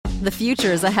The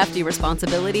future is a hefty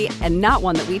responsibility and not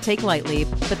one that we take lightly.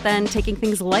 But then taking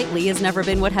things lightly has never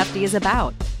been what Hefty is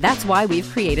about. That's why we've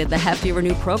created the Hefty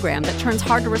Renew program that turns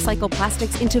hard-to-recycle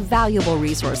plastics into valuable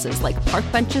resources like park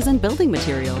benches and building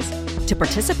materials. To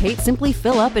participate, simply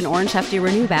fill up an orange Hefty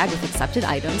Renew bag with accepted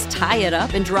items, tie it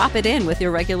up, and drop it in with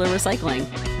your regular recycling.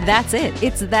 That's it.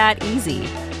 It's that easy.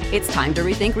 It's time to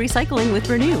rethink recycling with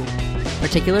Renew.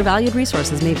 Particular valued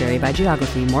resources may vary by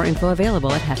geography. More info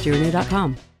available at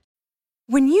heftyrenew.com.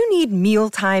 When you need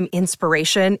mealtime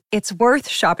inspiration, it's worth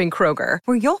shopping Kroger,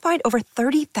 where you'll find over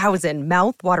 30,000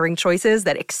 mouth-watering choices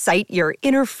that excite your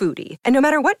inner foodie. And no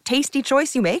matter what tasty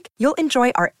choice you make, you'll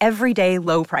enjoy our everyday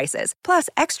low prices, plus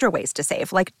extra ways to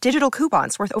save, like digital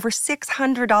coupons worth over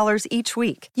 $600 each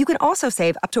week. You can also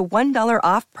save up to $1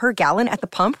 off per gallon at the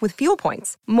pump with fuel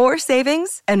points. More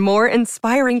savings and more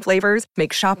inspiring flavors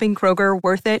make shopping Kroger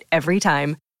worth it every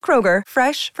time. Kroger,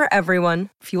 fresh for everyone.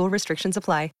 Fuel restrictions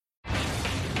apply.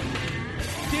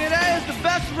 TNA is the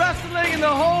best wrestling in the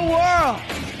whole world.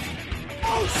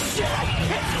 Oh shit!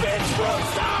 It's Vince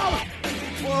Russo!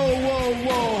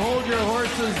 Whoa! Hold your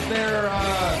horses there,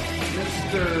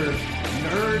 Mr.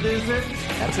 Nerd, is it?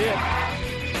 That's it.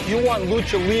 You want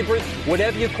lucha libre,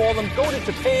 whatever you call them, go to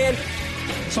Japan.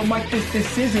 So, Mike,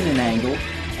 this isn't an angle,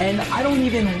 and I don't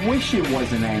even wish it was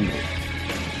an angle.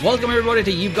 Welcome, everybody,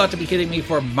 to You've Got to Be Kidding Me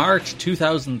for March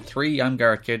 2003. I'm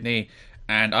Garrett Kidney,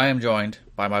 and I am joined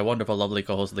by my wonderful, lovely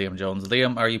co-host Liam Jones.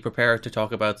 Liam, are you prepared to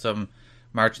talk about some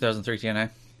March 2003 TNA?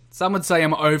 Some would say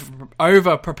I'm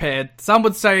over-prepared. Some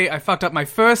would say I fucked up my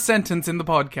first sentence in the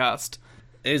podcast.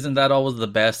 Isn't that always the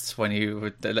best when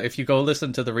if you go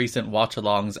listen to the recent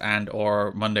watch-alongs and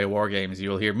or Monday War Games,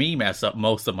 you'll hear me mess up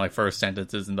most of my first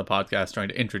sentences in the podcast trying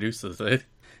to introduce this.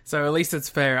 So at least it's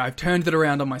fair. I've turned it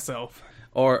around on myself.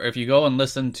 Or if you go and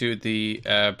listen to the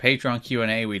Patreon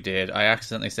Q&A we did, I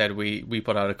accidentally said we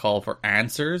put out a call for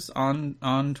answers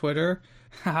on Twitter.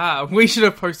 Haha, we should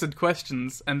have posted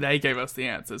questions and they gave us the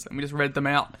answers and we just read them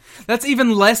out. That's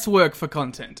even less work for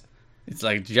content. It's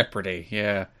like Jeopardy,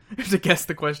 yeah. To guess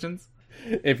the questions.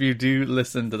 If you do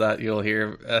listen to that, you'll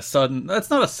hear a sudden... That's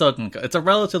not a sudden cut. It's a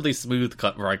relatively smooth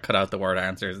cut where I cut out the word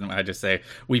answers and I just say,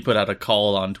 we put out a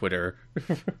call on Twitter.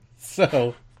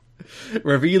 So...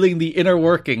 revealing the inner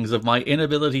workings of my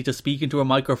inability to speak into a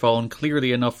microphone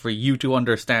clearly enough for you to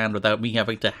understand without me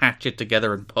having to hatch it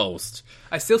together in post.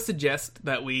 I still suggest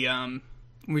that we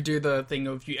do the thing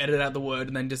of you edit out the word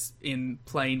and then just in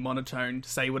plain monotone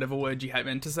say whatever word you had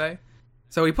meant to say.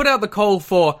 So we put out the call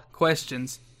for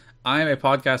questions. I'm a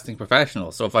podcasting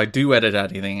professional, so if I do edit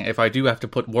anything, if I do have to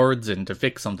put words in to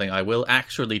fix something, I will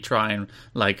actually try and,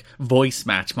 voice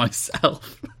match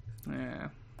myself. Yeah,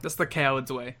 that's the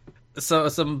coward's way. So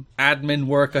some admin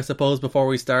work, I suppose, before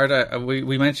we start.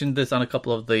 We mentioned this on a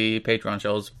couple of the Patreon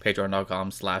shows,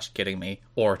 patreon.com/kiddingme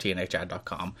or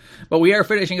tnhad.com. But we are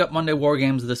finishing up Monday War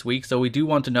Games this week, so we do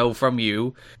want to know from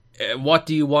you, what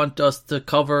do you want us to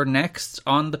cover next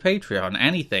on the Patreon?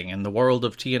 Anything in the world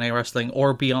of TNA wrestling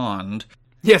or beyond.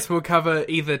 Yes, we'll cover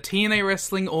either TNA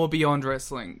Wrestling or Beyond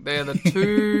Wrestling. They're the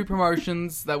two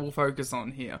promotions that we'll focus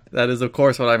on here. That is, of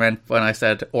course, what I meant when I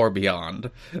said or beyond.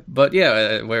 But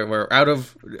yeah, we're out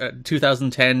of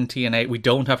 2010 TNA. We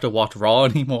don't have to watch Raw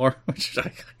anymore, which is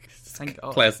Thank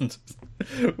God. Pleasant.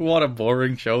 What a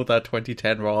boring show that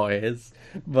 2010 Raw is.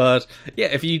 But yeah,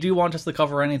 if you do want us to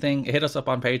cover anything, hit us up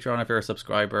on Patreon if you're a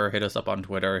subscriber, hit us up on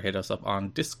Twitter, hit us up on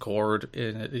Discord.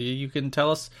 You can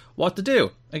tell us what to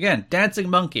do. Again, dancing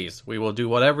monkeys. We will do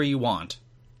whatever you want.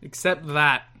 Except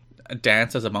that.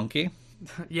 Dance as a monkey?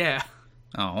 Yeah.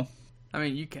 Oh. I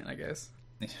mean, you can, I guess.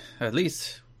 At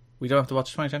least we don't have to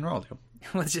watch 2010 Raw, though.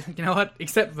 You know what?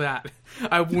 Except that.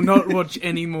 I will not watch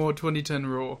any more 2010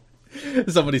 Raw.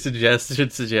 Somebody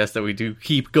should suggest that we do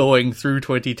keep going through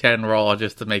 2010 Raw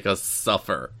just to make us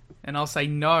suffer. And I'll say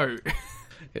no.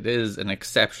 It is an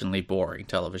exceptionally boring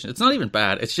television. It's not even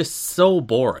bad, it's just so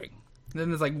boring. And then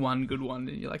there's one good one,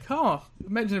 and you're like, oh,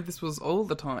 imagine if this was all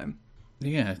the time.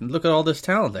 Yeah, look at all this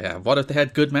talent they have. What if they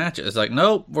had good matches? It's like,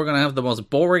 nope, we're going to have the most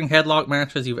boring headlock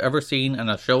matches you've ever seen and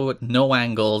a show with no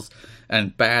angles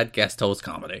and bad guest host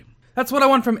comedy. That's what I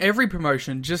want from every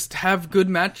promotion. Just have good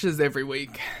matches every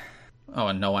week. Oh,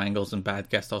 and no angles and bad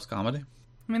guest host comedy?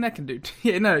 I mean, that can do...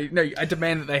 Yeah, no, I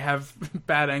demand that they have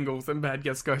bad angles and bad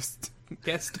guest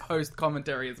host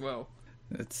commentary as well.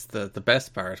 It's the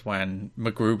best part when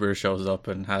MacGruber shows up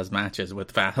and has matches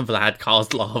with Vlad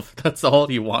Kozlov. That's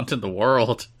all you want in the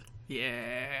world.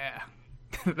 Yeah.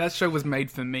 That show was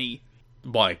made for me.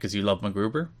 Why? Because you love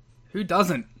MacGruber? Who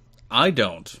doesn't? I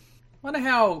don't. Wonder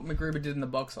how MacGruber did in the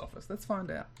box office. Let's find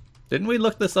out. Didn't we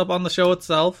look this up on the show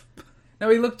itself? No,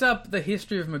 we looked up the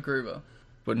history of MacGruber.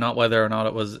 but not whether or not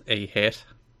it was a hit.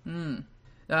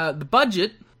 The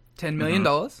budget, $10 million.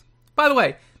 By the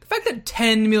way, the fact that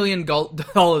 $10 million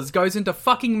goes into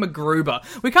fucking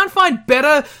MacGruber, we can't find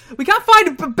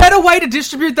a better way to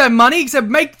distribute that money except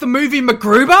make the movie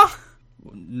MacGruber?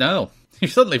 No. You're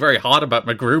suddenly very hot about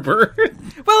MacGruber.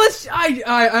 Well,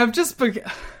 I've just...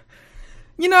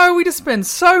 You know, we just spend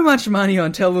so much money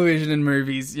on television and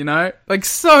movies, you know? Like,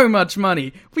 so much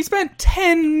money. We spent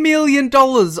 $10 million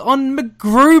on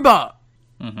MacGruber.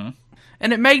 Mm-hmm.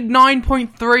 And it made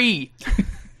 9.3.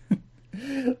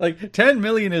 Like, $10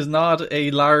 million is not a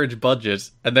large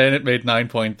budget, and then it made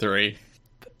 9.3.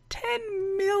 But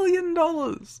 $10 million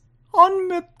on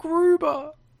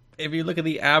MacGruber. If you look at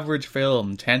the average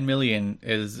film, 10 million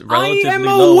is relatively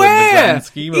low in the grand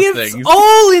scheme of things. It's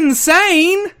all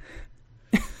insane!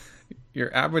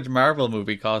 Your average Marvel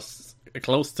movie costs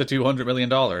close to $200 million.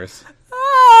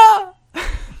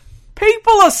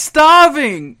 People are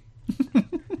starving!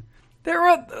 There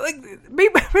are, like,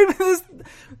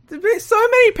 so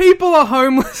many people are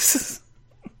homeless.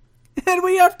 And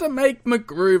we have to make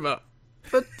MacGruber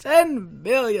for $10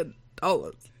 million.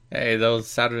 Hey, those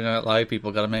Saturday Night Live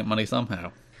people gotta make money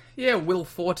somehow. Yeah, Will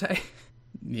Forte.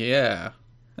 Yeah.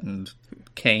 And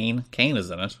Kane. Kane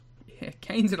is in it. Yeah,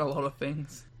 Kane's in a lot of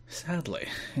things. Sadly,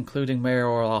 including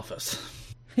mayoral office.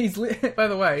 By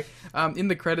the way, in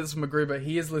the credits of MacGruber,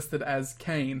 he is listed as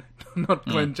Kane, not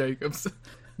Glenn Jacobs.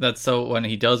 That's so when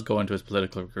he does go into his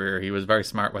political career, he was very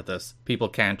smart with this. People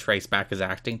can't trace back his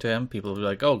acting to him. People will be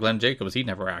like, oh, Glenn Jacobs, he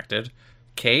never acted.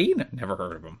 Kane? Never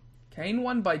heard of him. Kane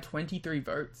won by 23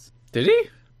 votes. Did he?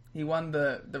 He won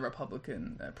the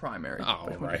Republican primary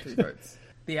by 23 votes.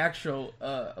 The actual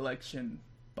election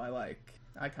by, like,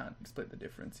 I can't split the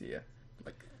difference here,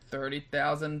 like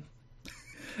 30,000.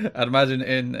 I'd imagine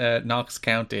in Knox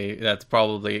County, that's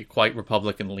probably quite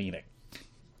Republican-leaning.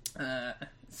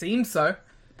 Seems so.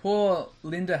 Poor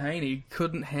Linda Haney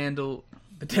couldn't handle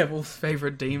the devil's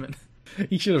favourite demon.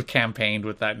 He should have campaigned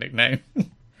with that nickname.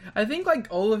 I think, like,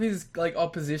 all of his, like,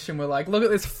 opposition were like, look at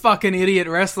this fucking idiot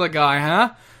wrestler guy,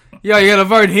 huh? Yo, you gonna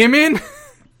vote him in?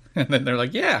 And then they're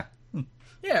like, yeah.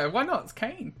 Yeah, why not? It's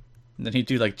Kane. And then he'd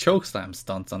do, like, chokeslam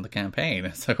stunts on the campaign.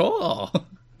 It's like, oh.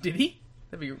 Did he?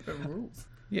 That'd be rules.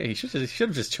 Yeah, he should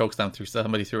have just chokeslammed through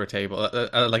somebody through a table.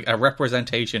 Like, a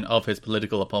representation of his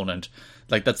political opponent.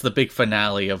 Like, that's the big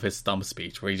finale of his stump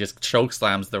speech, where he just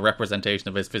chokeslams the representation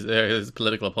of his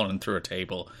political opponent through a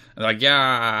table. And like,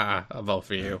 yeah, I'll vote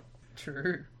for you.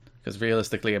 True. Because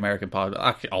realistically, American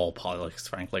politics, all politics,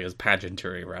 frankly, is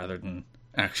pageantry rather than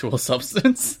actual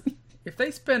substance. If they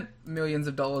spent millions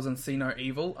of dollars on See No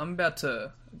Evil, I'm about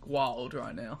to wild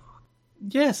right now.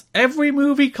 Yes, every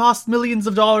movie costs millions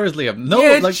of dollars, Liam. No,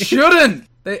 yeah, it shouldn't!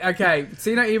 Okay,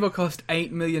 See No Evil cost $8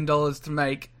 million to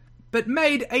make, but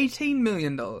made $18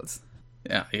 million.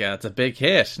 Yeah, it's a big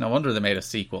hit. No wonder they made a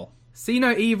sequel. See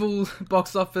No Evil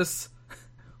box office.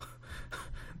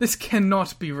 This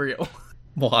cannot be real.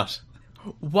 What?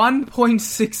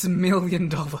 $1.6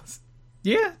 million.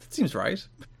 Yeah, that seems right.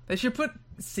 They should put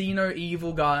See No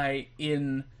Evil guy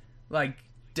in, like,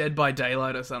 Dead by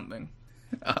Daylight or something.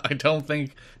 I don't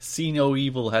think See No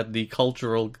Evil had the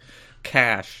cultural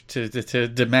cash to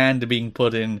demand being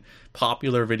put in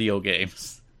popular video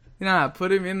games. Nah,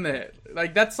 put him in there.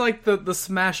 Like, that's like the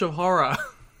smash of horror.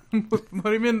 Put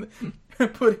him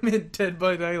in Dead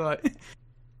by Daylight.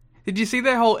 Did you see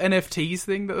their whole NFTs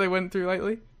thing that they went through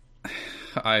lately?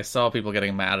 I saw people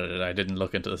getting mad at it. I didn't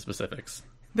look into the specifics.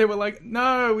 They were like,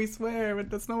 no, we swear, but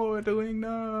that's not what we're doing,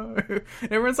 no. And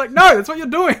everyone's like, no, that's what you're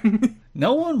doing.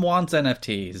 No one wants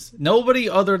NFTs. Nobody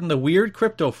other than the weird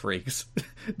crypto freaks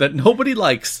that nobody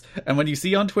likes, and when you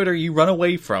see on Twitter you run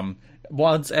away from,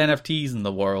 wants NFTs in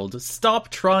the world. Stop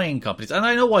trying, companies. And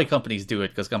I know why companies do it,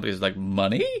 because companies are like,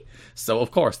 money? So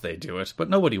of course they do it, but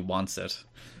nobody wants it.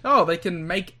 Oh, they can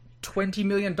make $20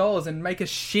 million and make a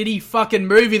shitty fucking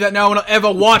movie that no one will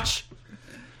ever watch.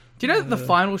 Do you know that the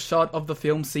final shot of the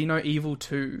film See No Evil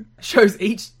 2 shows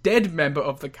each dead member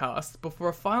of the cast before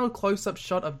a final close-up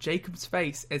shot of Jacob's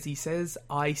face as he says,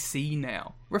 I see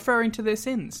now, referring to their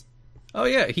sins? Oh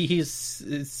yeah, he's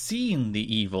seen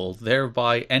the evil,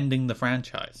 thereby ending the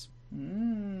franchise.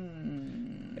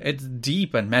 It's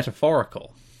deep and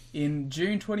metaphorical. In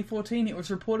June 2014, it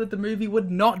was reported the movie would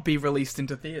not be released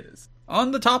into theatres. On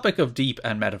the topic of deep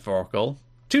and metaphorical,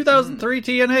 2003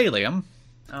 TNA, Liam.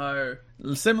 Oh.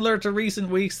 Similar to recent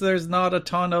weeks, there's not a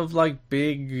ton of, like,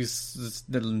 big,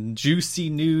 juicy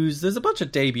news. There's a bunch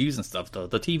of debuts and stuff, though.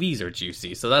 The TVs are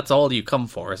juicy, so that's all you come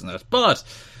for, isn't it? But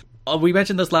We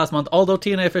mentioned this last month. Although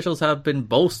TNA officials have been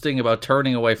boasting about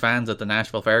turning away fans at the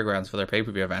Nashville Fairgrounds for their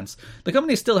pay-per-view events, the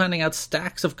company is still handing out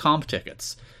stacks of comp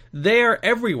tickets. They're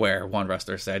everywhere, one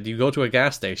wrestler said. You go to a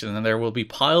gas station and there will be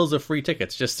piles of free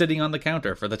tickets just sitting on the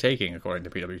counter for the taking, according to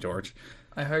PW George.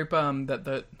 I hope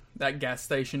that gas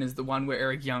station is the one where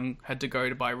Eric Young had to go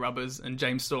to buy rubbers and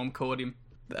James Storm caught him.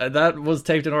 That was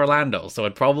taped in Orlando, so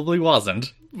it probably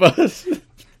wasn't. But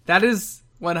that is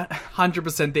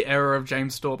 100% the era of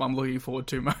James Storm I'm looking forward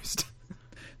to most.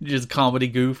 Just comedy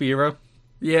goof era?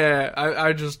 Yeah,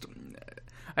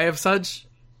 I have such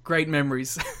great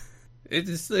memories. It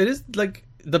is like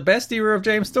the best era of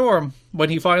James Storm, when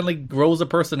he finally grows a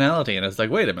personality and it's like,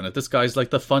 wait a minute, this guy's like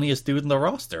the funniest dude in the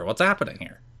roster. What's happening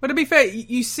here? But to be fair,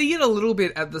 you see it a little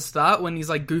bit at the start when he's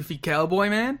like goofy cowboy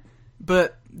man,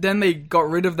 but then they got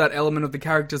rid of that element of the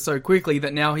character so quickly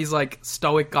that now he's like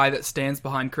stoic guy that stands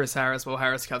behind Chris Harris while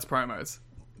Harris cuts promos.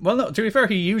 Well, no, to be fair,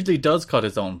 he usually does cut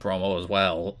his own promo as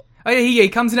well. Oh yeah, he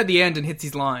comes in at the end and hits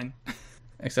his line.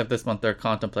 Except this month they're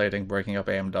contemplating breaking up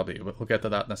AMW, but we'll get to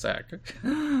that in a sec.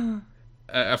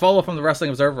 A follow-up from the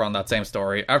Wrestling Observer on that same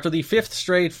story. After the 5th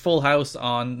straight Full House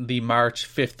on the March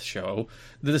 5th show,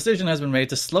 the decision has been made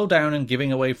to slow down in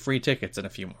giving away free tickets in a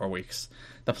few more weeks.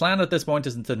 The plan at this point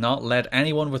is to not let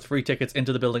anyone with free tickets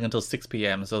into the building until 6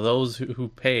 p.m, so those who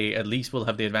pay at least will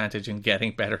have the advantage in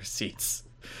getting better seats.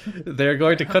 They're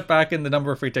going to cut back in the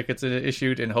number of free tickets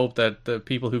issued in hope that the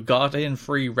people who got in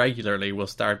free regularly will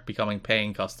start becoming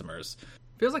paying customers.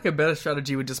 Feels like a better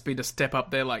strategy would just be to step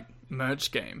up their like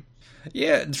merch game.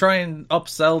 Yeah, try and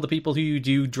upsell the people who you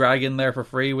do drag in there for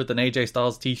free with an AJ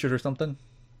Styles t-shirt or something.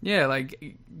 Yeah,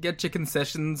 like get your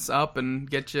concessions up and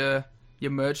get your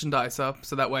merchandise up,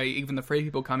 so that way even the free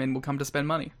people will come to spend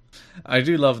money. I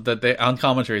do love that on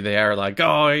commentary they are like,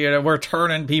 oh, we're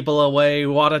turning people away,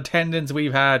 what attendance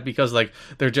we've had, because like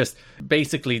they're just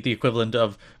basically the equivalent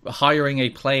of hiring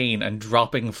a plane and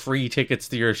dropping free tickets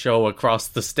to your show across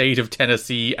the state of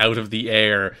Tennessee out of the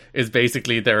air is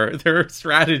basically their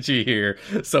strategy here.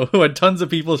 So when tons of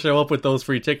people show up with those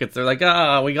free tickets, they're like,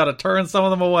 we gotta turn some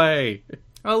of them away.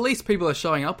 Well, at least people are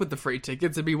showing up with the free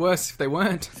tickets. It'd be worse if they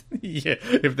weren't. Yeah,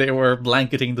 if they were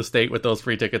blanketing the state with those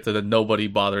free tickets and then nobody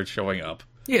bothered showing up.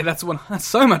 Yeah, that's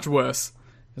so much worse.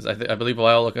 I believe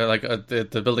while look like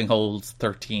the building holds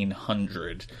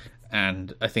 1,300,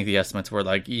 and I think the estimates were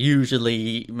like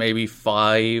usually maybe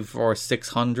 500 or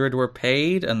 600 were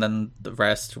paid, and then the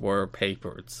rest were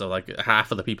papered. So like half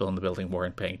of the people in the building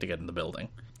weren't paying to get in the building.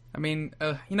 I mean,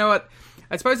 you know what?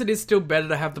 I suppose it is still better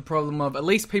to have the problem of at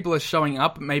least people are showing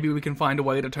up. Maybe we can find a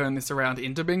way to turn this around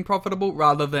into being profitable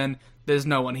rather than there's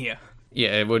no one here.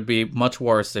 Yeah, it would be much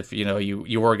worse if,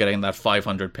 you were getting that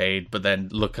 500 paid, but then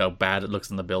look how bad it looks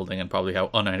in the building and probably how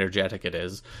unenergetic it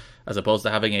is, as opposed to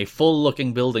having a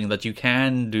full-looking building that you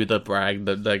can do the brag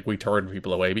that, like, we turned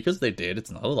people away, because they did,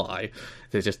 it's not a lie.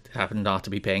 They just happen not to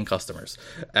be paying customers.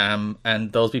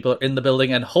 And those people are in the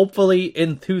building and hopefully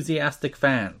enthusiastic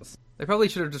fans. They probably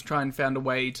should have just tried and found a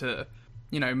way to,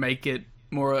 make it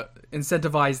more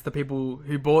incentivize the people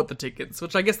who bought the tickets,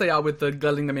 which I guess they are with the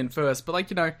letting them in first, but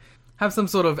have some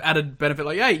sort of added benefit,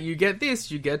 like, hey, you get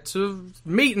this, you get to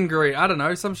meet and greet, I don't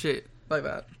know, some shit like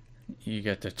that. You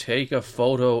get to take a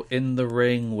photo in the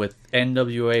ring with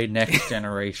NWA Next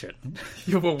Generation.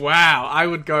 Wow, I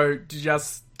would go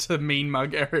just to mean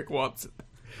mug Eric Watson.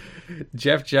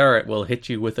 Jeff Jarrett will hit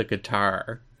you with a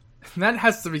guitar. That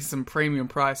has to be some premium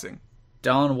pricing.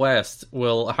 Don West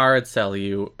will hard sell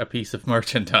you a piece of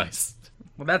merchandise.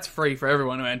 Well, that's free for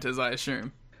everyone who enters, I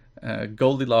assume.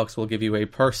 Goldilocks will give you a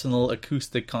personal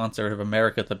acoustic concert of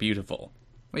America the Beautiful.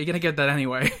 Well, you're going to get that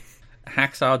anyway.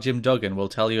 Hacksaw Jim Duggan will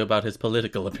tell you about his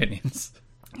political opinions.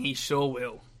 He sure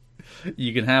will.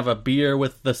 You can have a beer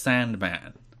with the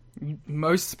Sandman.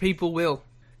 Most people will.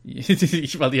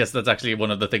 Well, yes, that's actually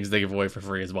one of the things they give away for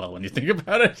free as well, when you think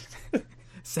about it.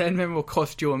 Sandman will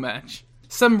cost you a match.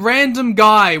 Some random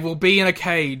guy will be in a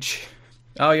cage.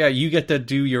 Oh yeah, you get to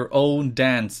do your own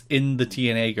dance in the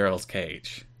TNA girl's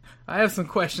cage. I have some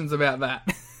questions about that.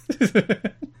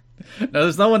 No,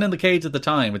 there's no one in the cage at the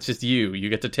time. It's just you. You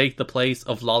get to take the place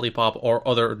of Lollipop or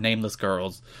other nameless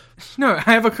girls. No,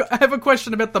 I have a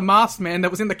question about the masked man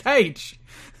that was in the cage.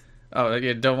 Oh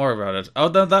yeah, don't worry about it. Oh,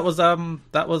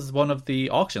 that was one of the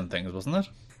auction things, wasn't it?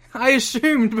 I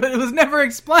assumed, but it was never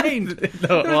explained.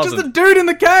 No, it wasn't. Just a dude in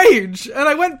the cage. And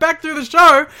I went back through the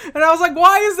show, and I was like,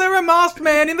 why is there a masked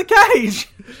man in the cage?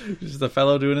 Just a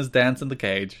fellow doing his dance in the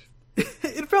cage.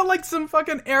 It felt like some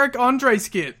fucking Eric Andre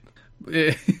skit.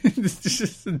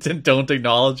 Just don't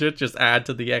acknowledge it. Just add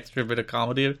to the extra bit of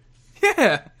comedy.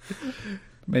 Yeah.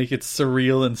 Make it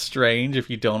surreal and strange if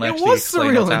you don't actually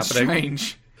explain what's happening. It was surreal and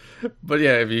strange. But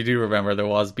yeah, if you do remember, there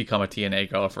was become a TNA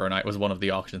girl for a night was one of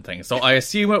the auction things. So I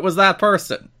assume it was that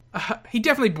person. He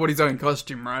definitely bought his own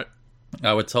costume, right?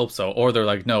 I would hope so. Or they're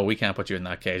like, no, we can't put you in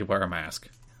that cage. Wear a mask.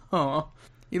 Oh,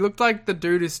 he looked like the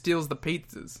dude who steals the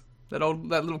pizzas. That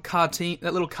little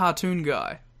cartoon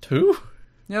guy. Who? You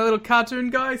know, the little cartoon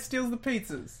guy steals the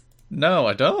pizzas. No,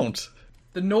 I don't.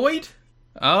 The Noid?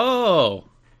 Oh,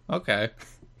 okay.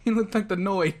 He looked like the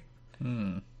Noid.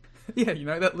 Yeah, you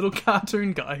know, that little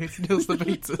cartoon guy who steals the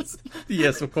pizzas.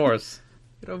 Yes, of course.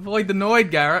 You gotta avoid the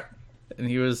Noid, Garrett. And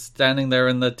he was standing there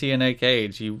in the TNA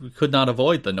cage. He could not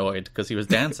avoid the Noid because he was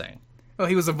dancing. Well,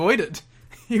 he was avoided.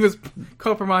 He was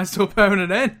compromised to a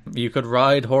permanent end. You could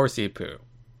ride horsey poo.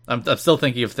 I'm still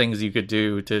thinking of things you could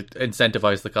do to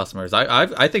incentivize the customers.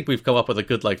 I think we've come up with a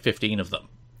good, 15 of them.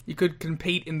 You could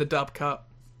compete in the Dub Cup.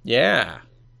 Yeah.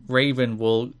 Raven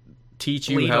will teach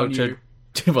you how to...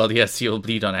 Well, yes, he'll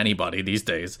bleed on anybody these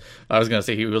days. I was going to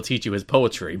say he will teach you his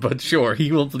poetry, but sure,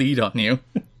 he will bleed on you.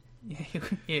 Yeah,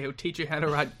 he'll teach you how to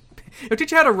write... He'll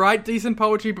teach you how to write decent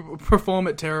poetry, but perform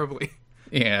it terribly.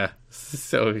 Yeah,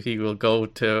 so he will go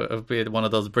to one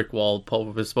of those brick wall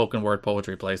spoken word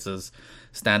poetry places,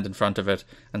 stand in front of it,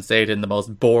 and say it in the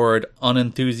most bored,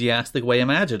 unenthusiastic way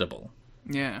imaginable.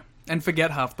 Yeah, and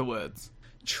forget half the words.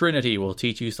 Trinity will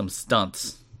teach you some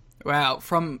stunts. Wow,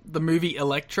 from the movie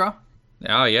Elektra?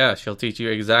 Oh yeah, she'll teach you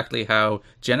exactly how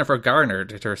Jennifer Garner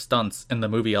did her stunts in the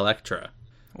movie Elektra.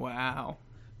 Wow.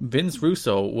 Vince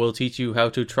Russo will teach you how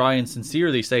to try and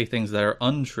sincerely say things that are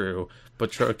untrue,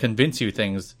 but convince you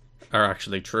things are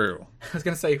actually true. I was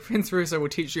going to say, Vince Russo will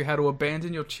teach you how to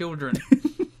abandon your children.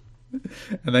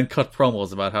 And then cut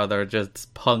promos about how they're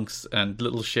just punks and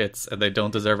little shits and they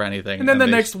don't deserve anything. And then the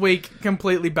next week,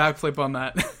 completely backflip on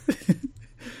that.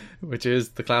 Which is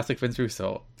the classic Vince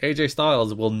Russo. AJ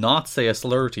Styles will not say a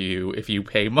slur to you if you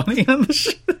pay money on the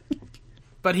shit.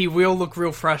 But he will look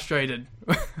real frustrated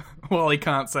while he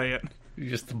can't say it. You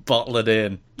just bottle it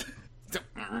in.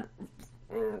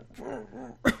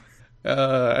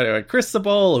 Anyway, Chris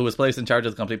Sabol, who was placed in charge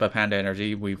of the company by Panda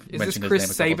Energy. We've mentioned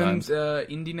his name a couple times. Is this Chris Sabin's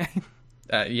indie name?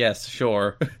 Yes,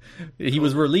 sure. He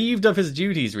was relieved of his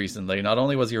duties recently. Not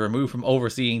only was he removed from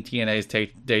overseeing TNA's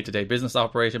day-to-day business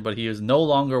operation, but he is no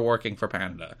longer working for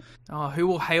Panda. Oh, who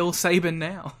will hail Sabin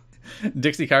now?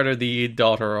 Dixie Carter, the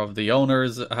daughter of the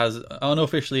owners, has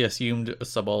unofficially assumed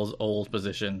Sabol's old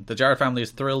position. The Jarrett family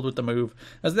is thrilled with the move,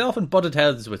 as they often butted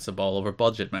heads with Sabol over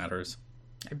budget matters.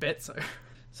 I bet so.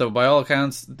 So by all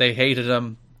accounts, they hated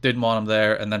him, didn't want him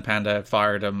there, and then Panda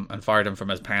fired him from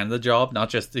his Panda job. Not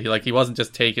just, he wasn't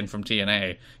just taken from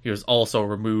TNA, he was also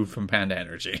removed from Panda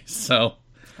Energy. So...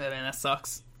 I mean, that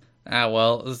sucks.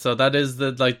 Well, so that is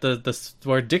the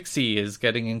where Dixie is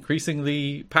getting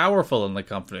increasingly powerful in the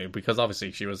company, because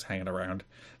obviously she was hanging around.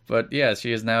 But yeah,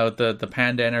 she is now the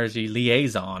Panda Energy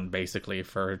liaison, basically,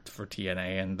 for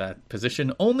TNA, and that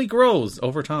position only grows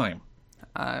over time.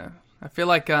 I feel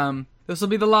like this will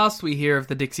be the last we hear of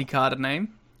the Dixie Carter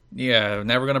name. Yeah,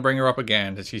 never going to bring her up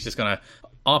again. She's just going to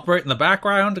operate in the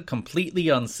background, completely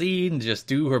unseen, just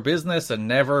do her business, and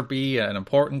never be an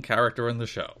important character in the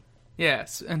show.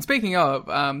 Yes, and speaking of,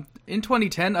 in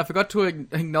 2010, I forgot to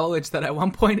acknowledge that at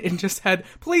one point it just had,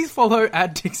 please follow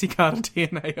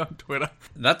 @DixieCarterTNA on Twitter.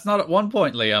 That's not at one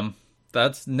point, Liam.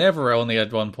 That's never only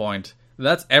at one point.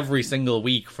 That's every single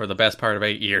week for the best part of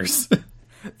 8 years.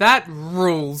 That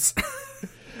rules.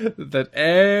 That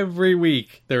every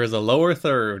week there is a lower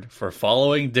third for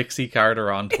following Dixie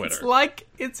Carter on Twitter. It's like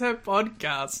it's her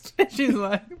podcast. She's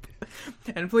like,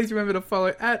 and please remember to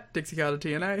follow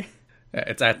 @DixieCarterTNA.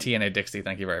 It's @TNA Dixie,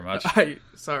 thank you very much.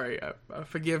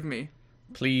 Forgive me.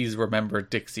 Please remember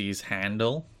Dixie's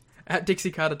handle.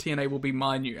 @DixieCarterTNA will be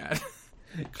my new ad.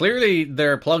 Clearly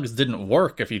their plugs didn't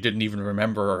work if you didn't even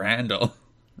remember her handle.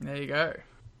 There you go.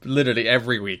 Literally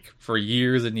every week, for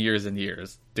years and years and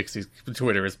years, Dixie's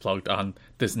Twitter is plugged on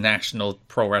this national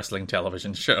pro wrestling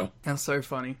television show. That's so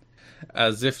funny.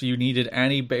 As if you needed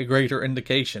any greater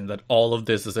indication that all of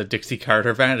this is a Dixie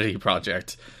Carter vanity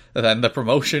project than the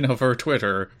promotion of her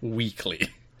Twitter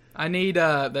weekly. I need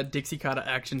that Dixie Carter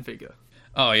action figure.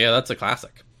 Oh yeah, that's a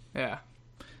classic. Yeah.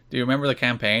 Do you remember the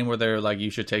campaign where they're like, you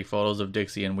should take photos of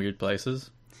Dixie in weird places?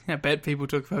 I bet people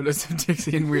took photos of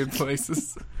Dixie in weird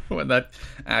places. When that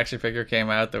action figure came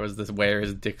out, there was this Where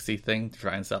is Dixie thing to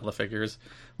try and sell the figures,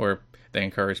 where they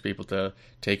encouraged people to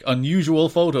take unusual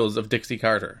photos of Dixie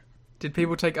Carter. Did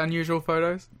people take unusual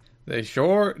photos? They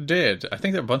sure did. I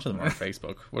think there are a bunch of them on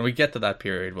Facebook. When we get to that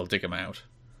period, we'll dig them out.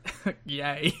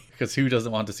 Yay. Because who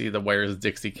doesn't want to see the Where is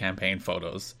Dixie campaign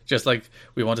photos? Just like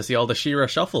we want to see all the She-Ra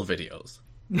Shuffle videos.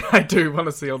 I do want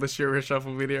to see all the She-Ra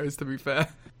Shuffle videos, to be fair.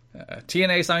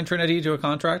 TNA signed Trinity to a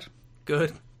contract.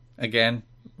 Good. Again,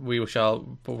 we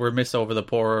shall remiss over the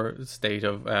poor state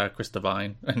of Chris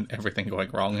Devine and everything going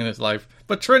wrong in his life.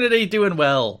 But Trinity doing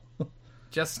well.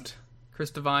 Just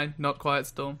Chris Devine, not Quiet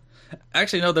Storm.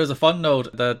 Actually, no, there's a fun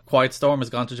note that Quiet Storm has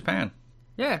gone to Japan.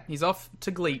 Yeah, he's off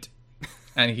to Gleet.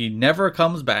 And he never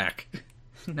comes back.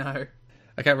 No.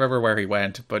 I can't remember where he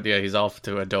went, but yeah, he's off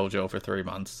to a dojo for 3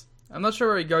 months. I'm not sure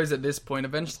where he goes at this point.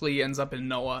 Eventually he ends up in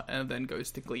Noah and then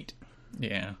goes to Gleet.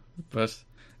 Yeah, but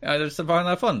I just find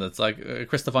that fun. It's like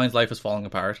Chris Devine's life is falling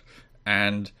apart,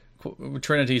 and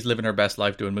Trinity's living her best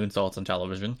life doing moonsaults on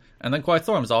television, and then Quiet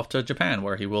Storm's off to Japan,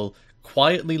 where he will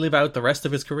quietly live out the rest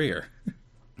of his career.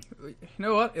 You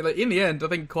know what? In the end, I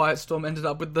think Quiet Storm ended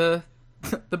up with the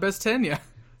best tenure.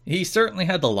 He certainly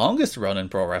had the longest run in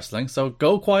pro wrestling, so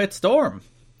go Quiet Storm.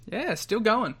 Yeah, still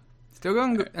going. Still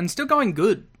going, and still going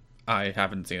good. I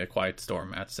haven't seen a Quiet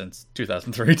Storm match since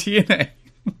 2003 TNA.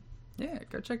 Yeah,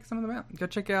 go check some of them out. Go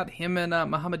check out him and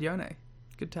Muhammad Yone.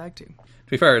 Good tag team. To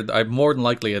be fair, I more than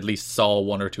likely at least saw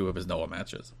 1 or 2 of his Noah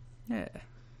matches. Yeah.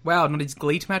 Wow, not his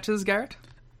Gleet matches, Garrett?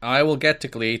 I will get to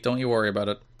Glee, don't you worry about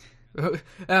it.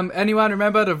 Anyone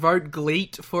remember to vote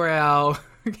Gleet for our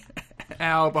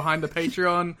Behind the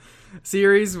Patreon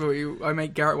series where I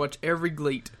make Garrett watch every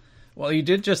Gleet? Well, you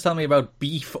did just tell me about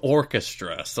Beef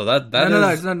Orchestra, so that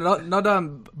is... No,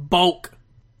 not Bulk.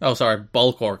 Oh, sorry,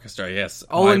 Bulk Orchestra, yes.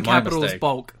 All in my capitals, mistake.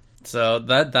 Bulk. So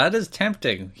that is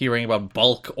tempting, hearing about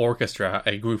Bulk Orchestra,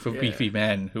 a group of beefy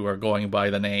men who are going by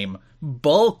the name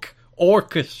Bulk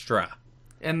Orchestra.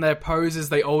 And their poses,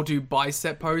 they all do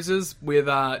bicep poses with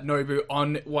Nobu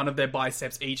on one of their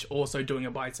biceps each, also doing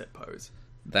a bicep pose.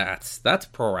 That's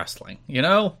pro wrestling, you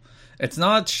know? It's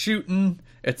not shooting,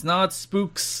 it's not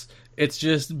spooks, it's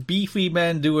just beefy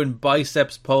men doing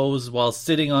biceps pose while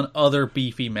sitting on other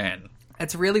beefy men.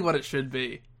 That's really what it should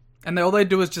be. And all they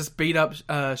do is just beat up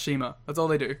Shima. That's all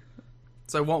they do.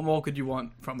 So what more could you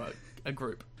want from a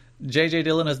group? JJ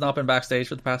Dillon has not been backstage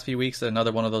for the past few weeks.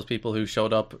 Another one of those people who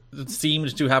showed up,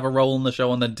 seemed to have a role in the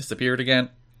show and then disappeared again.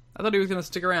 I thought he was going to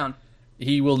stick around.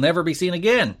 He will never be seen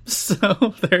again.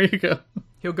 So, there you go.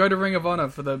 He'll go to Ring of Honor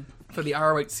for the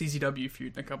ROH CZW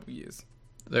feud in a couple of years.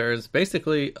 There's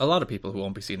basically a lot of people who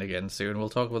won't be seen again soon. We'll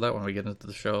talk about that when we get into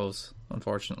the shows,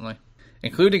 unfortunately.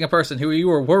 Including a person who you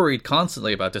were worried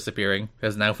constantly about disappearing,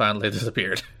 has now finally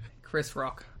disappeared. Chris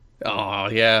Rock. Oh,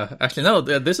 yeah. Actually, no,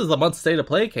 this is the month State of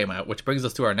Play came out, which brings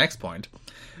us to our next point.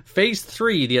 Phase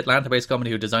 3, the Atlanta-based company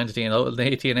who designed the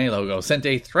TNA logo, sent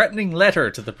a threatening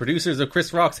letter to the producers of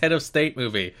Chris Rock's Head of State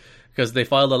movie, because they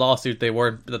filed a lawsuit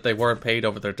that they weren't paid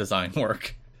over their design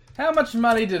work. How much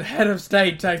money did Head of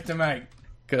State take to make?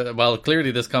 Well,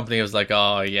 clearly this company was like,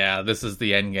 oh yeah, this is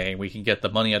the end game. We can get the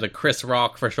money out of Chris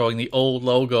Rock for showing the old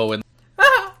logo. And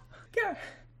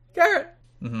Garrett,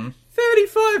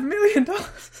 $35 million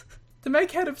to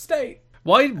make Head of State.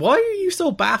 Why are you so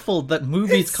baffled that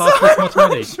movies cost this much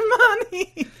money?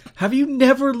 Money. Have you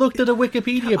never looked at a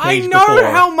Wikipedia page I know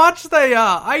before? how much they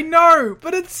are. I know,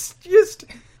 but it's just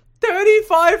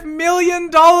 $35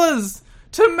 million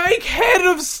to make Head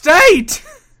of State.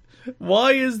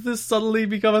 Why is this suddenly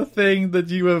become a thing that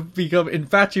you have become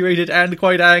infatuated and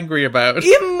quite angry about?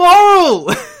 Immoral!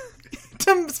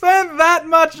 To spend that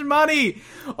much money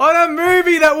on a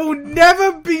movie that will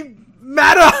never be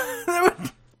matter.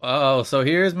 Oh, so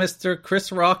here's Mr.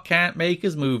 Chris Rock can't make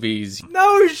his movies.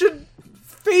 No, he should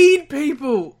feed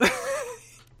people.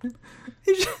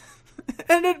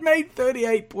 And it made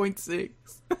 38.6.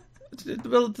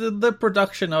 Well, the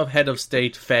production of Head of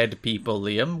State fed people,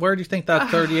 Liam. Where do you think that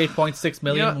 38.6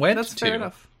 million went that's to? Fair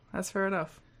enough. That's fair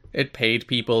enough. It paid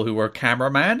people who were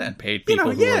cameramen and paid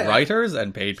people who yeah. were writers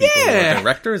and paid people who were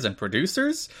directors and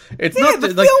producers. It's Yeah, not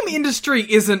the film industry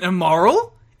isn't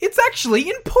immoral. It's actually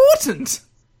important.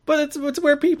 But it's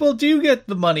where people do get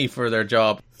the money for their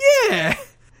job. Yeah.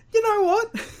 You know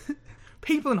what?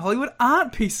 People in Hollywood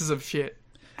aren't pieces of shit.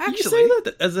 Actually. You say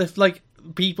that as if, like,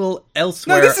 people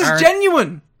elsewhere No, this is aren't...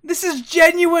 genuine. This is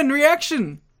genuine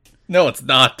reaction. No, it's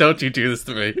not. Don't you do this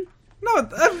to me. No,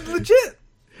 legit.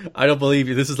 I don't believe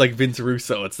you. This is like Vince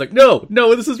Russo. It's like, no,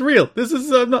 this is real. This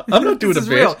is, I'm not doing a bit.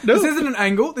 Real. No. This isn't an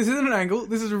angle.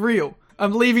 This is real.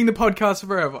 I'm leaving the podcast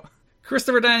forever.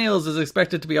 Christopher Daniels is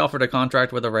expected to be offered a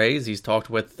contract with a raise. He's talked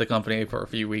with the company for a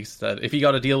few weeks that if he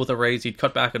got a deal with a raise, he'd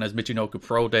cut back on his Michinoku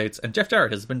Pro dates. And Jeff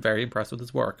Jarrett has been very impressed with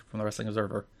his work from the Wrestling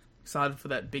Observer. Excited for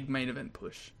that big main event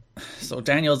push. So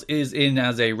Daniels is in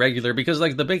as a regular because,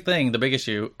 like, the big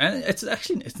issue, and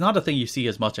it's not a thing you see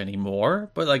as much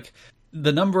anymore, but, like,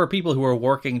 the number of people who were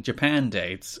working Japan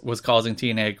dates was causing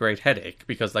TNA a great headache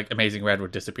because, like, Amazing Red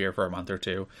would disappear for a month or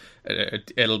two.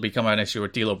 It'll become an issue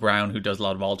with D'Lo Brown, who does a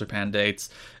lot of All Japan dates.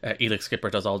 Elix Skipper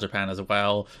does All Japan as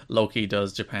well. Loki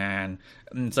does Japan.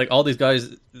 And it's like all these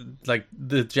guys, like,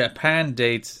 the Japan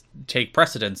dates take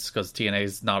precedence because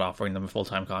TNA's not offering them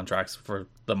full-time contracts for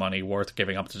the money worth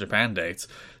giving up to Japan dates.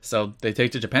 So they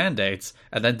take the Japan dates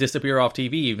and then disappear off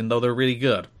TV, even though they're really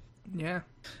good. Yeah.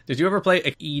 Did you ever play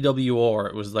EWR?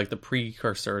 It was like the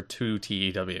precursor to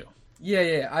TEW.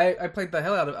 Yeah. I played the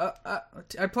hell out of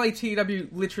it. I play TEW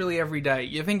literally every day.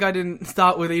 You think I didn't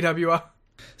start with EWR?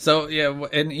 So, yeah,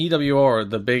 in EWR,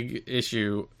 the big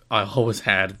issue I always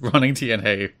had running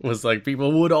TNA was, like,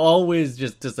 people would always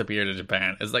just disappear to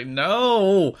Japan. It's like,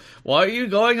 no! Why are you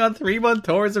going on 3-month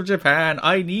tours of Japan?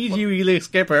 I need you, Elix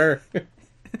Skipper!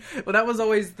 Well, that was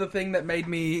always the thing that made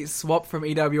me swap from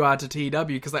EWR to TEW,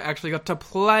 because I actually got to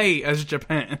play as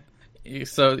Japan.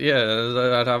 So,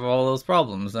 yeah, I'd have all those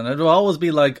problems. And it would always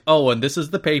be like, oh, and this is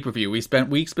the pay-per-view. We spent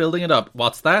weeks building it up.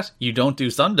 What's that? You don't do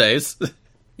Sundays.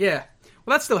 Yeah.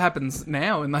 Well, that still happens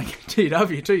now in, like,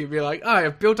 TEW, too. You'd be like, oh,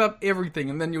 I've built up everything,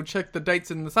 and then you'll check the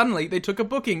dates, and suddenly they took a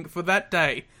booking for that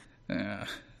day. Yeah,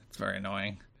 it's very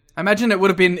annoying. I imagine it would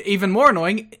have been even more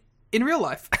annoying in real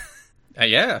life.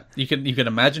 Yeah, you can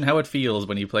imagine how it feels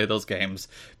when you play those games,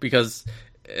 because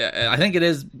I think it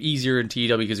is easier in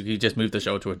TEW because you just move the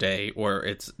show to a day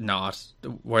where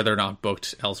they're not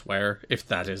booked elsewhere, if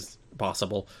that is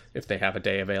possible, if they have a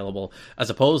day available, as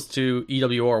opposed to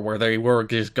EWR where they were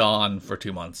just gone for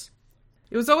 2 months.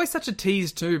 It was always such a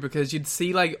tease too, because you'd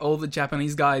see like all the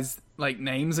Japanese guys like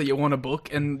names that you want to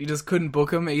book, and you just couldn't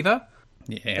book them either.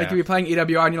 Yeah. Like, you'd be playing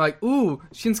EWR and you're like, ooh,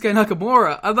 Shinsuke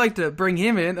Nakamura, I'd like to bring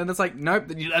him in. And it's like, nope,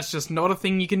 that's just not a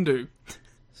thing you can do.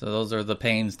 So those are the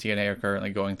pains TNA are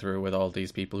currently going through with all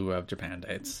these people who have Japan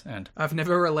dates. And I've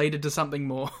never related to something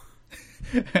more.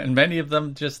 And many of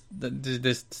them just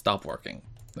stop working.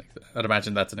 Like, I'd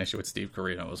imagine that's an issue with Steve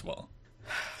Corino as well.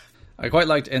 I quite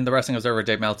liked in the Wrestling Observer,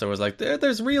 Dave Meltzer was like,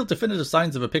 there's real definitive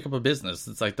signs of a pickup of business.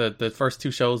 It's like the first 2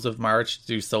 shows of March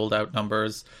do sold out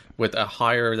numbers with a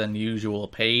higher than usual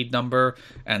paid number,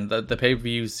 and the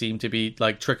pay-per-views seem to be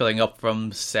like trickling up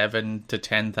from 7 to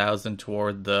 10,000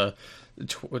 toward the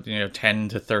 10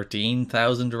 to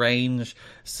 13,000 range.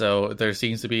 So there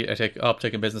seems to be a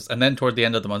uptick in business, and then toward the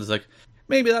end of the month, it's like,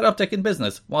 maybe that uptick in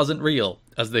business wasn't real,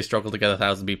 as they struggle to get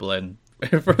 1,000 people in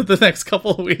for the next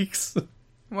couple of weeks.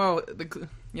 Well,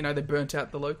 they burnt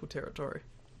out the local territory.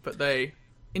 But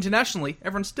internationally,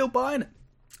 everyone's still buying it.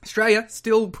 Australia,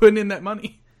 still putting in that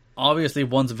money. Obviously,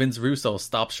 once Vince Russo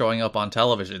stopped showing up on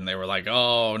television, they were like,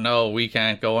 oh, no, we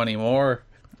can't go anymore.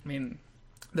 I mean,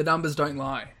 the numbers don't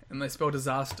lie, and they spell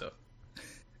disaster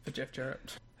for Jeff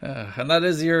Jarrett. And that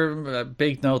is your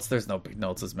big notes. There's no big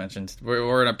notes, as mentioned.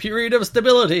 We're in a period of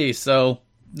stability, so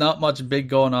not much big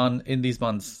going on in these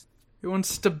months. You want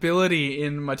stability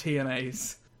in my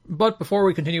TNAs. But before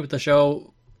we continue with the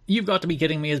show, You've Got to Be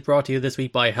Kidding Me is brought to you this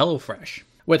week by HelloFresh.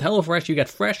 With HelloFresh, you get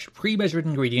fresh, pre-measured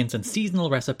ingredients and seasonal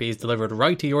recipes delivered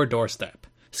right to your doorstep.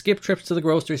 Skip trips to the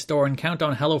grocery store and count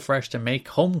on HelloFresh to make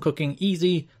home cooking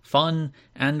easy, fun,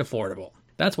 and affordable.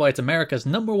 That's why it's America's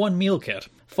 #1 meal kit.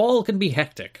 Fall can be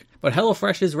hectic, but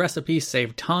HelloFresh's recipes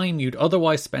save time you'd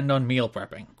otherwise spend on meal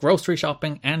prepping, grocery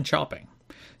shopping, and shopping.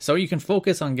 So you can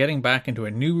focus on getting back into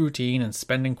a new routine and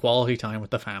spending quality time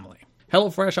with the family.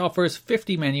 HelloFresh offers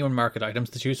 50 menu and market items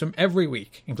to choose from every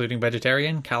week, including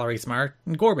vegetarian, calorie smart,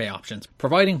 and gourmet options,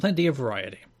 providing plenty of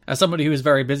variety. As somebody who is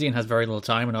very busy and has very little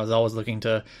time, and I was always looking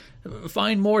to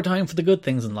find more time for the good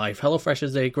things in life, HelloFresh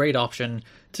is a great option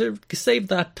to save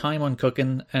that time on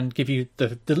cooking and give you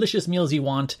the delicious meals you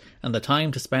want and the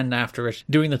time to spend after it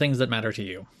doing the things that matter to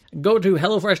you. Go to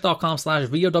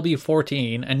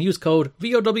HelloFresh.com/VOW14 and use code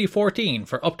VOW14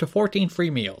 for up to 14 free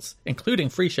meals, including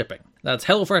free shipping. That's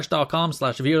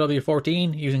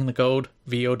HelloFresh.com/VOW14 using the code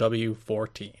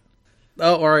VOW14.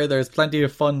 Don't worry, there's plenty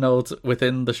of fun notes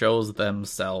within the shows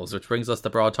themselves, which brings us to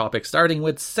broad topics, starting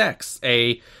with sex.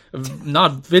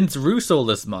 Not Vince Russo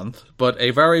this month, but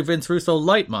a very Vince Russo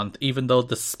light month, even though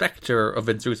the spectre of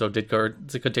Vince Russo did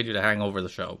continue to hang over the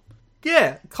show.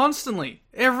 Yeah, constantly.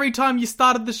 Every time you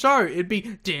started the show, it'd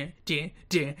be,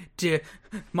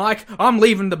 Mike, I'm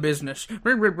leaving the business.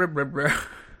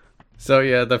 So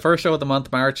yeah, the first show of the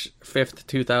month, March 5th,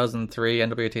 2003,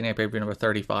 NWA TNA pay-per-view number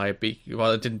 35.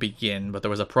 Well, it didn't begin, but there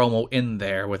was a promo in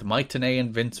there with Mike Tenay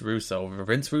and Vince Russo.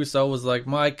 Vince Russo was like,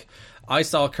 Mike, I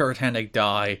saw Kurt Hennig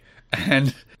die,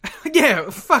 and... yeah,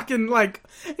 fucking, like...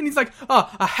 And he's like,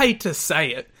 oh, I hate to say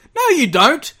it. No, you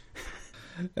don't!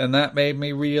 And that made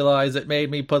me realize, it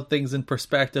made me put things in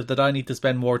perspective that I need to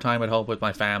spend more time at home with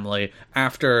my family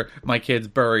after my kids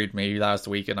buried me last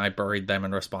week and I buried them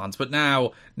in response. But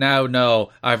now, no,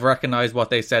 I've recognized what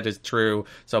they said is true.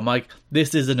 So, Mike,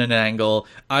 this isn't an angle.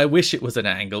 I wish it was an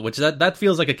angle, which that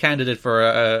feels like a candidate for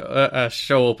a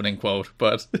show opening quote,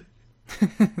 but...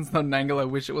 It's not an angle, I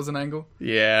wish it was an angle.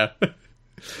 Yeah.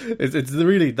 It's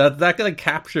really, that kind of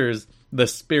captures the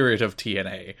spirit of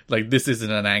TNA. Like, this isn't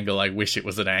an angle, I wish it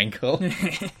was an angle.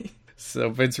 So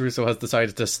Vince Russo has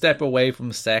decided to step away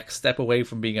from sex, step away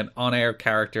from being an on-air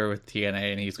character with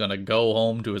TNA, and he's going to go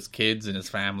home to his kids and his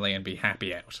family and be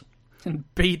happy out. And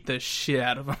beat the shit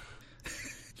out of them.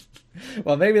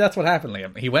 Well, maybe that's what happened,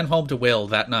 Liam. He went home to Will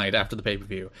that night after the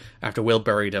pay-per-view, after Will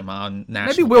buried him on national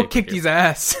Maybe Will pay-per-view. kicked his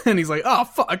ass, and he's like, oh,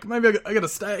 fuck, maybe I gotta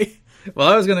stay. Well,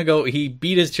 I was going to go, he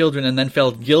beat his children and then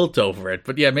felt guilt over it.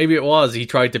 But yeah, maybe it was. He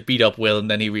tried to beat up Will and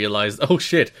then he realized, oh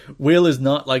shit, Will is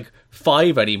not like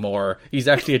 5 anymore. He's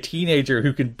actually a teenager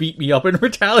who can beat me up in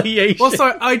retaliation.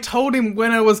 Also, I told him when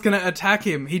I was going to attack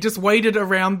him. He just waited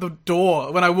around the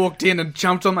door when I walked in and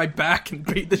jumped on my back and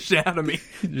beat the shit out of me.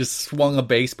 He just swung a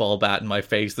baseball bat in my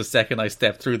face the second I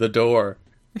stepped through the door.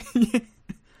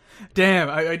 Damn,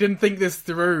 I didn't think this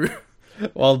through.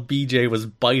 While BJ was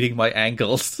biting my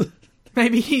ankles.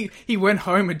 Maybe he went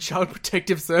home and Child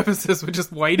Protective Services were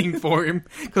just waiting for him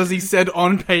because he said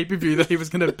on pay-per-view that he was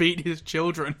going to beat his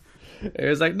children. He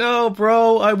was like, no,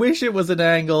 bro, I wish it was an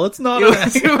angle. It's not an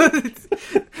angle.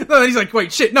 No, he's like,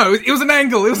 wait, shit, no, it was an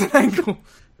angle. It was an angle.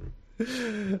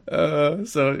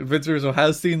 So Vince Russo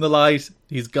has seen the light.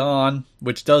 He's gone,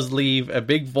 which does leave a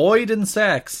big void in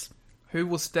sex. Who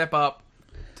will step up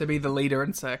to be the leader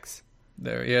in sex?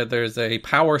 There's a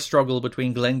power struggle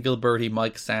between Glenn Gilberti,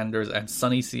 Mike Sanders, and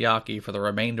Sonny Siaki for the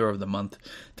remainder of the month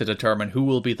to determine who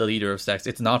will be the leader of sex.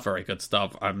 It's not very good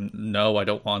stuff. I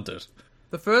don't want it.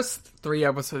 The first 3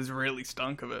 episodes really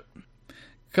stunk of it.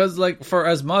 Because, like, for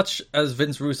as much as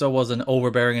Vince Russo was an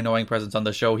overbearing, annoying presence on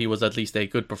the show, he was at least a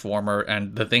good performer,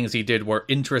 and the things he did were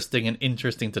interesting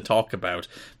to talk about,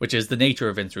 which is the nature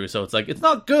of Vince Russo. It's like, it's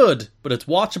not good, but it's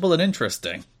watchable and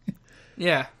interesting.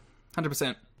 Yeah,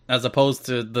 100%. As opposed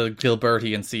to the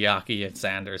Gilberti and Siaki and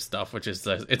Sanders stuff, which is,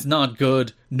 it's not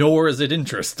good, nor is it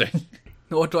interesting.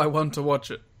 Nor do I want to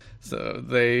watch it. So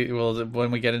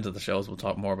when we get into the shows, we'll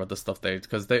talk more about the stuff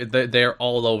because they're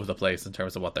all over the place in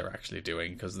terms of what they're actually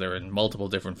doing, because they're in multiple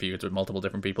different feuds with multiple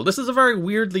different people. This is a very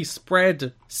weirdly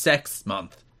spread sex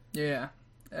month. Yeah.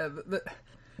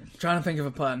 Trying to think of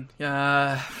a plan.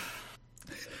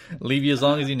 Leave you as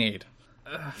long as you need.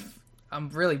 I'm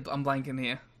blanking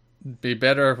here. Be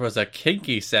better if it was a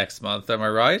kinky sex month, am I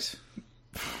right?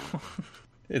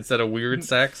 Instead of weird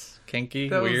sex, kinky,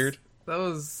 weird. That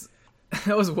was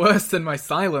worse than my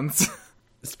silence.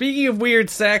 Speaking of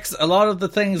weird sex, a lot of the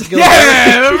things...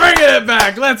 Yeah, bring it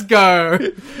back, let's go!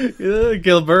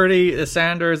 Gilberti,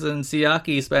 Sanders, and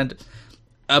Siaki spent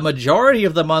a majority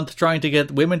of the month trying to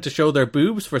get women to show their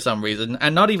boobs for some reason,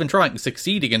 and not even trying,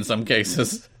 succeeding in some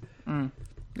cases.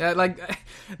 Yeah, like,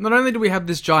 not only do we have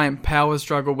this giant power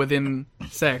struggle within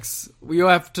sex, we all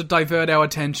have to divert our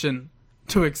attention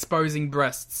to exposing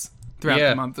breasts throughout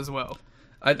the month as well.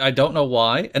 I don't know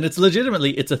why, and it's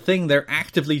a thing they're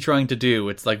actively trying to do.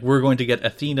 It's like, we're going to get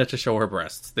Athena to show her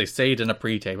breasts. They say it in a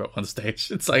pre-tape at one stage.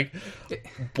 It's like,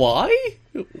 why?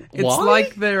 It's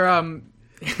like their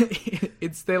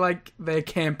they're like their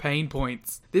campaign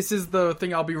points. This is the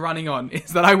thing I'll be running on,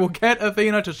 is that I will get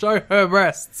Athena to show her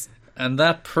breasts. And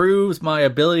that proves my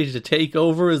ability to take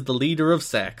over as the leader of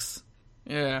sex.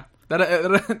 Yeah.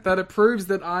 That it proves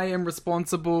that I am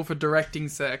responsible for directing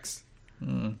sex.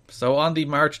 So on the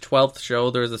March 12th show,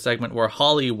 there's a segment where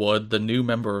Hollywood, the new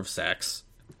member of sex...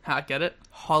 Get it?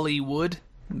 Hollywood?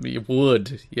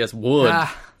 Wood. Yes, Wood.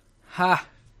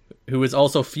 Who is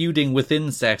also feuding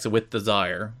within sex with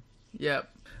Desire. Yep.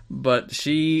 But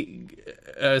Siaki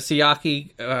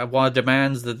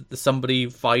demands that somebody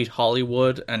fight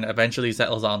Hollywood and eventually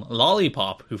settles on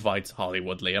Lollipop, who fights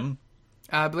Hollywood, Liam.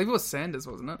 I believe it was Sanders,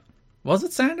 wasn't it? Was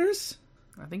it Sanders?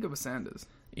 I think it was Sanders.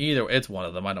 Either way, it's one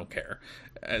of them, I don't care.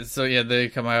 So yeah, they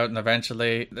come out and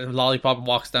eventually Lollipop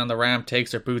walks down the ramp,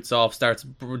 takes her boots off, starts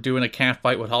doing a cat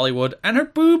fight with Hollywood, and her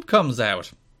boob comes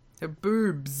out. Her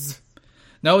boobs.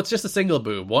 No, it's just a single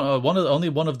boob. Only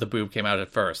one of the boob came out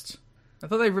at first. I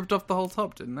thought they ripped off the whole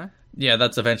top, didn't they? Yeah,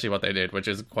 that's eventually what they did, which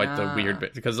is quite the weird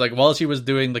bit. Because, like, while she was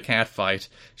doing the cat fight,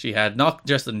 she had not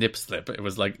just a nip slip, it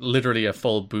was, like, literally a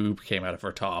full boob came out of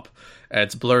her top.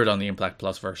 It's blurred on the Impact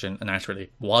Plus version, and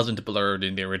actually wasn't blurred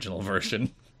in the original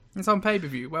version. It's on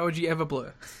pay-per-view. Why would you ever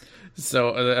blur?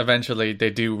 So eventually they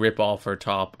do rip off her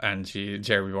top, and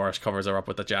Jeremy Borash covers her up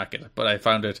with a jacket. But I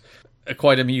found it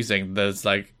quite amusing. There's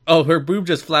like, oh, her boob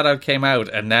just flat out came out,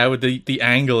 and now the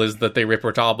angle is that they rip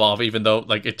her top off, even though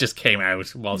like it just came out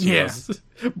while she was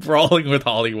brawling with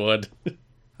Hollywood.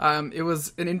 It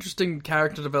was an interesting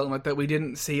character development that we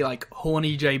didn't see like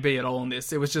horny JB at all in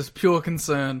this. It was just pure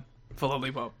concern for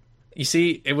Lollipop. You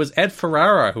see, it was Ed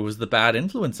Ferrara who was the bad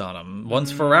influence on him. Once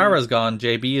Ferrara's gone,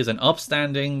 JB is an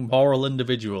upstanding, moral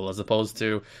individual, as opposed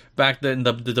to back in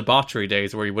the debauchery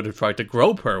days where he would have tried to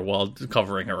grope her while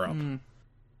covering her up.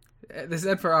 This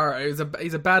Ed Ferrara,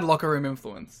 he's a bad locker room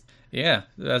influence. Yeah,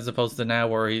 as opposed to now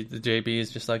where JB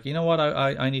is just like, you know what,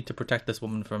 I need to protect this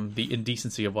woman from the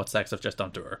indecency of what sex have just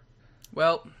done to her.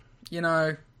 Well,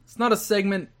 it's not a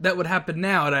segment that would happen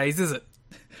nowadays, is it?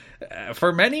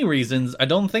 For many reasons, I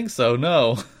don't think so,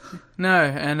 no. No,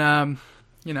 and,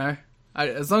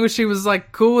 as long as she was,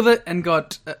 like, cool with it and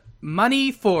got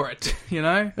money for it,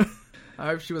 I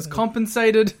hope she was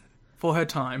compensated for her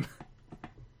time.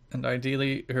 And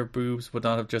ideally, her boobs would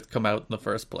not have just come out in the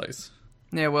first place.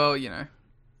 Yeah, well,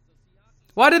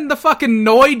 Why didn't the fucking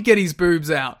Noid get his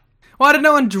boobs out? Why did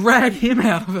no one drag him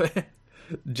out of it?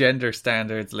 Gender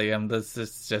standards, Liam. This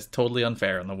is just totally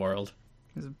unfair in the world.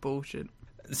 This is bullshit.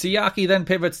 Siaki then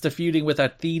pivots to feuding with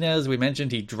Athena. As we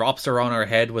mentioned, he drops her on her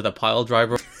head with a pile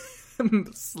driver.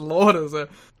 Slaughters her.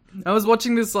 I was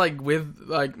watching this,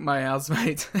 with, my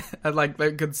housemates, and,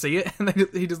 they could see it, and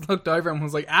he just looked over and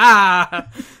was like, ah!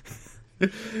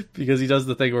 Because he does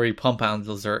the thing where he pump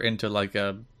handles her into,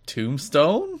 a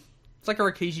tombstone? It's like a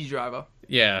Rikishi driver.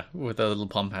 Yeah, with a little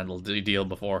pump handle deal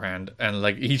beforehand.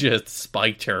 And, he just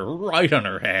spiked her right on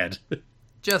her head.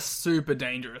 Just super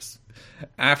dangerous.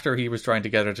 After he was trying to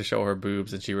get her to show her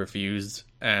boobs and she refused,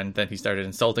 and then he started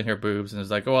insulting her boobs and was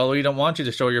like, oh, well, we don't want you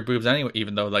to show your boobs anyway,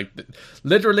 even though,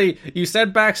 literally, you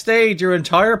said backstage your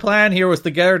entire plan here was to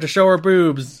get her to show her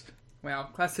boobs. Wow,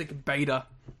 classic beta.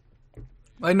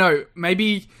 I know,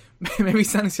 maybe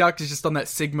Sunny Siaki is just on that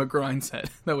Sigma grind set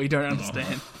that we don't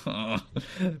understand.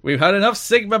 We've had enough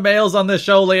Sigma males on this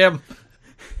show, Liam.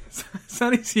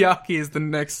 Sunny Siaki is the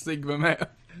next Sigma male.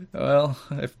 Well,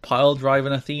 if pile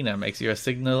driving Athena makes you a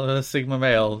Sigma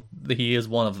male, he is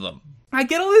one of them. I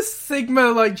get all this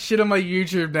Sigma shit on my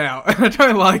YouTube now, and I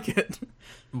don't like it.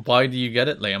 Why do you get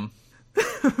it, Liam?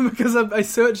 Because I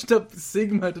searched up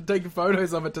Sigma to take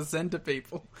photos of it to send to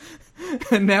people,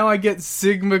 and now I get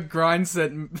Sigma grind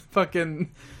set fucking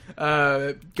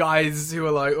guys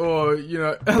who are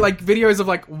videos of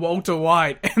Walter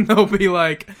White, and they'll be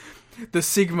the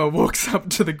Sigma walks up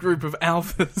to the group of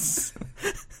alphas.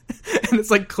 And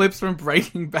it's clips from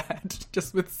Breaking Bad,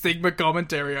 just with Sigma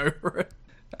commentary over it.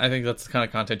 I think that's the kind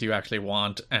of content you actually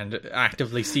want and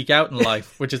actively seek out in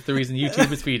life, which is the reason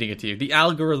YouTube is feeding it to you. The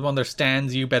algorithm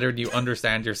understands you better than you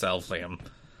understand yourself, Liam.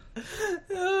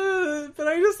 But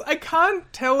I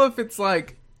can't tell if it's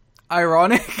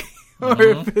ironic or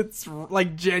if it's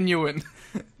genuine.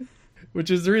 Which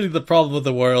is really the problem with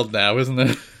the world now, isn't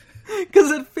it?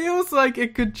 Because it feels like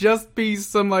it could just be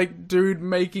some, dude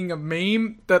making a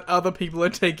meme that other people are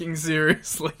taking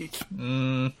seriously.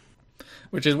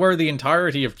 Which is where the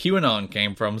entirety of QAnon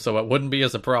came from, so it wouldn't be a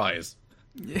surprise.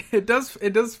 Yeah, it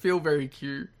does feel very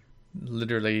Q.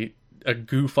 Literally, a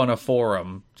goof on a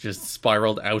forum just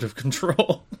spiraled out of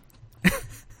control.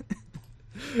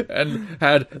 And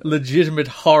had legitimate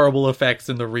horrible effects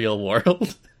in the real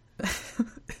world.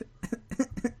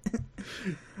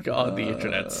 God, the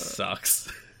internet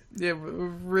sucks. Yeah,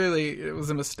 really, it was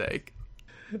a mistake.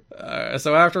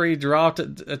 So after he dropped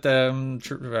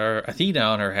Athena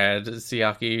on her head,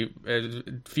 Siaki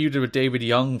feuded with David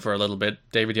Young for a little bit.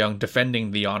 David Young defending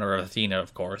the honor of Athena,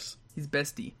 of course. His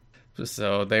bestie.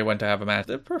 So they went to have a match.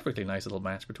 A perfectly nice little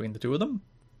match between the two of them.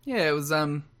 Yeah, it was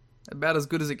about as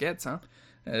good as it gets, huh?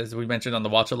 As we mentioned on the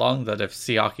watch along, that if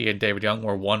Siaki and David Young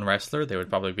were one wrestler, they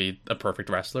would probably be a perfect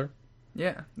wrestler.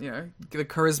 Yeah, the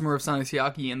charisma of Sunny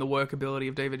Siaki and the workability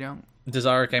of David Young.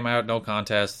 Desire came out, no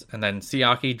contest, and then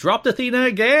Siaki dropped Athena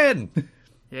again!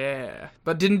 Yeah,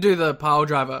 but didn't do the pile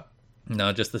driver.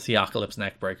 No, just the Siacalypse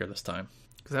neck breaker this time.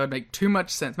 Because that would make too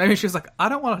much sense. Maybe she was like, I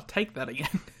don't want to take that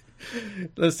again.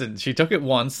 Listen, she took it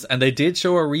once, and they did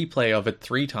show a replay of it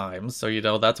 3 times,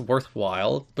 so that's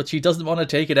worthwhile, but she doesn't want to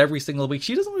take it every single week.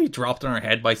 She doesn't want to be dropped on her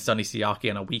head by Sunny Siaki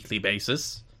on a weekly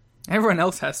basis. Everyone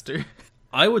else has to.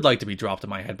 I would like to be dropped on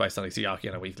my head by Sunny Siaki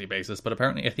on a weekly basis, but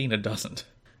apparently Athena doesn't.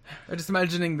 I'm just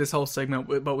imagining this whole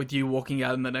segment, but with you walking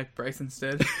out in the neck brace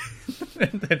instead.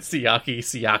 And then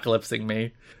Siacalypsing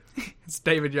me. It's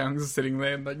David Young's sitting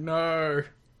there and no.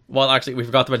 Well, actually, we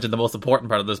forgot to mention the most important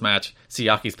part of this match.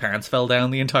 Siaki's pants fell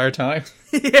down the entire time.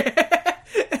 Yeah.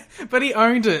 But he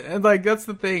owned it. And, like, that's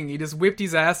the thing. He just whipped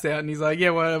his ass out and he's like, yeah,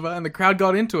 whatever. And the crowd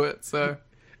got into it, so...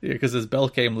 Yeah, because his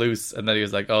belt came loose, and then he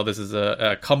was like, oh, this is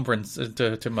a cumbrance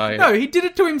to my... No, he did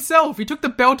it to himself. He took the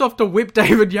belt off to whip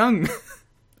David Young.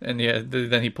 And yeah,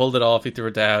 then he pulled it off, he threw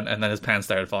it down, and then his pants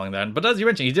started falling down. But as you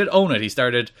mentioned, he did own it. He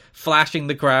started flashing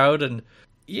the crowd, and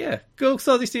yeah, go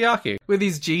Sodi Siaki. With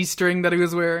his G-string that he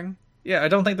was wearing. Yeah, I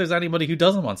don't think there's anybody who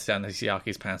doesn't want Sodi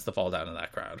Siaki's pants to fall down in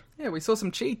that crowd. Yeah, we saw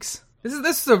some cheeks. This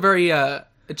is a very a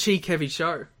cheek-heavy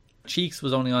show. Cheeks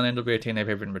was only on NWA TNA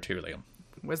paper number 2, Liam.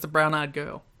 Where's the brown-eyed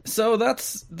girl? So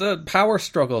that's the power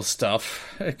struggle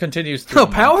stuff. It continues through. Oh,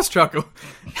 power struggle!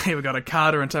 Hey, we got a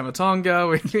Carter and Tamatonga.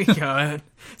 We got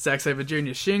Zack Sabre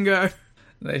Jr. Shingo.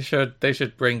 They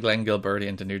should bring Glenn Gilberti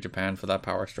into New Japan for that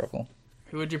power struggle.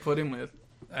 Who would you put him with?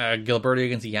 Gilberti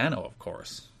against Yano, of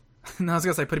course. No, I was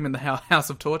going to say put him in the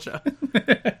House of Torture.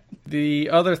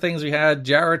 The other things we had,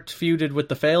 Jarrett feuded with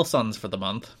the Fail Sons for the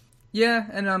month. Yeah,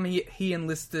 and he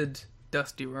enlisted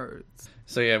Dusty Rhodes.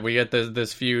 So yeah, we get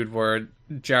this feud where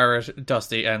Jarrett,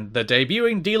 Dusty, and the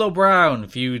debuting D'Lo Brown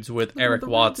feuds with Eric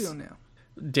Watts,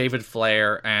 David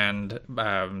Flair, and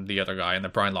the other guy, and the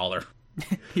Brian Lawler.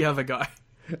 The other guy.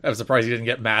 I'm surprised he didn't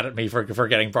get mad at me for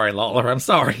getting Brian Lawler. I'm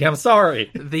sorry.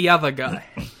 The other guy.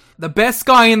 The best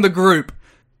guy in the group,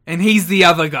 and he's the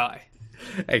other guy.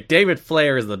 Hey, David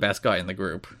Flair is the best guy in the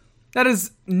group. That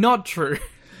is not true.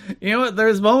 You know what?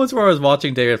 There's moments where I was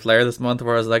watching David Flair this month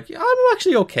where I was like, yeah, I'm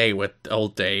actually okay with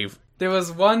old Dave. There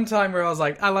was one time where I was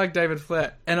like, I like David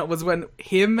Flair. And it was when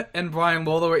him and Brian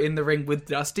Lawler were in the ring with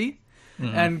Dusty.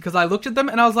 Mm. And because I looked at them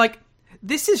and I was like,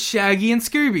 this is Shaggy and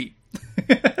Scooby.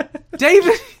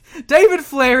 David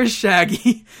Flair is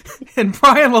Shaggy and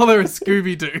Brian Lawler is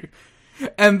Scooby-Doo.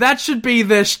 And that should be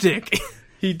their shtick.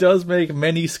 He does make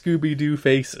many Scooby-Doo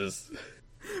faces.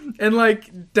 And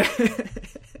like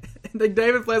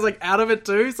David Flair's like out of it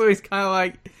too, so he's kind of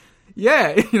like,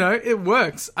 yeah, you know, it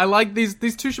works. I like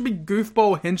these two should be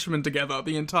goofball henchmen together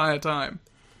the entire time.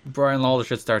 Brian Lawler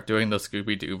should start doing the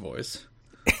Scooby-Doo voice.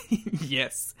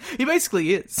 Yes, he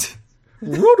basically is.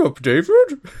 What up,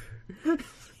 David?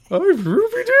 I'm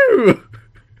Ruby-Doo.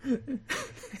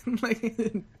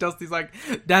 Like, Dusty's like,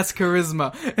 that's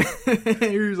charisma.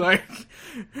 He's like,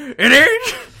 it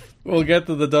is. We'll get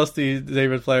to the Dusty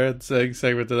David Flair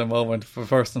segment in a moment. But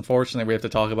first, unfortunately, we have to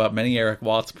talk about many Eric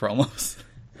Watts promos.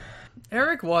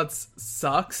 Eric Watts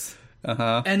sucks.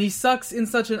 Uh-huh. And he sucks in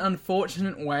such an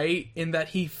unfortunate way in that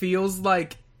he feels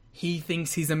like he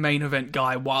thinks he's a main event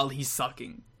guy while he's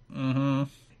sucking. Mm-hmm.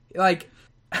 Like,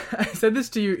 I said this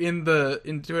to you in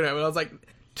Twitter, but I was like,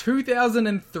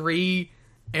 2003,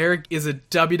 Eric is a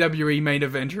WWE main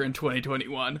eventer in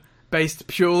 2021, based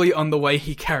purely on the way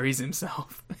he carries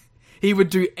himself. He would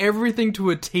do everything to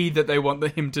a T that they want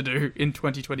him to do in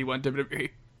 2021 WWE.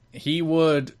 He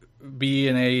would be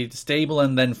in a stable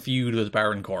and then feud with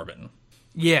Baron Corbin.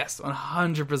 Yes,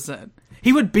 100%.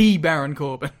 He would be Baron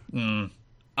Corbin. Mm.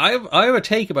 I have a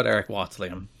take about Eric Watts,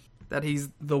 Liam. That he's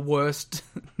the worst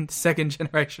second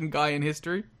generation guy in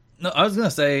history? No, I was going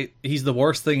to say he's the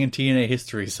worst thing in TNA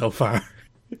history so far.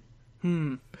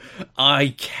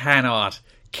 I cannot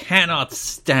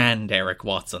stand Eric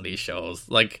Watts on these shows.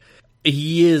 Like,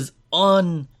 he is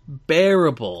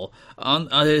unbearable.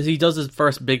 He does his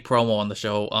first big promo on the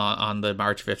show, on the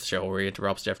March 5th show, where he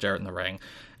interrupts Jeff Jarrett in the ring,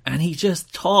 and he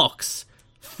just talks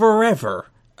forever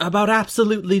about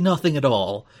absolutely nothing at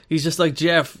all. He's just like,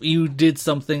 Jeff, you did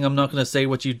something. I'm not going to say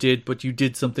what you did, but you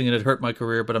did something and it hurt my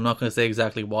career, but I'm not going to say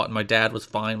exactly what. And my dad was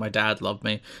fine. My dad loved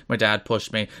me. My dad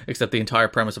pushed me, except the entire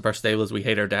premise of our stable is we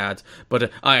hate our dads.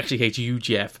 But I actually hate you,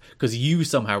 Jeff, because you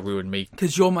somehow ruined me.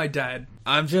 Because you're my dad.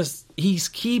 He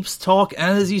keeps talking,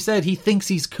 and as you said, he thinks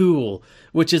he's cool,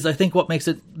 which is, I think, what makes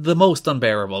it the most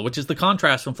unbearable, which is the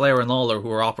contrast from Flair and Lawler,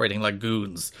 who are operating like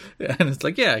goons. And it's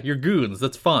like, yeah, you're goons,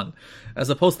 that's fun. As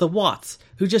opposed to Watts,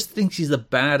 who just thinks he's a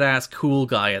badass, cool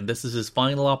guy, and this is his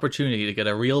final opportunity to get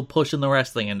a real push in the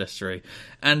wrestling industry.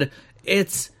 And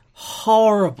it's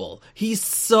horrible. He's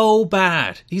so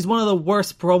bad. He's one of the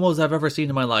worst promos I've ever seen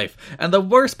in my life. And the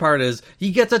worst part is,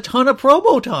 he gets a ton of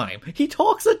promo time. He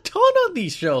talks a ton on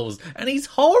these shows, and he's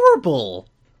horrible.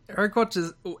 Eric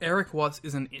Watts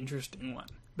is an interesting one,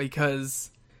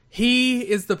 because he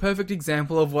is the perfect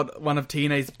example of what one of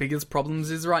TNA's biggest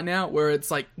problems is right now, where it's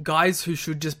like guys who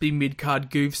should just be mid-card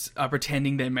goofs are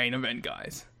pretending they're main event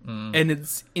guys. And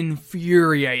it's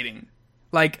infuriating.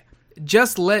 Like,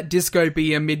 just let Disco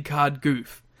be a mid-card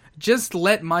goof. Just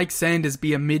let Mike Sanders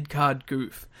be a mid-card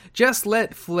goof. Just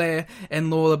let Flair and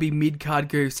Lawler be mid-card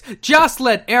goofs. Just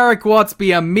let Eric Watts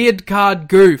be a mid-card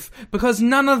goof. Because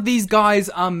none of these guys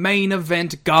are main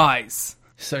event guys.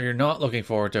 So you're not looking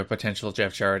forward to a potential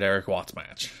Jeff Jarrett-Eric Watts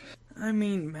match? I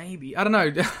mean, maybe. I don't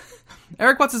know.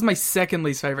 Eric Watts is my second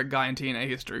least favourite guy in TNA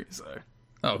history, so...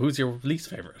 Oh, who's your least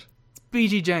favourite? It's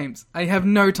BG James. I have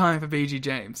no time for BG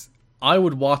James. I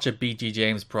would watch a BG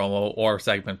James promo or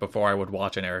segment before I would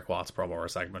watch an Eric Watts promo or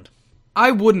segment.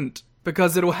 I wouldn't.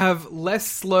 Because it'll have less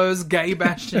slurs, gay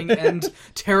bashing, and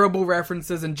terrible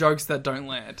references and jokes that don't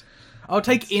land. I'll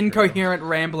take incoherent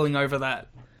rambling over that.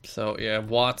 So, yeah,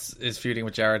 Watts is feuding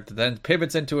with Jarrett, then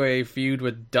pivots into a feud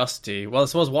with Dusty. Well, I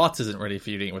suppose Watts isn't really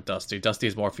feuding with Dusty. Dusty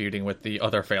is more feuding with the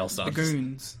other fail sons. The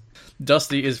goons.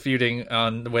 Dusty is feuding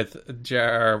with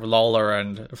Lawler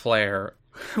and Flair.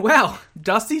 Wow,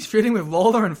 Dusty's feuding with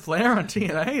Lawler and Flair on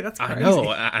TNA? That's crazy. I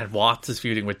know, and Watts is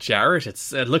feuding with Jarrett.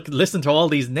 It's listen to all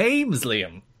these names,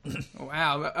 Liam.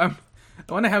 Wow, I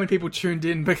wonder how many people tuned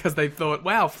in because they thought,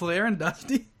 wow, Flair and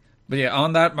Dusty? But yeah,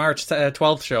 on that March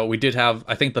 12th show, we did have,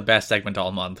 I think, the best segment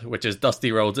all month, which is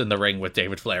Dusty Rhodes in the ring with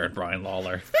David Flair and Brian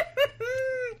Lawler.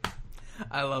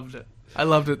 I loved it. I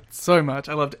loved it so much.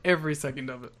 I loved every second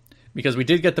of it. Because we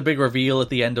did get the big reveal at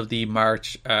the end of the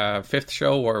March 5th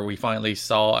show, where we finally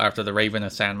saw, after the Raven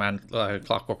and Sandman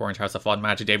Clockwork Orange House of Fun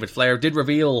match, David Flair did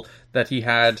reveal that he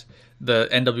had the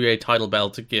NWA title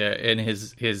belt in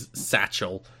his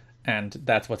satchel, and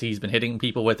that's what he's been hitting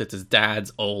people with. It's his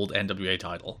dad's old NWA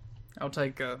title. I'll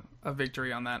take a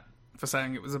victory on that for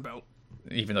saying it was a belt.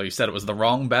 Even though you said it was the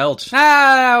wrong belt.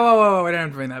 Whoa, I don't have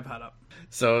to bring that part up.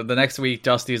 So the next week,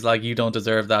 Dusty's like, you don't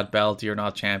deserve that belt, you're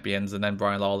not champions. And then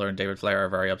Brian Lawler and David Flair are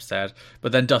very upset.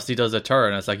 But then Dusty does a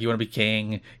turn. It's like, you want to be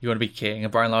king? You want to be king?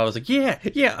 And Brian Lawler's like, yeah,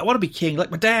 I want to be king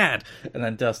like my dad. And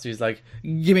then Dusty's like,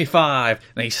 give me 5.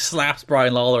 And he slaps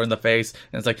Brian Lawler in the face.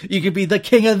 And it's like, you could be the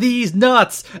king of these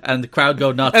nuts. And the crowd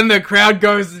go nuts. And the crowd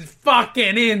goes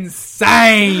fucking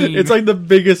insane. It's like the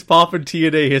biggest pop in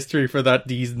TNA history for that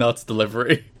Deez nuts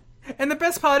delivery. And the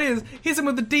best part is, hits him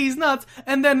with the D's nuts,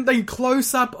 and then they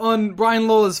close up on Brian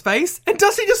Lawler's face, and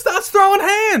Dusty just starts throwing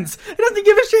hands. He doesn't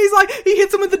give a shit. He's like, he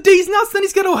hits him with the D's nuts, then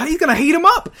he's gonna heat him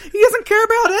up. He doesn't care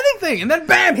about anything. And then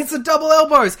bam, hits the double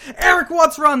elbows. Eric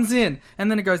Watts runs in, and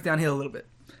then it goes downhill a little bit.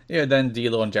 Yeah, then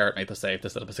D'Lo and Jarrett made the save to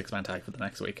set up a 6-man tag for the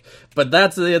next week. But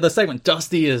that's the segment.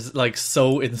 Dusty is like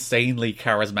so insanely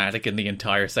charismatic in the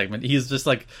entire segment. He's just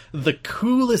like the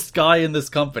coolest guy in this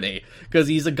company because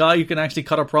he's a guy who can actually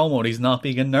cut a promo and he's not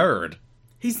being a nerd.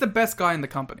 He's the best guy in the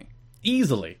company.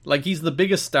 Easily. Like, he's the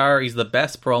biggest star, he's the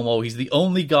best promo, he's the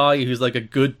only guy who's like a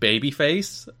good baby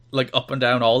face, like up and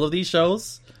down all of these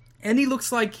shows. And he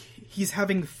looks like he's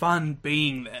having fun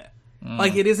being there.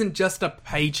 Like, it isn't just a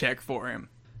paycheck for him.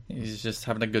 He's just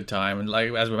having a good time, and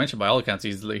like as we mentioned, by all accounts,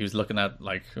 he's looking at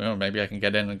like, oh, maybe I can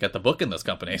get in and get the book in this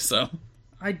company. So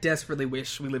I desperately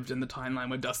wish we lived in the timeline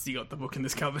where Dusty got the book in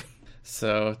this company.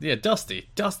 So yeah,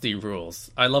 Dusty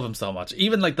rules. I love him so much.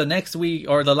 Even like the next week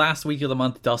or the last week of the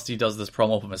month, Dusty does this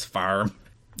promo from his farm.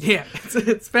 Yeah,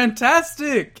 it's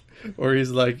fantastic. Or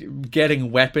he's like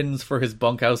getting weapons for his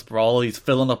bunkhouse brawl. He's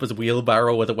filling up his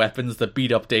wheelbarrow with the weapons to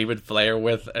beat up David Flair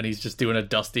with, and he's just doing a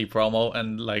Dusty promo.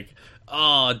 And like,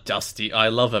 oh, Dusty, I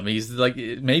love him. He's like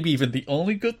maybe even the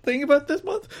only good thing about this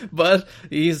month, but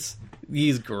he's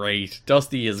great.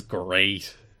 Dusty is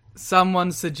great.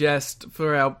 Someone suggest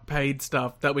for our paid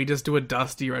stuff that we just do a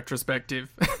Dusty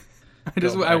retrospective.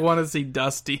 I want to see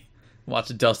Dusty.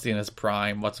 Watch Dusty in his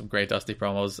prime. Watch some great Dusty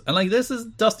promos. And like, this is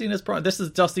Dusty in his prime. This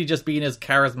is Dusty just being his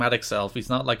charismatic self. He's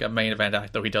not like a main event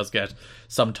act, though he does get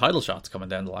some title shots coming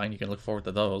down the line. You can look forward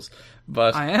to those.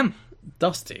 But I am.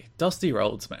 Dusty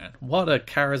Rhodes, man. What a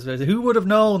charismatic... Who would have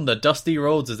known that Dusty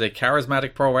Rhodes is a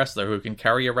charismatic pro wrestler who can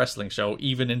carry a wrestling show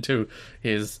even into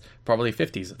his probably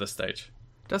 50s at this stage?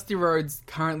 Dusty Rhodes,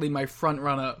 currently my front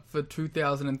runner for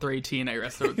 2003 TNA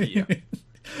Wrestler of the Year.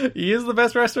 He is the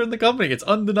best wrestler in the company. It's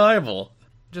undeniable.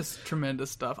 Just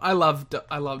tremendous stuff. I love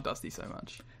Dusty so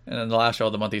much. And then the last show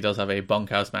of the month, he does have a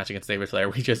bunkhouse match against David Flair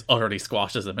where he just utterly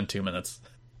squashes him in 2 minutes.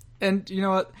 And you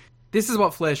know what? This is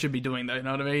what Flair should be doing, though. You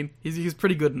know what I mean? He's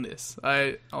pretty good in this.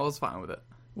 I was fine with it.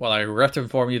 Well, I regret to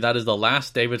inform you that is the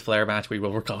last David Flair match we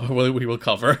will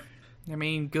cover. I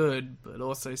mean, good, but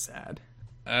also sad.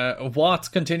 Watts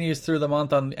continues through the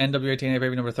month on NWA TNA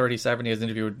Baby number 37. He has an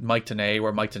interview with Mike Tenay,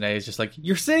 where Mike Tenay is just like,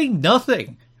 you're saying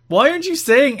nothing. Why aren't you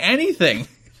saying anything?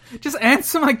 Just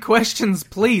answer my questions,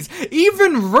 please.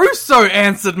 Even Russo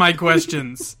answered my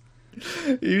questions.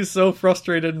 He was so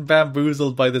frustrated and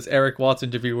bamboozled by this Eric Watts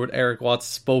interview where Eric Watts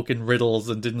spoke in riddles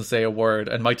and didn't say a word,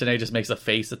 and Mike Tenay just makes a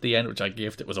face at the end, which I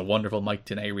gift. It was a wonderful Mike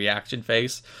Tenay reaction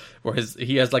face, where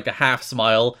he has like a half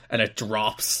smile and it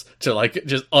drops to like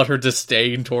just utter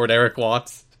disdain toward Eric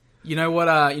Watts. You know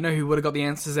what? You know who would have got the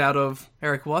answers out of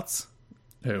Eric Watts?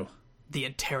 Who? The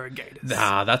interrogators.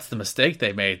 Nah, that's the mistake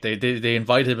they made. They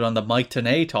invited him on the Mike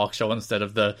Tenay talk show instead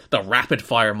of the rapid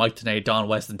fire Mike Tenay Don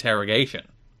West interrogation.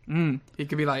 He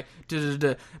could be like,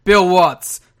 Bill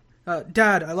Watts.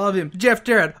 Dad, I love him. Jeff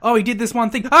Jarrett. Oh, he did this one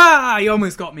thing. Ah, you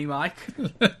almost got me, Mike.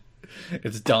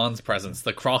 It's Don's presence.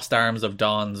 The crossed arms of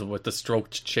Don's with the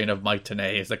stroked chin of Mike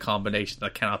Tenay is a combination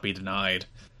that cannot be denied.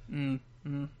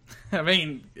 I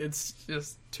mean, it's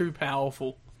just too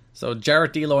powerful. So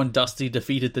Jarrett, D'Lo, and Dusty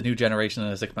defeated the New Generation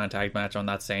in a 6-man tag match on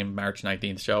that same March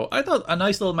 19th show. I thought a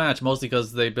nice little match, mostly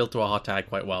because they built to a hot tag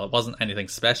quite well. It wasn't anything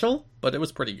special, but it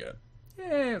was pretty good.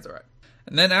 Yeah, it's alright.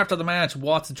 And then after the match,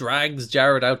 Watts drags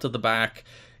Jarrett out to the back.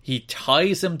 He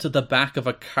ties him to the back of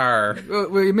a car.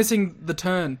 We're missing the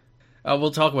turn.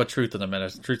 We'll talk about Truth in a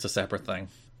minute. Truth's a separate thing.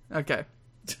 Okay.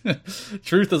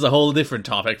 Truth is a whole different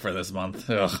topic for this month.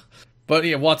 Ugh. But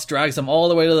yeah, Watts drags him all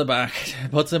the way to the back,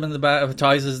 puts him in the back,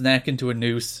 ties his neck into a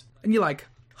noose. And you're like,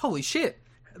 holy shit.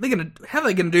 How are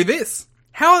they going to do this?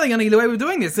 How are they going to get away with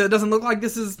doing this? It doesn't look like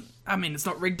this is... I mean, it's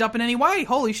not rigged up in any way.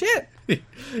 Holy shit.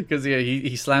 Because yeah,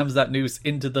 he slams that noose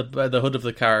into the hood of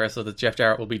the car so that Jeff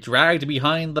Jarrett will be dragged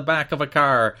behind the back of a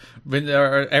car. When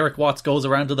Eric Watts goes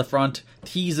around to the front,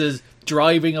 teases,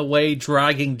 driving away,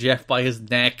 dragging Jeff by his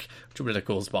neck. Which would have been a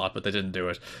cool spot, but they didn't do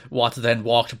it. Watts then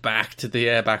walked back to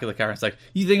the back of the car. It's like,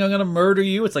 you think I'm going to murder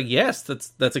you? It's like, yes,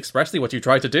 that's expressly what you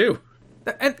tried to do.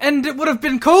 And it would have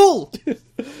been cool.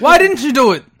 Why didn't you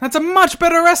do it? That's a much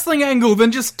better wrestling angle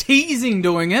than just teasing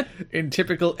doing it. In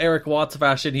typical Eric Watts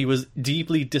fashion, he was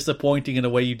deeply disappointing in a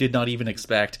way you did not even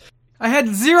expect. I had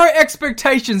zero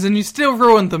expectations and you still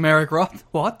ruined them, Eric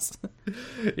Watts.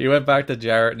 He went back to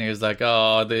Jarrett and he was like,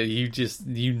 oh,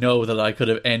 you know that I could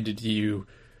have ended you.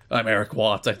 I'm Eric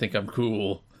Watts. I think I'm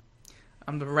cool.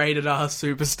 I'm the rated R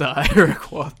superstar,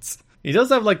 Eric Watts. He does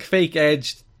have like fake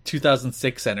Edge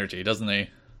 2006 energy, doesn't he?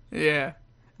 Yeah,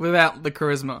 without the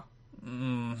charisma.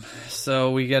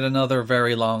 So we get another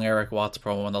very long Eric Watts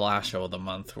promo on the last show of the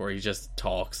month where he just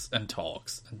talks and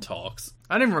talks and talks.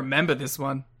 I didn't remember this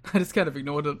one. I just kind of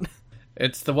ignored it.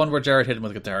 It's the one where Jarrett hit him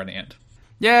with a guitar in the end.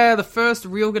 Yeah, the first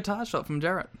real guitar shot from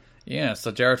Jarrett. Yeah,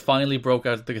 so Jarrett finally broke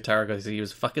out the guitar because he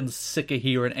was fucking sick of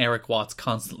hearing Eric Watts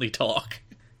constantly talk.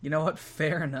 You know what?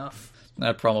 Fair enough.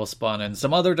 That promo spun in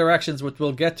some other directions, which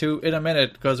we'll get to in a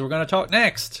minute, because we're going to talk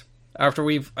next. After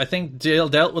we've, I think,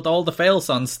 dealt with all the Fail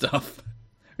Son stuff.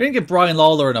 We didn't give Brian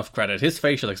Lawler enough credit. His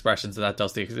facial expressions in that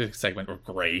Dusty segment were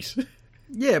great.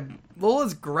 Yeah,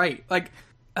 Lawler's great. Like,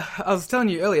 I was telling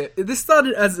you earlier, this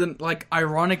started as an, like,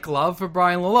 ironic love for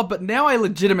Brian Lawler, but now I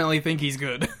legitimately think he's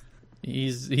good.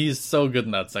 He's so good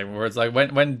in that segment, where it's like,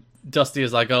 when Dusty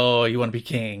is like, oh, you want to be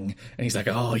king? And he's like,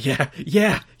 oh, yeah.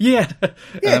 Yeah,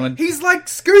 he's like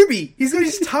Scooby. He's got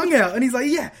his tongue out, and he's like,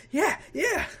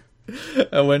 yeah.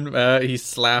 And when he's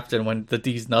slapped, and when the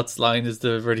Deez nuts line is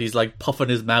delivered, he's like puffing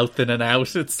his mouth in and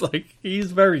out. It's like,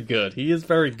 he's very good. He is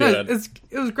very good.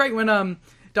 It was great when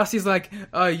Dusty's like,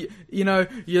 you know,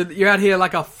 you're out here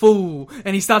like a fool,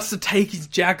 and he starts to take his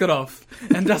jacket off,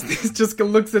 and Dusty just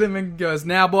looks at him and goes,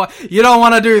 now boy, you don't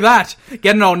want to do that,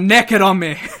 getting all naked on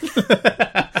me.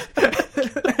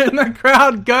 And the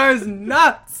crowd goes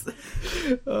nuts.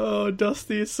 Oh,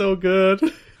 Dusty is so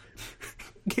good.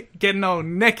 Getting all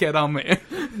naked on me.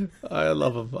 I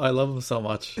love him so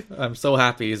much. I'm so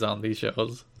happy he's on these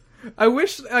shows. I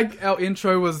wish like our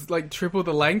intro was like triple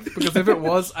the length, because if it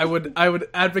was, I would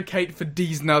advocate for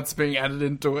Deez nuts being added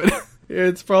into it.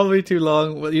 It's probably too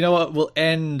long. Well, you know what? We'll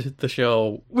end the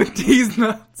show with Deez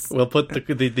nuts. We'll put the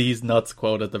Deez nuts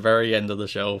quote at the very end of the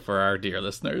show for our dear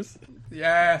listeners.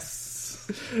 Yes.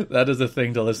 That is a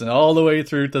thing to listen all the way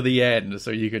through to the end,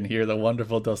 so you can hear the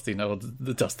wonderful Dusty notes.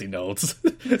 The Dusty notes.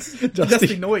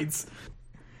 Dusty noids.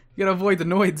 You gotta avoid the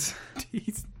noids.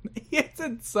 Deez. He hits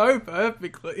it so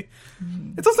perfectly.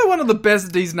 It's also one of the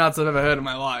best Deez nuts I've ever heard in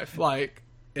my life. Like,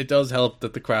 it does help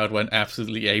that the crowd went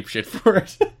absolutely apeshit for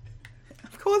it.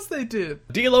 Of course they did.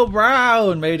 D'Lo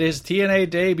Brown made his TNA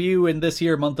debut in this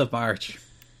year month of March.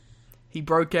 He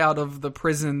broke out of the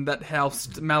prison that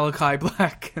housed Malachi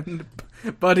Black and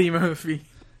Buddy Murphy.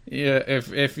 Yeah,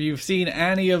 if you've seen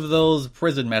any of those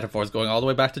prison metaphors going all the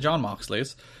way back to John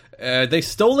Moxley's, they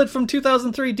stole it from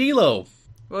 2003 D'Lo.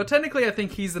 Well, technically, I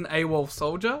think he's an AWOL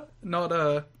soldier, not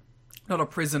a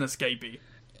prison escapee.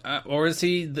 Or is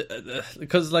he...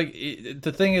 Because, like,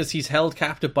 the thing is, he's held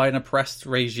captive by an oppressed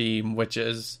regime, which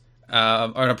is... or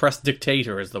an oppressed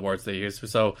dictator is the words they use.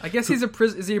 So I guess is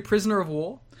he a prisoner of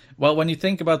war? Well, when you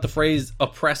think about the phrase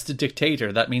oppressed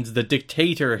dictator, that means the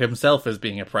dictator himself is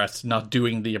being oppressed, not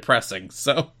doing the oppressing.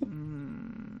 So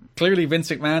clearly Vince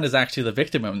McMahon is actually the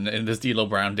victim in this D'Lo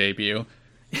Brown debut.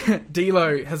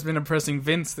 D'Lo has been oppressing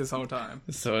Vince this whole time.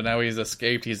 So now he's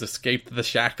escaped the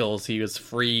shackles, he was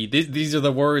free. These are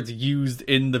the words used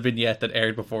in the vignette that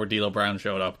aired before D'Lo Brown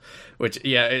showed up. Which,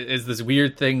 yeah, is this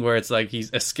weird thing where it's like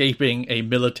he's escaping a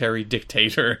military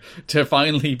dictator to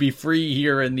finally be free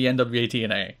here in the NWA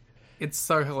TNA. It's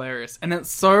so hilarious. And it's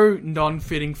so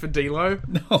non-fitting for D'Lo.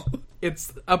 No.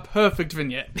 It's a perfect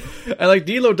vignette. And like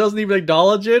D'Lo doesn't even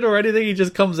acknowledge it or anything. He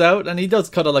just comes out and he does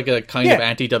cut of like a kind of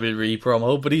anti-WWE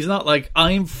promo, but he's not like,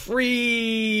 I'm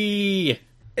free.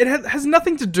 It has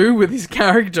nothing to do with his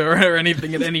character or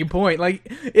anything at any point. Like,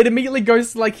 it immediately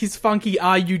goes to like his funky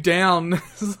 "Are You Down"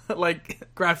 like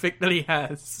graphic that he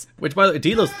has. Which, by the way,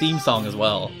 D'Lo's theme song as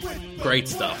well. Great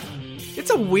stuff. It's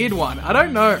a weird one. I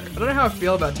don't know how I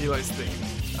feel about D'Lo's theme.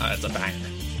 It's a bang.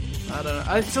 I don't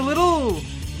know. It's a little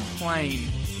plain.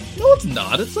 No, it's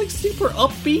not. It's like super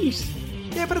upbeat.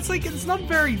 Yeah, but it's like, it's not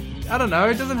very, I don't know,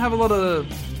 it doesn't have a lot of,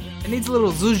 it needs a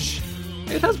little zhuzh.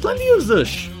 It has plenty of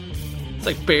zhuzh. It's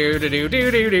like I'm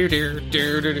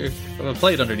gonna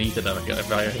play it underneath it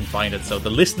if I can find it, so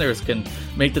the listeners can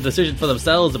make the decision for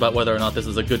themselves about whether or not this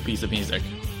is a good piece of music.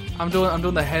 I'm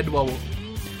doing the head wobble.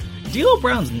 D'Lo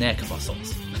Brown's neck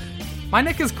muscles. My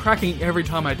neck is cracking every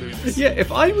time I do this. Yeah,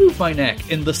 if I move my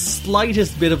neck in the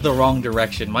slightest bit of the wrong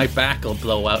direction, my back will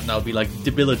blow out and I'll be like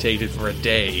debilitated for a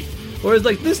day. Whereas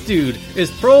like this dude is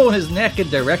throwing his neck in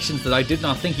directions that I did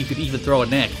not think you could even throw a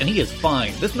neck, and he is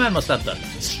fine. This man must have the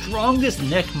strongest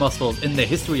neck muscles in the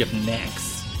history of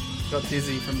necks. Got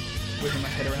dizzy from whipping my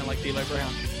head around like D'Lo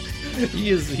Brown.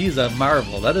 He's a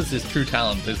marvel. That is his true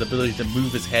talent, his ability to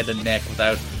move his head and neck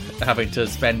without having to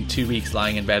spend 2 weeks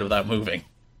lying in bed without moving.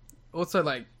 Also,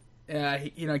 like,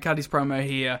 Cuddy's promo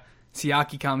here,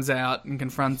 Siaki comes out and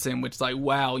confronts him, which is like,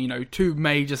 wow, two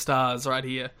major stars right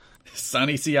here.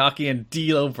 Sonny Siaki and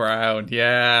D'Lo Brown,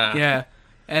 yeah. Yeah.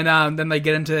 And then they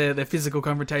get into their physical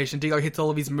confrontation. D'Lo hits all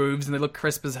of his moves and they look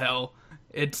crisp as hell.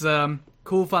 It's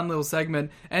cool, fun little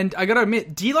segment. And I gotta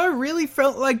admit, D'Lo really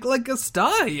felt like a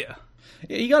star here.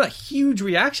 Yeah, he got a huge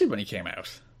reaction when he came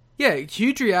out. Yeah,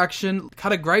 huge reaction,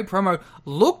 cut a great promo,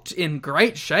 looked in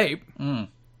great shape.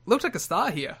 Looked like a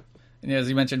star here. And as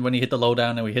you mentioned, when he hit the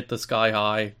lowdown and we hit the sky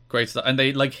high, great stuff. And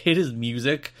they like hit his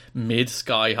music mid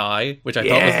sky high, which I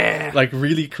thought was like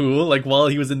really cool. Like while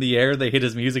he was in the air, they hit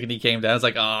his music and he came down. It's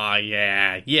like, oh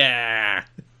yeah.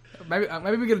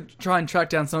 Maybe we could try and track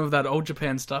down some of that old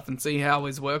Japan stuff and see how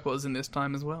his work was in this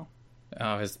time as well.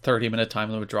 Oh, his 30-minute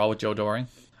time limit draw with Joe Doring.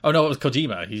 Oh no, it was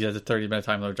Kojima. He had a 30-minute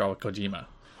time limit draw with Kojima.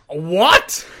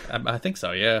 What? I think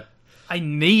so. Yeah. I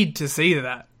need to see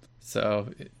that. So.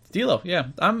 D'Lo, yeah.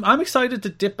 I'm excited to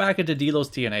dip back into D'Lo's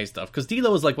TNA stuff, because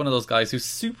D'Lo is like one of those guys who's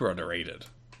super underrated.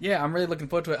 Yeah, I'm really looking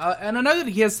forward to it. And I know that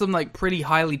he has some like pretty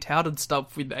highly touted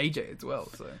stuff with AJ as well.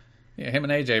 So yeah, him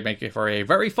and AJ make it for a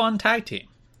very fun tag team.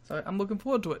 So I'm looking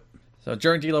forward to it. So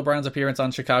during D'Lo Brown's appearance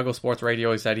on Chicago Sports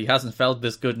Radio, he said he hasn't felt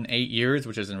this good in 8 years,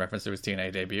 which is in reference to his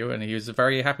TNA debut, and he was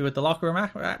very happy with the locker room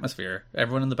atmosphere.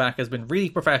 Everyone in the back has been really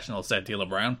professional, said D'Lo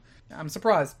Brown. I'm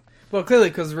surprised. Well, clearly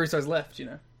because Russo's left,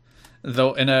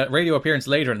 Though in a radio appearance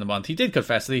later in the month, he did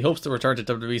confess that he hopes to return to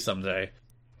WWE someday.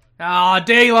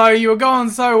 D'Lo, you were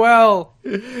going so well.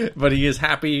 But he is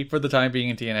happy for the time being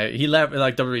in TNA. He left,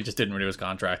 like WWE just didn't renew his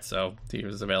contract, so he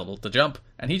was available to jump,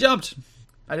 and he jumped.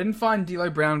 I didn't find D'Lo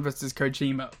Brown versus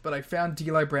Kojima, but I found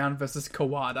D'Lo Brown versus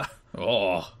Kawada.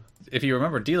 Oh, if you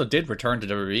remember, D'Lo did return to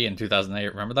WWE in 2008.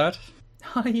 Remember that?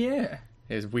 Oh yeah.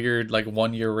 His weird,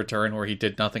 1 year return where he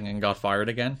did nothing and got fired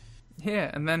again.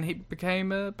 Yeah, and then he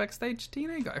became a backstage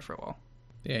TNA guy for a while.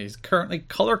 Yeah, he's currently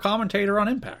color commentator on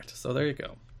Impact, so there you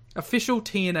go. Official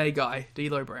TNA guy,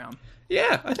 D'Lo Brown.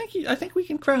 Yeah, I think we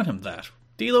can crown him that.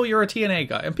 D'Lo, you're a TNA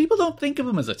guy, and people don't think of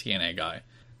him as a TNA guy.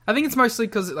 I think it's mostly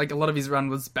because a lot of his run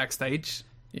was backstage.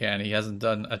 Yeah, and he hasn't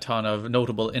done a ton of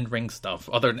notable in-ring stuff,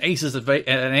 other than Aces and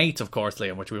Eights, of course,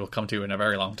 Liam, which we will come to in a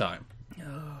very long time.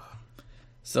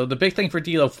 So the big thing for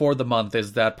D'Lo for the month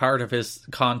is that part of his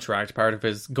contract, part of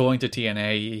his going to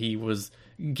TNA, he was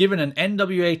given an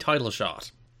NWA title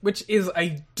shot. Which is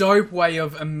a dope way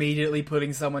of immediately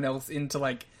putting someone else into,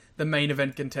 the main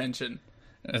event contention.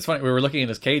 And it's funny, we were looking at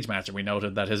his cage match and we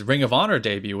noted that his Ring of Honor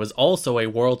debut was also a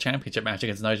World Championship match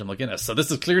against Nigel McGuinness. So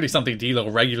this is clearly something D'Lo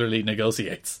regularly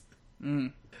negotiates.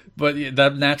 But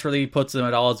that naturally puts him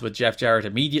at odds with Jeff Jarrett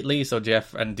immediately, so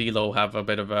Jeff and D'Lo have a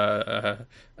bit of a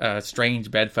strange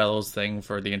bedfellows thing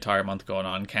for the entire month going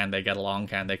on. Can they get along?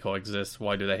 Can they coexist?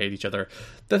 Why do they hate each other?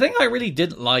 The thing I really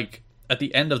didn't like at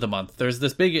the end of the month, there's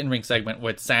this big in-ring segment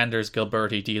with Sanders,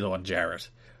 Gilberti, D'Lo, and Jarrett,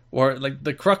 where like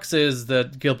the crux is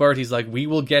that Gilberti's like, we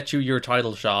will get you your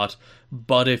title shot,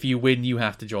 but if you win, you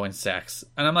have to join Sex.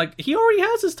 And I'm like, he already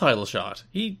has his title shot.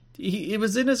 It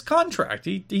was in his contract.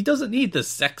 He doesn't need this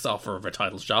Sex offer of a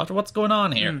title shot. What's going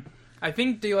on here? I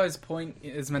think D'Lo's point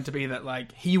is meant to be that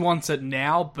like he wants it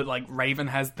now, but like Raven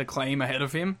has the claim ahead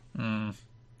of him.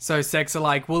 So Sex are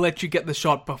like, we'll let you get the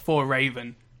shot before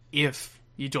Raven if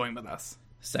you join with us.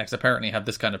 Sex apparently have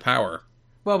this kind of power.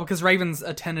 Well, because Raven's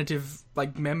a tentative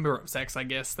like member of Sex, I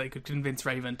guess they could convince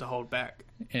Raven to hold back.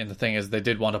 And the thing is, they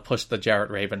did want to push the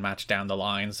Jarrett-Raven match down the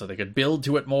line so they could build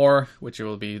to it more, which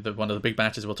will be one of the big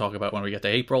matches we'll talk about when we get to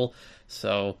April.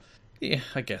 So, yeah,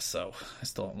 I guess so. I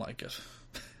still don't like it.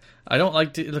 I don't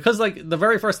like to... Because, like, the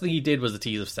very first thing he did was a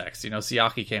tease of Sex. You know,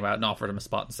 Siaki came out and offered him a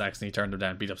spot in Sex, and he turned him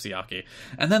down and beat up Siaki.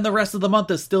 And then the rest of the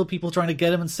month is still people trying to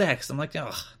get him in Sex. I'm like,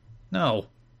 ugh, no.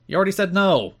 You already said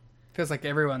no. Feels like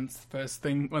everyone's first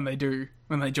thing when they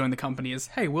join the company is,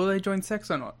 hey, will they join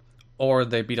Sex or not? Or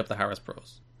they beat up the Harris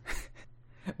Bros.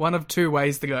 One of two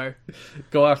ways to go.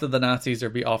 Go after the Nazis or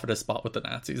be offered a spot with the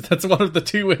Nazis. That's one of the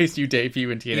two ways you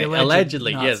debut in TNA.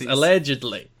 Allegedly, Nazis. Yes,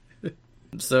 allegedly.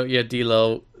 So, yeah,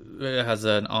 D'Lo has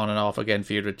an on and off again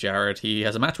feud with Jarrett. He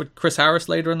has a match with Chris Harris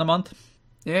later in the month.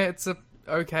 Yeah, it's a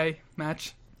okay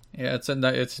match. Yeah,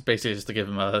 it's basically just to give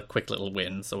him a quick little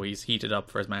win, so he's heated up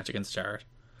for his match against Jarrett.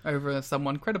 Over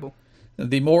someone credible.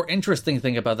 The more interesting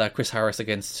thing about that Chris Harris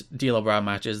against D'Lo Brown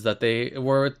match is that they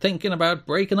were thinking about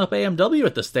breaking up AMW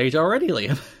at this stage already,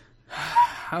 Liam.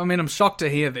 I mean, I'm shocked to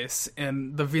hear this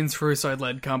in the Vince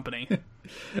Russo-led company.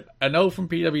 A note from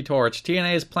PW Torch.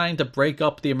 TNA is planning to break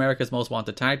up the America's Most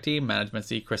Wanted tag team. Management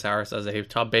see Chris Harris as a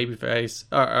top babyface,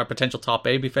 or a potential top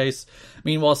babyface.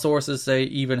 Meanwhile, sources say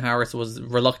even Harris was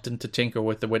reluctant to tinker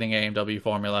with the winning AMW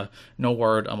formula. No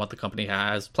word on what the company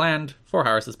has planned for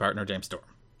Harris's partner, James Storm.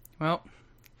 Well,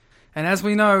 and as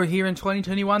we know, here in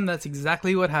 2021, that's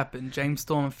exactly what happened. James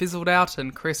Storm fizzled out,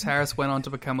 and Chris Harris went on to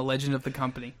become a legend of the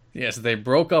company. Yes, they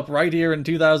broke up right here in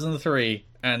 2003,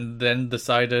 and then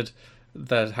decided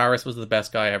that Harris was the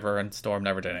best guy ever, and Storm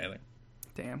never did anything.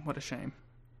 Damn, what a shame.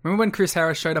 Remember when Chris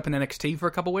Harris showed up in NXT for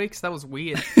a couple weeks? That was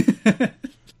weird.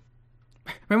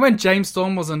 Remember when James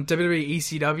Storm was on WWE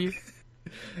ECW?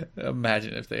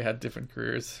 Imagine if they had different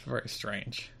careers. Very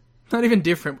strange. Not even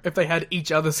different, if they had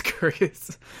each other's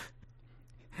careers.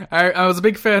 I was a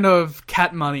big fan of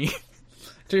Cat Money.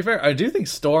 To be fair, I do think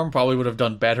Storm probably would have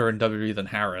done better in WWE than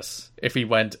Harris if he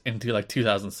went into like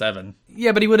 2007.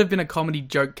 Yeah, but he would have been a comedy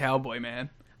joke cowboy, man.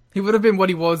 He would have been what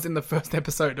he was in the first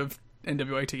episode of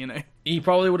NWA TNA. He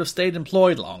probably would have stayed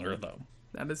employed longer, though.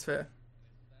 That is fair.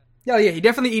 Yeah, he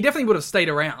definitely would have stayed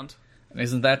around. And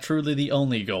isn't that truly the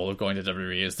only goal of going to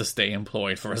WWE, is to stay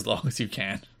employed for as long as you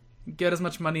can? Get as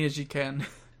much money as you can.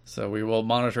 So we will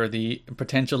monitor the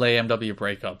potential AMW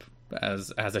breakup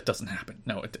as it doesn't happen.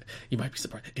 No, you might be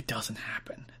surprised. It doesn't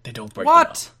happen. They don't break what?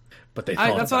 Them up. But they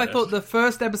thought that's what I thought the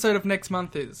first episode of next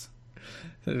month is.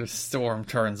 Storm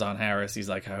turns on Harris. He's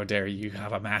like, how dare you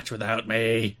have a match without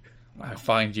me? Wow. I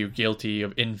find you guilty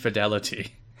of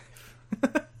infidelity.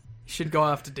 You should go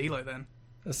after D'Lo then.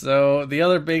 So the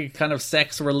other big kind of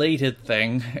sex-related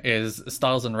thing is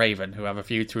Styles and Raven, who have a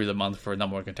feud through the month for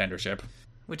number one contendership.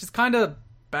 Which is kind of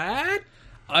bad?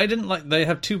 I didn't like... They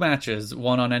have two matches,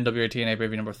 one on NWA TNA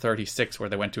pay-per-view number 36, where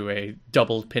they went to a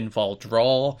double pinfall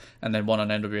draw, and then one on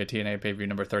NWA TNA pay-per-view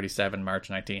number 37, March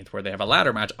 19th, where they have a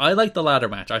ladder match. I like the ladder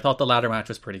match. I thought the ladder match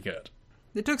was pretty good.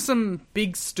 They took some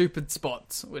big, stupid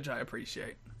spots, which I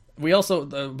appreciate. We also,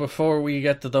 before we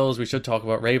get to those, we should talk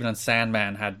about Raven and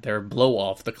Sandman had their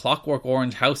blow-off, the Clockwork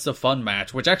Orange House of Fun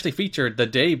match, which actually featured the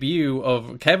debut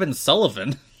of Kevin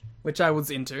Sullivan. Which I was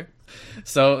into.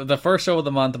 So, the first show of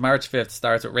the month, March 5th,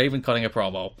 starts with Raven cutting a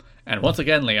promo. And once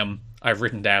again, Liam, I've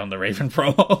written down the Raven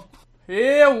promo.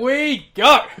 Here we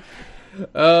go!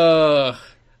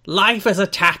 Life is a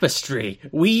tapestry,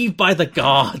 weaved by the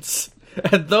gods.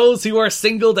 And those who are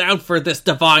singled out for this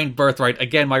divine birthright,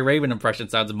 again, my Raven impression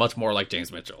sounds much more like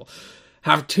James Mitchell,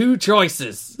 have two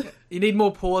choices. You need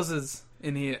more pauses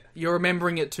in here. You're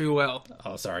remembering it too well.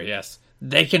 Oh, sorry, yes.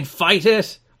 They can fight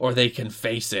it, or they can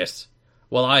face it.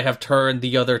 Well, I have turned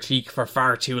the other cheek for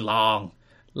far too long.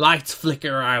 Lights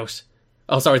flicker out.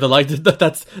 Oh, sorry, the light.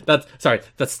 That's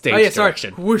stage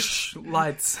direction. Sorry. Whoosh,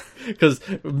 lights. Because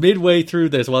midway through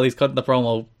this, while he's cutting the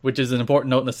promo, which is an important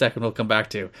note in a second we'll come back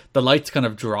to, the lights kind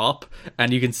of drop,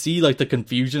 and you can see like the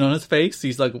confusion on his face.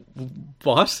 He's like,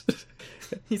 what?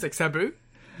 He's like, Sabu?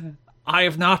 I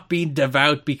have not been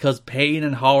devout because pain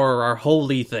and horror are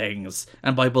holy things,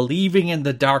 and by believing in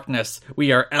the darkness,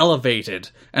 we are elevated,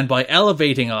 and by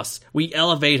elevating us, we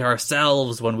elevate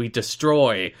ourselves when we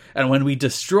destroy, and when we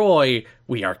destroy,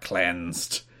 we are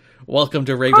cleansed. Welcome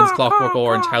to Raven's Clockwork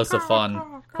Orange House of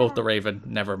Fun. Quote the Raven,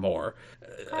 nevermore.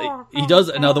 He does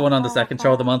another one on the second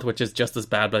show of the month, which is just as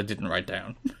bad, but I didn't write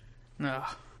down.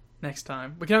 Next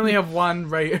time. We can only have one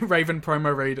Raven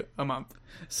promo read a month.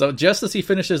 So just as he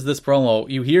finishes this promo,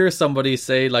 you hear somebody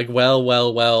say, like,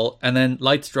 well, and then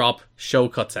lights drop, show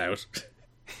cuts out.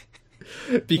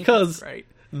 Because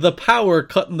the power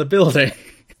cut in the building.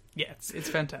 Yeah, it's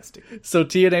fantastic. So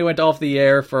TNA went off the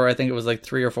air for, I think it was like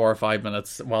 3 or 4 or 5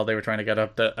 minutes while they were trying to get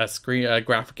up a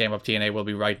graphic game of TNA. Will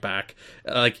be right back.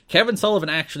 Like, Kevin Sullivan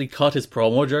actually cut his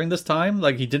promo during this time.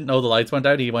 Like, he didn't know the lights went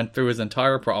out. He went through his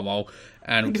entire promo.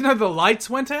 And you didn't know the lights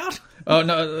went out? Oh,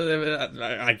 no,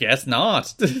 I guess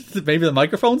not. Maybe the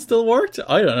microphone still worked?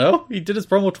 I don't know. He did his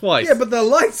promo twice. Yeah, but the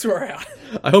lights were out.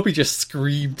 I hope he just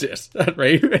screamed it at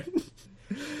Raven.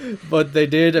 But they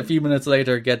did, a few minutes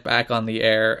later, get back on the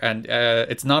air, and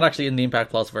it's not actually in the Impact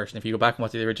Plus version. If you go back and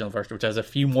watch the original version, which has a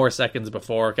few more seconds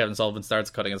before Kevin Sullivan starts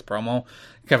cutting his promo,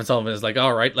 Kevin Sullivan is like,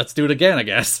 alright, let's do it again, I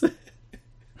guess.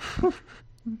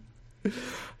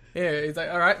 Yeah, he's like,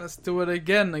 alright, let's do it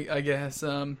again, I guess.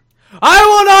 I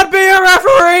will not be a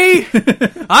referee!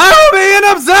 I will be an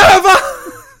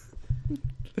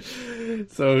observer!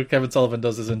 So Kevin Sullivan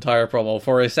does his entire promo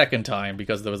for a second time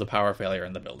because there was a power failure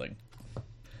in the building.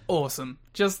 Awesome.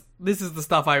 This is the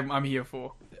stuff I'm here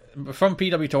for. From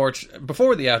PW Torch,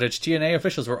 before the outage, TNA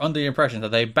officials were under the impression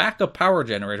that a backup power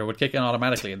generator would kick in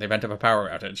automatically in the event of a power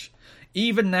outage.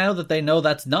 Even now that they know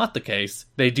that's not the case,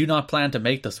 they do not plan to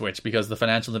make the switch because the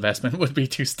financial investment would be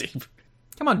too steep.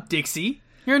 Come on, Dixie.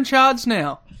 You're in charge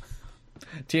now.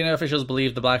 TNA officials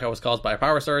believe the blackout was caused by a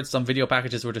power surge, some video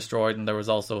packages were destroyed, and there was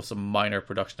also some minor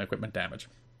production equipment damage.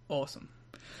 Awesome.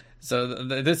 So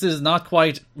this is not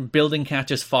quite building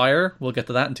catches fire. We'll get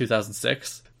to that in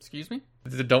 2006. Excuse me?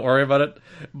 Don't worry about it.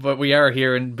 But we are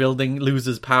here, and building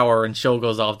loses power, and show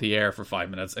goes off the air for 5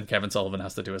 minutes, and Kevin Sullivan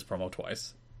has to do his promo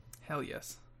twice. Hell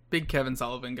yes. Big Kevin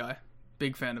Sullivan guy.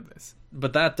 Big fan of this.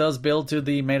 But that does build to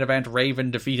the main event. Raven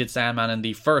defeated Sandman in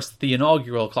the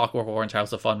inaugural Clockwork Orange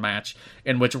House of Fun match,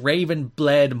 in which Raven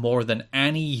bled more than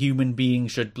any human being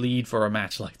should bleed for a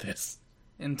match like this.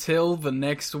 Until the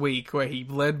next week, where he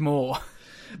bled more.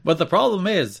 But the problem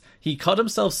is, he cut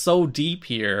himself so deep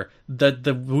here that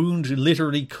the wound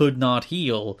literally could not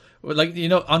heal. Like, you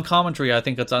know, on commentary, I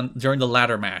think it's on during the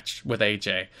ladder match with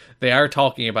AJ, they are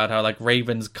talking about how, like,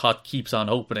 Raven's cut keeps on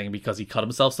opening because he cut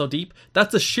himself so deep.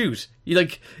 That's a shoot.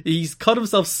 He's cut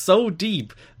himself so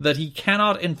deep that he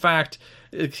cannot, in fact,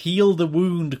 heal the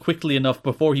wound quickly enough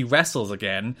before he wrestles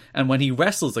again. And when he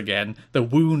wrestles again, the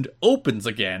wound opens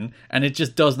again, and it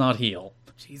just does not heal.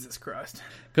 Jesus Christ.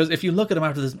 Because if you look at him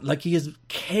after this, like, he is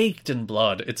caked in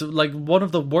blood. It's like one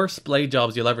of the worst blade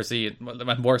jobs you'll ever see.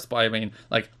 And worst by, I mean,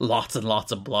 like, lots and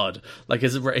lots of blood. Like,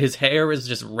 his hair is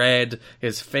just red,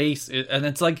 his face, and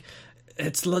it's like,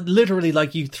 it's literally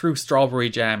like you threw strawberry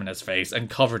jam in his face and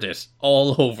covered it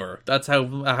all over. That's how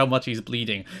much he's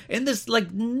bleeding. In this,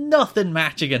 like, nothing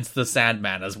match against the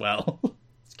Sandman as well.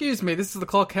 Excuse me, this is the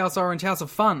Clockhouse Orange House of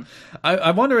Fun.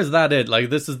 I wonder, is that it? Like,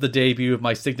 this is the debut of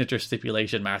my signature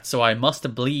stipulation match, so I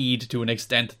must bleed to an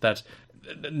extent that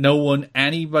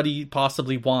anybody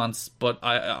possibly wants, but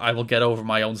I will get over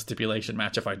my own stipulation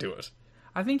match if I do it.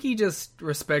 I think he just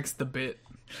respects the bit.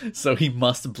 So he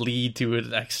must bleed to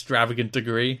an extravagant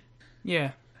degree?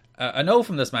 Yeah. I know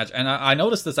from this match, and I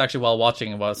noticed this actually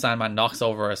while Sandman knocks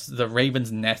over the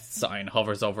Raven's Nest sign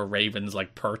hovers over Raven's,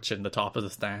 like, perch in the top of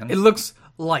the stand. It looks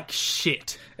like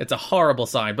shit. It's a horrible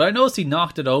sign, but I noticed he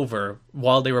knocked it over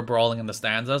while they were brawling in the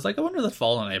stands. I was like, I wonder if it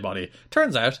fall on anybody.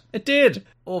 Turns out, it did.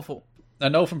 Awful. A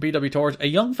note from PW Torch, a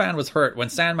young fan was hurt when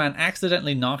Sandman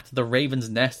accidentally knocked the Raven's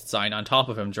Nest sign on top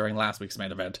of him during last week's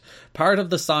main event. Part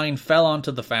of the sign fell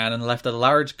onto the fan and left a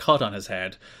large cut on his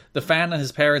head. The fan and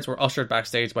his parents were ushered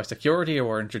backstage by security or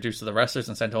were introduced to the wrestlers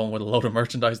and sent home with a load of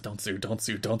merchandise. Don't sue, don't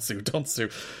sue, don't sue, don't sue.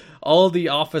 All the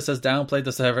office has downplayed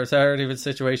the severity of the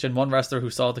situation. One wrestler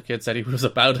who saw the kid said he was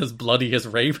about as bloody as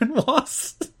Raven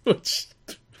was. Which...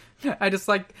 I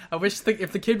wish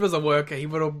if the kid was a worker, he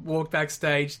would have walked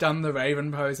backstage, done the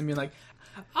Raven pose, and been like,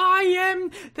 I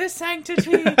am the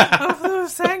sanctity of the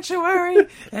sanctuary.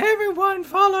 Everyone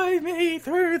follow me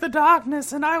through the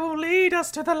darkness and I will lead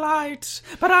us to the light.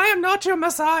 But I am not your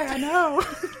Messiah, no.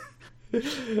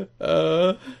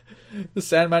 The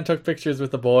Sandman took pictures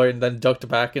with the boy and then ducked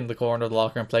back in the corner of the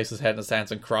locker and placed his head in his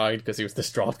hands and cried because he was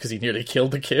distraught because he nearly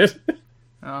killed the kid.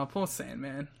 Oh, poor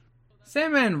Sandman.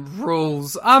 Sandman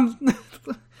rules.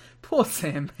 Poor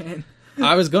Sandman.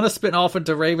 I was going to spin off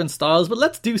into Raven Styles, but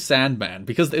let's do Sandman,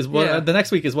 because the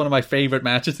next week is one of my favourite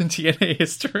matches in TNA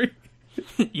history.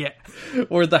 Yeah.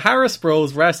 Where the Harris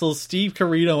Bros wrestle Steve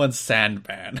Corino and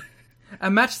Sandman. A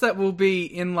match that will be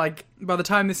in, like, by the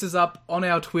time this is up, on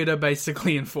our Twitter,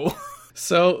 basically in full.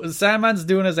 So, Sandman's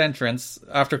doing his entrance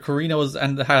after Corino's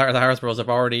and the Harris Bros have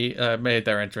already made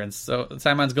their entrance. So,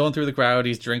 Sandman's going through the crowd,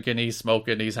 he's drinking, he's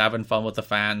smoking, he's having fun with the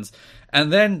fans.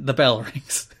 And then the bell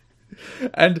rings.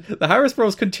 And the Harris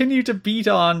Bros continue to beat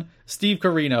on Steve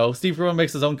Corino. Steve Corino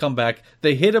makes his own comeback.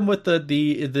 They hit him with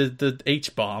the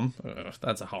H-bomb.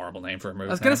 That's a horrible name for a move.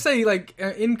 I was going to say, like,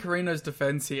 in Corino's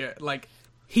defense here, like,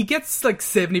 he gets, like,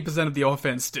 70% of the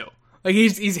offense still. Like,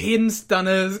 he's hidden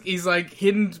stunners, he's, like,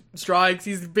 hidden strikes,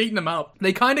 he's beating them up.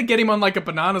 They kind of get him on, like, a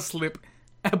banana slip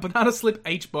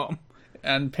H-bomb.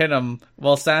 And pin him,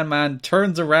 while Sandman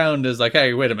turns around and is like,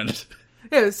 hey, wait a minute.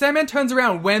 Yeah, Sandman turns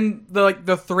around when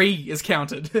the 3 is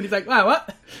counted. And he's like, wow,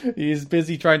 what? He's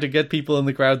busy trying to get people in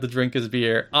the crowd to drink his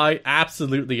beer. I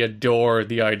absolutely adore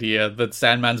the idea that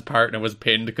Sandman's partner was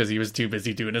pinned because he was too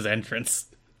busy doing his entrance.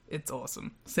 It's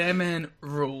awesome. Sandman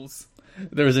rules.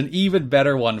 There was an even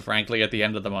better one, frankly, at the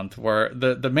end of the month, where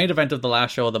the main event of the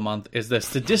last show of the month is the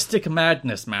Sadistic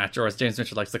Madness match, or as James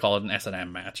Mitchell likes to call it, an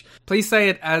S&M match. Please say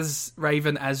it as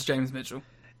Raven, as James Mitchell.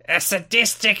 A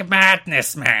Sadistic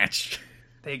Madness match.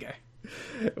 There you go.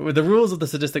 The rules of the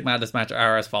Sadistic Madness match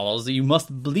are as follows. You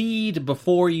must bleed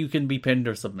before you can be pinned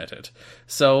or submitted.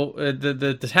 So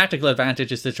the tactical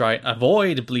advantage is to try and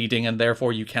avoid bleeding, and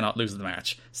therefore you cannot lose the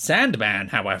match. Sandman,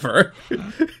 however,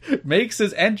 makes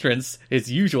his entrance,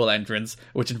 his usual entrance,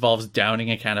 which involves downing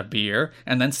a can of beer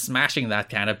and then smashing that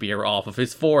can of beer off of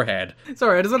his forehead.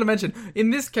 Sorry, I just want to mention,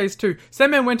 in this case too,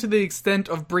 Sandman went to the extent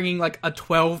of bringing like a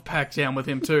 12-pack down with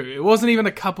him too. It wasn't even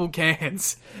a couple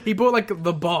cans. He bought like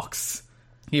the box.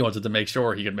 He wanted to make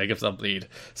sure he could make himself bleed.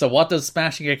 So what does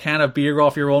smashing a can of beer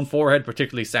off your own forehead,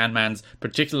 particularly Sandman's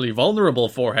particularly vulnerable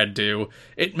forehead, do?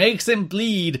 It makes him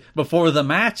bleed before the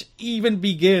match even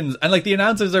begins. And like the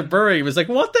announcers are buried. It was like,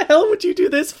 what the hell would you do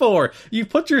this for? You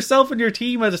put yourself and your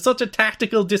team at such a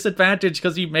tactical disadvantage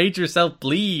because you made yourself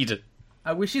bleed.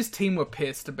 I wish his team were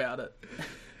pissed about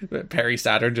it. Perry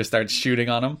Saturn just starts shooting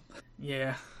on him.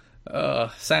 Yeah.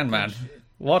 Sandman.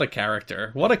 What a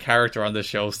character. What a character on this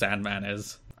show Sandman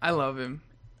is. I love him,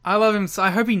 so I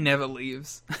hope he never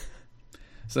leaves.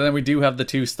 So then we do have the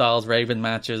two Styles Raven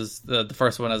matches. The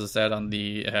first one, as I said, on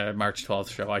the March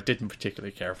 12th show, I didn't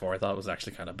particularly care for. I thought it was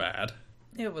actually kind of bad.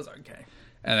 It was okay.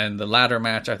 And then the ladder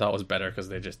match I thought was better because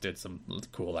they just did some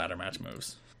cool ladder match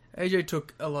moves. AJ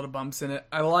took a lot of bumps in it.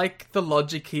 I like the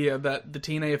logic here that the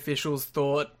TNA officials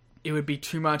thought it would be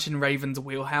too much in Raven's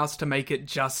wheelhouse to make it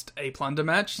just a plunder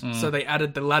match, so they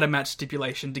added the ladder match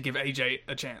stipulation to give AJ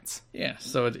a chance. Yeah,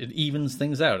 so it evens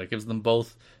things out. It gives them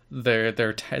both their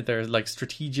like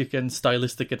strategic and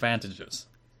stylistic advantages.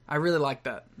 I really like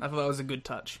that. I thought that was a good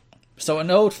touch. So a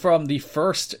note from the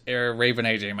first Raven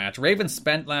AJ match. Raven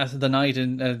spent the night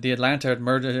in the Atlanta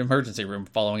emergency room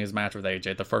following his match with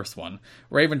AJ, the first one.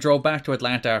 Raven drove back to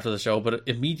Atlanta after the show, but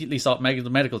immediately sought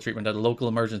medical treatment at a local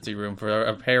emergency room for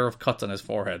a pair of cuts on his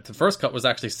forehead. The first cut was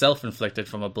actually self-inflicted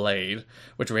from a blade,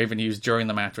 which Raven used during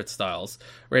the match with Styles.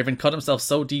 Raven cut himself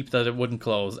so deep that it wouldn't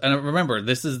close. And remember,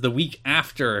 this is the week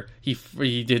after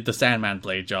he did the Sandman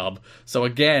blade job. So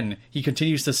again, he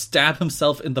continues to stab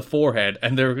himself in the forehead,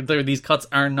 and these cuts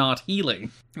are not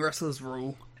healing. Wrestlers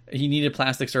rule. He needed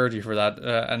plastic surgery for that,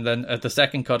 and then the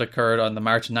second cut occurred on the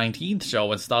March 19th show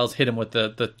when Styles hit him with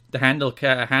the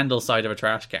handle side of a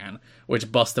trash can, which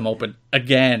bust him open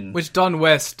again. Which Don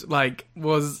West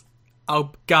was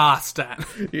aghast at.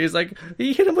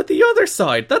 He hit him with the other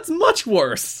side. That's much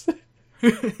worse.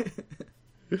 Well,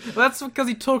 that's because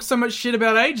he talks so much shit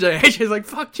about AJ. AJ's like,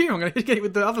 fuck you, I'm going to hit you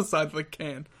with the other side of the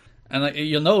can. And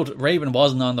you'll note, Raven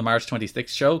wasn't on the March 26th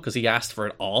show because he asked for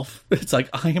it off. It's like,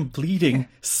 I am bleeding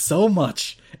so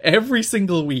much every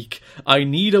single week. I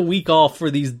need a week off for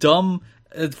these dumb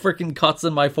freaking cuts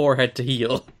in my forehead to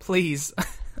heal. Please.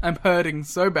 I'm hurting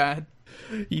so bad.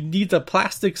 He needs a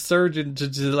plastic surgeon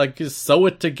to sew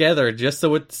it together just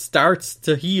so it starts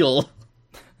to heal.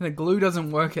 And the glue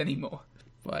doesn't work anymore.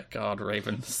 My God,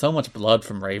 Raven. So much blood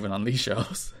from Raven on these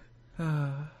shows.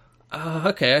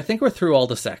 Okay, I think we're through all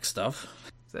the sex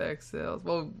stuff. Sex sales.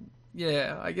 Well,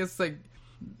 yeah, I guess, like...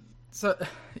 So,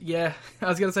 yeah, I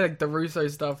was gonna say, like, the Russo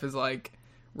stuff is, like,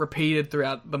 repeated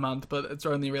throughout the month, but it's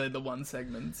only really the one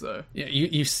segment, so... Yeah,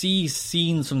 you see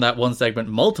scenes from that one segment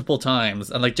multiple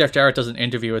times, and, like, Jeff Jarrett does an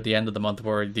interview at the end of the month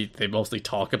where they mostly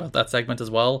talk about that segment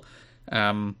as well.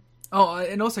 And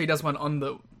also he does one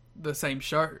on the same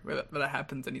show where that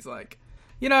happens, and he's like...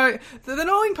 You know, the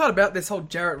annoying part about this whole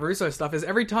Jarrett Russo stuff is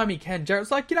every time he can,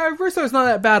 Jarrett's like, you know, Russo's not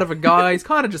that bad of a guy. He's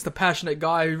kind of just a passionate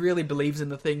guy who really believes in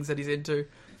the things that he's into.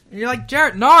 And you're like,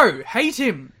 Jarrett, no! Hate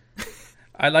him!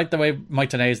 I like the way Mike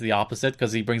Tenay is the opposite,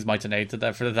 because he brings Mike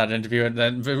Tenay for that interview, and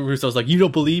then Russo's like, you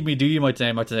don't believe me, do you, Mike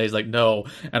Tenay? Mike Tenay's like, no.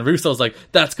 And Russo's like,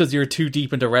 that's because you're too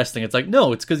deep into wrestling. It's like,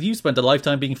 no, it's because you spent a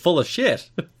lifetime being full of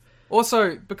shit.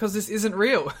 Also, because this isn't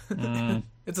real.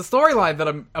 It's a storyline that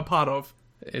I'm a part of.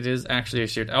 It is actually a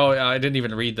shoot. Oh, I didn't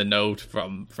even read the note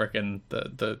from frickin'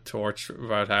 the Torch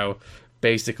about how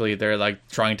basically they're like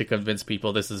trying to convince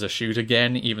people this is a shoot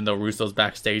again, even though Russo's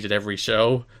backstage at every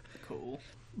show. Cool.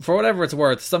 For whatever it's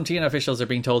worth, some TNA officials are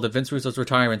being told that Vince Russo's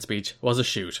retirement speech was a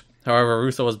shoot. However,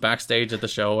 Russo was backstage at the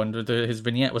show, and his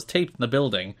vignette was taped in the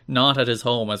building, not at his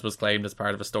home as was claimed as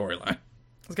part of a storyline.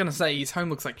 I was gonna say, his home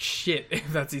looks like shit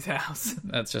if that's his house.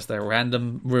 That's just a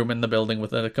random room in the building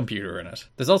with a computer in it.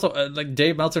 There's also, like,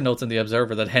 Dave Meltzer notes in The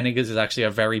Observer that Hennig is actually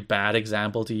a very bad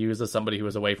example to use as somebody who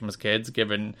was away from his kids,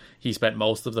 given he spent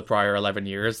most of the prior 11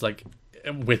 years, like,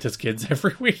 with his kids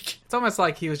every week. It's almost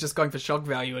like he was just going for shock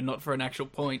value and not for an actual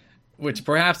point. Which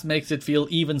perhaps makes it feel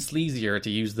even sleazier to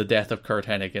use the death of Kurt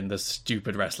Hennig in this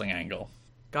stupid wrestling angle.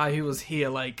 Guy who was here,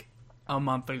 like, a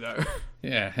month ago.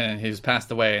 Yeah, and he's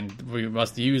passed away, and we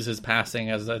must use his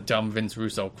passing as a dumb Vince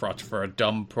Russo crutch for a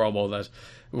dumb promo that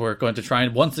we're going to try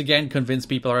and once again convince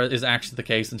people is actually the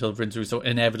case until Vince Russo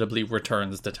inevitably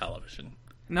returns to television.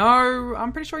 No,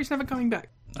 I'm pretty sure he's never coming back.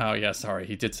 Oh yeah, sorry,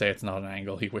 he did say it's not an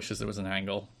angle. He wishes it was an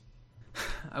angle.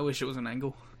 I wish it was an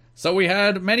angle. So we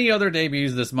had many other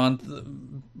debuts this month.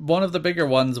 One of the bigger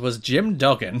ones was Jim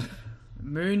Duggan.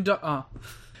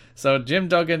 So Jim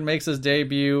Duggan makes his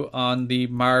debut on the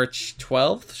March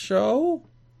 12th show,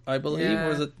 I believe. Yeah.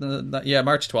 Was it?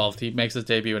 March 12th. He makes his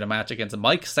debut in a match against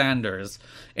Mike Sanders.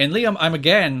 And Liam, I'm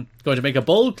again going to make a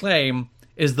bold claim,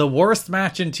 is the worst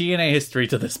match in TNA history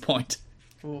to this point.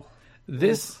 Ooh.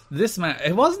 This match,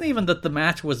 it wasn't even that the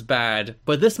match was bad,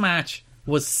 but this match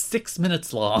was 6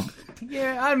 minutes long.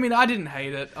 Yeah, I mean, I didn't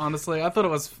hate it, honestly. I thought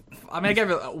it was... I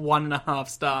gave it 1.5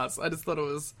 stars. I just thought it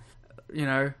was... You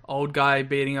know, old guy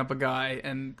beating up a guy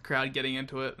and crowd getting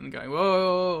into it and going,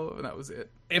 whoa, and that was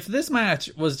it. If this match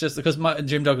was just... Because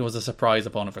Jim Duggan was a surprise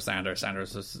opponent for Sanders.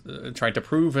 Sanders was trying to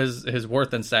prove his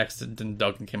worth in sex, and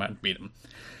Duggan came out and beat him.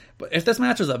 But if this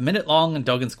match was a minute long and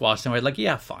Duggan squashed him, I'd like,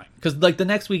 yeah, fine. Because like the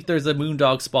next week there's a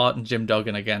Moondog spot and Jim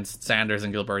Duggan against Sanders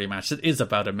and Gilberti match that is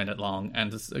about a minute long,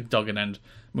 and Duggan and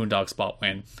Moondog spot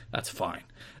win. That's fine.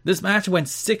 This match went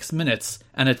 6 minutes,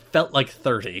 and it felt like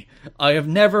 30. I have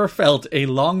never felt a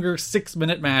longer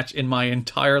 6-minute match in my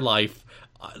entire life.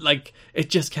 Like,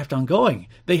 it just kept on going.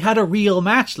 They had a real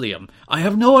match, Liam. I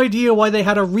have no idea why they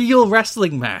had a real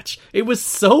wrestling match. It was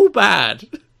so bad.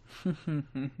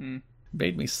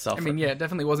 Made me suffer. I mean, yeah, it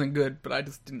definitely wasn't good, but I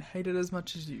just didn't hate it as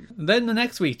much as you. Then the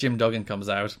next week, Jim Duggan comes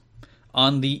out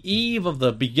on the eve of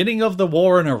the beginning of the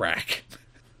war in Iraq.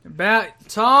 About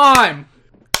time!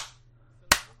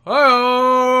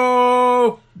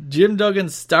 Oh! Jim Duggan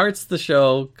starts the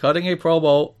show cutting a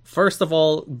promo, first of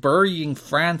all burying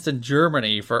France and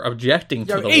Germany for objecting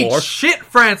to the war. Eat shit,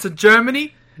 France and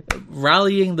Germany!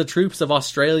 Rallying the troops of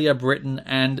Australia, Britain,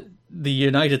 and the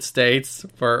United States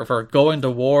for going to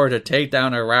war to take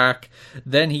down Iraq.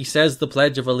 Then he says the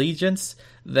Pledge of Allegiance.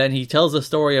 Then he tells a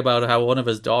story about how one of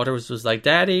his daughters was like,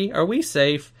 Daddy, are we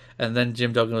safe? And then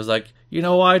Jim Duggan was like, you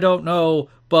know, I don't know,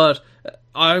 but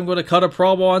I'm going to cut a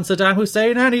promo on Saddam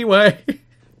Hussein anyway.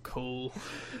 Cool.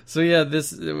 So yeah,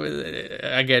 this,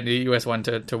 again, the US went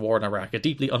to war in Iraq, a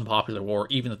deeply unpopular war,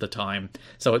 even at the time.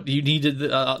 So you needed,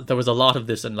 there was a lot of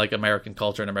this in like American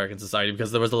culture and American society,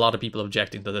 because there was a lot of people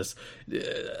objecting to this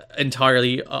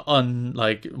entirely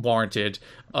warranted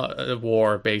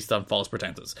war based on false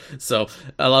pretenses. So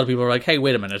a lot of people were like, hey,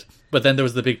 wait a minute. But then there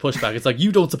was the big pushback. It's like,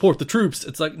 you don't support the troops.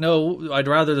 It's like, no, I'd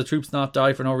rather the troops not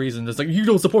die for no reason. It's like, you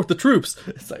don't support the troops.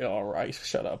 It's like, all right,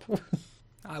 shut up.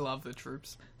 I love the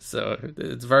troops. So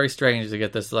it's very strange to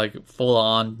get this like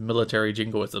full-on military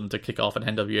jingoism to kick off an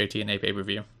NWA TNA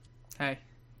pay-per-view. Hey,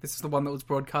 this is the one that was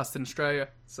broadcast in Australia,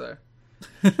 so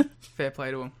fair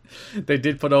play to them. They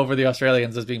did put over the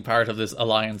Australians as being part of this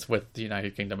alliance with the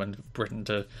United Kingdom and Britain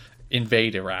to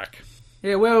invade Iraq.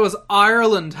 Yeah, where was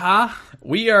Ireland, huh?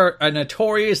 We are a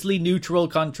notoriously neutral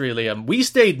country, Liam. We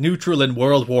stayed neutral in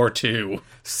World War II.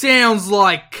 Sounds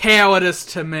like cowardice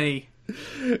to me.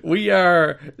 We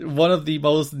are one of the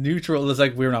most neutral. It's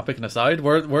like we're not picking a side.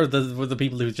 We're the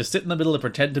people who just sit in the middle and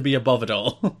pretend to be above it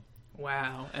all.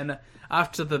 Wow, and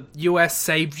after the US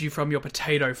saved you from your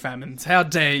potato famines, how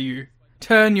dare you?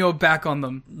 Turn your back on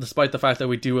them. Despite the fact that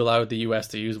we do allow the US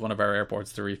to use one of our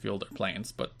airports to refuel their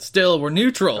planes. But still, we're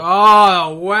neutral.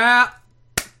 Oh, wow.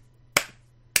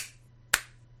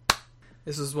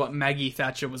 This is what Maggie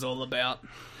Thatcher was all about.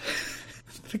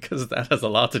 Because that has a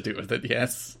lot to do with it,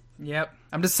 yes. Yep.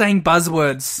 I'm just saying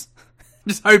buzzwords.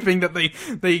 Just hoping that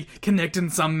they connect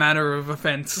in some manner of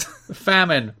offence.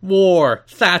 Famine, war,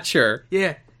 Thatcher.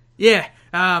 Yeah.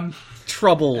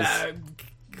 Troubles.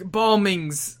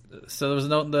 Bombings. So there was a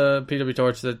note in the PW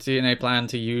Torch that TNA planned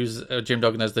to use Jim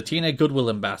Duggan as the TNA Goodwill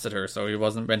Ambassador, so he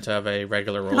wasn't meant to have a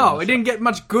regular role. No, he didn't get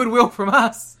much goodwill from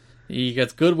us. He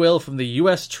gets goodwill from the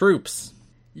US troops.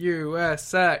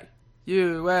 USA.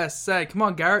 Come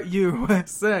on, Garrett.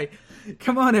 USA.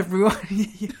 Come on, everyone.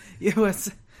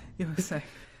 USA.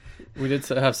 We did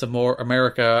have some more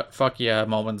America fuck yeah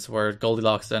moments where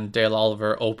Goldilocks and Dale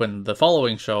Oliver opened the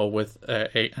following show with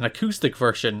an acoustic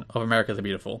version of America the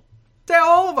Beautiful. Dale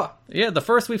Oliver! Yeah, the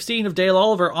first we've seen of Dale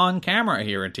Oliver on camera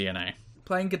here in TNA.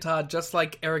 Playing guitar just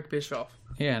like Eric Bischoff.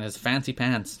 Yeah, and his fancy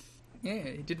pants. Yeah,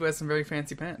 he did wear some very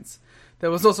fancy pants.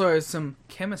 There was also some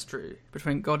chemistry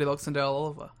between Goldilocks and Dale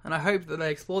Oliver, and I hope that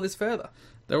they explore this further.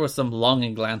 There were some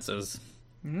longing glances.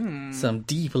 Some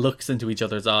deep looks into each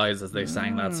other's eyes as they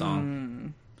sang that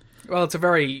song. Well, it's a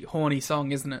very horny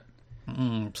song, isn't it?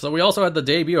 So we also had the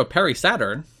debut of Perry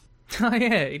Saturn. Oh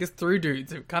yeah, he just threw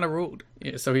dudes. It kind of ruled.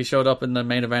 Yeah, so he showed up in the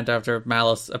main event after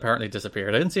Malice apparently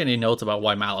disappeared. I didn't see any notes about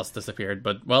why Malice disappeared,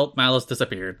 but, well, Malice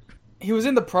disappeared. He was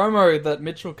in the promo that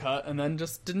Mitchell cut and then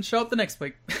just didn't show up the next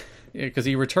week. Yeah, because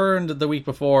he returned the week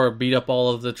before, beat up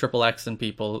all of the Triple X and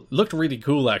people. Looked really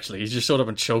cool, actually. He just showed up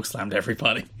and chokeslammed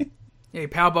everybody. Yeah, he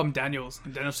powerbombed Daniels,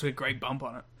 and Daniels took a great bump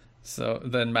on it. So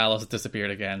then Malice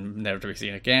disappeared again, never to be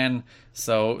seen again.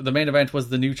 So the main event was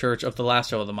the New Church of the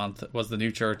last show of the month, was the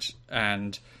New Church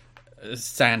and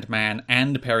Sandman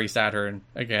and Perry Saturn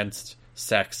against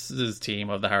Sex's team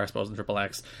of the Harris Bros and Triple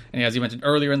X. And as you mentioned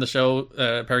earlier in the show,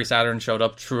 Perry Saturn showed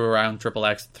up, threw around Triple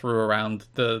X, threw around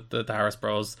the Harris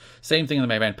Bros. Same thing in the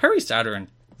main event. Perry Saturn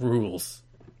rules.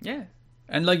 Yeah.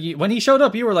 And like when he showed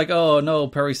up, you were like, "Oh no,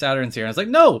 Perry Saturn's here." And it's like,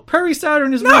 "No, Perry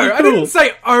Saturn is no, really cool." I didn't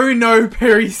say, "Oh no,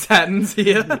 Perry Saturn's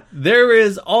here." There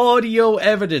is audio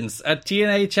evidence at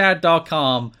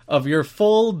TNAchat.com of your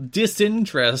full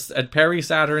disinterest at Perry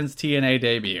Saturn's TNA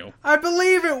debut. I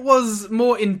believe it was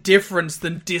more indifference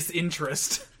than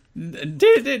disinterest.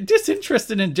 Disinterest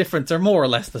and indifference are more or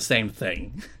less the same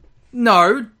thing.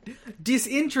 No,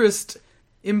 disinterest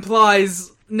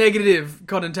implies negative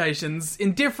connotations.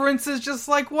 Indifference is just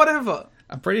like whatever.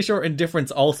 I'm pretty sure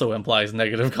indifference also implies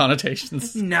negative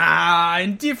connotations. Nah,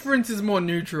 indifference is more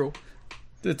neutral.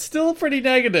 It's still pretty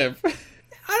negative. I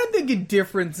don't think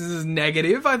indifference is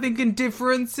negative. I think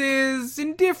indifference is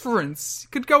indifference.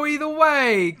 Could go either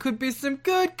way. Could be some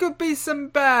good, could be some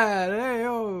bad. Hey,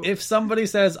 oh. If somebody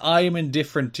says, "I am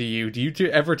indifferent to you," do you two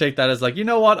ever take that as like, you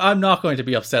know what, I'm not going to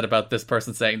be upset about this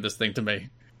person saying this thing to me?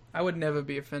 I would never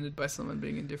be offended by someone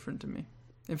being indifferent to me.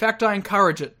 In fact, I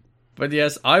encourage it. But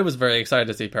yes, I was very excited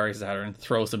to see Perry Saturn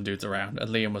throw some dudes around, and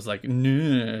Liam was like,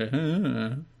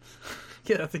 "No."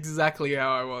 Yeah, that's exactly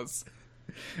how I was.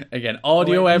 Again,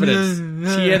 audio evidence.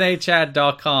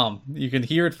 TNAchat.com. You can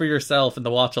hear it for yourself in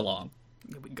the watch along.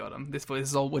 Yeah, we got him. This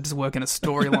is all. We're just working a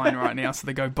storyline right now, so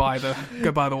they go buy the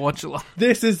watch along.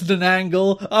 This isn't an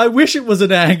angle. I wish it was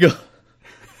an angle.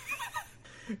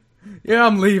 Yeah,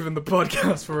 I'm leaving the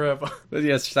podcast forever. But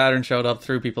yes, Saturn showed up,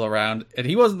 threw people around, and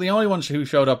he wasn't the only one who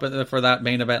showed up for that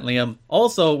main event, Liam.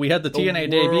 Also, we had the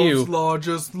TNA debut. World's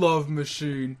largest love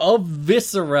machine. Of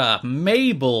Viscera,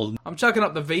 Mabel. I'm chucking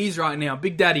up the V's right now.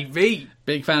 Big Daddy V.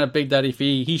 Big fan of Big Daddy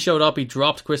V. He showed up, he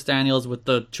dropped Chris Daniels with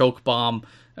the choke bomb.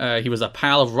 He was a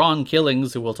pal of Ron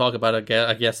Killings, who we'll talk about,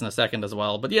 I guess, in a second as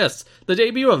well. But yes, the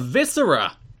debut of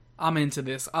Viscera. I'm into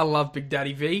this. I love Big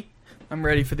Daddy V. I'm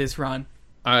ready for this run.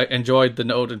 I enjoyed the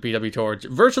note in PW Torch.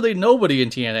 Virtually nobody in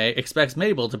TNA expects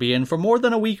Mabel to be in for more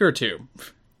than a week or two.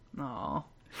 Aww.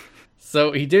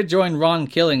 So he did join Ron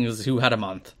Killings, who had a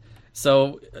month.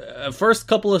 So first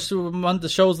couple of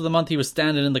shows of the month, he was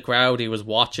standing in the crowd. He was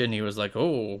watching. He was like,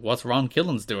 "Oh, what's Ron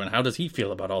Killings doing? How does he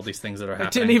feel about all these things that are happening?"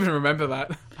 I didn't even remember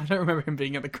that. I don't remember him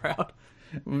being in the crowd.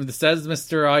 Says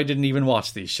Mr. I didn't even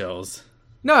watch these shows.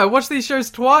 No, I watched these shows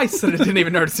twice and I didn't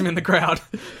even notice him in the crowd.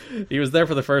 He was there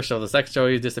for the first show. The second show,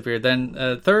 he disappeared.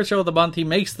 Then, third show of the month, he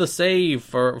makes the save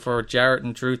for Jarrett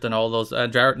and Truth and all those.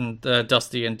 Jarrett and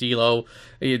Dusty and D'Lo,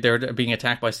 they're being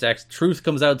attacked by Stacks. Truth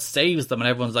comes out, saves them, and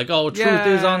everyone's like, oh, Truth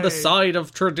is on the side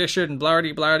of tradition,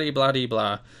 blah-de, blah-de, blah-de,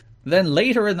 blah. Then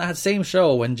later in that same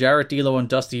show, when Jarrett, D'Lo, and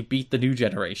Dusty beat the New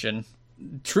Generation,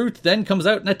 Truth then comes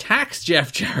out and attacks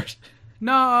Jeff Jarrett.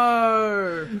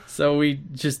 No! So we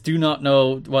just do not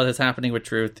know what is happening with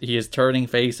Truth. He is turning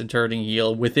face and turning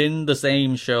heel within the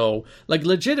same show. Like,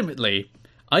 legitimately,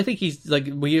 I think he's, like,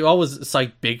 we always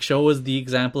cite Big Show as the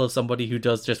example of somebody who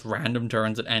does just random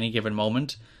turns at any given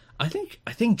moment. I think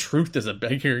Truth is a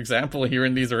bigger example here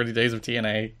in these early days of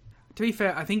TNA. To be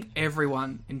fair, I think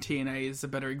everyone in TNA is a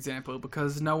better example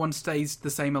because no one stays the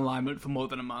same alignment for more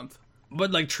than a month.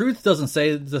 But, like, Truth doesn't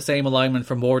stay the same alignment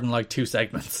for more than, like, 2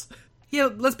 segments. Yeah,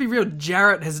 let's be real.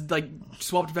 Jarrett has, like,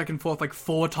 swapped back and forth, like,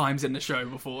 4 times in the show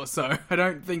before, so I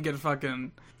don't think it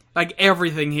fucking... Like,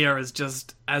 everything here is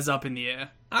just as up in the air.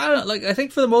 I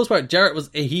think for the most part, Jarrett was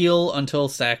a heel until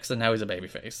sex, and now he's a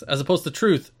babyface. As opposed to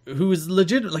Truth, who is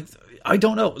legit, like, I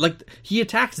don't know. Like, he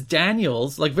attacks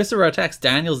Daniels, like, Viscera attacks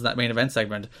Daniels in that main event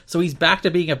segment, so he's back to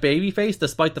being a babyface,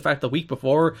 despite the fact the week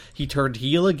before he turned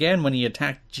heel again when he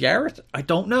attacked Jarrett? I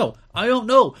don't know.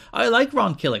 I like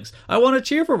Ron Killings. I want to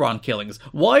cheer for Ron Killings.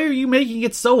 Why are you making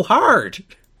it so hard?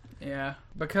 Yeah,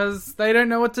 because they don't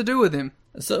know what to do with him.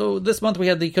 So this month we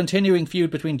had the continuing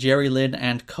feud between Jerry Lynn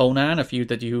and Conan, a feud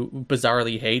that you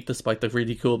bizarrely hate despite the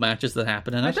really cool matches that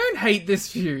happen in it. I don't hate this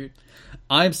feud.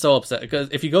 I'm so upset because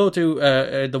if you go to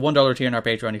the $1 tier in our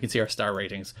Patreon, you can see our star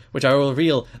ratings, which I will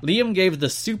reveal. Liam gave the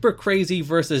Super Crazy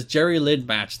versus Jerry Lynn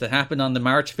match that happened on the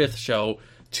March 5th show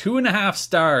 2.5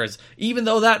 stars, even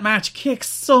though that match kicks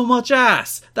so much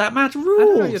ass. That match ruled. I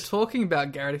don't know what you're talking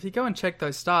about, Garrett. If you go and check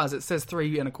those stars, it says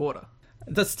 3.25.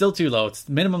 That's still too low. It's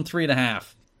minimum 3.5. I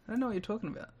don't know what you're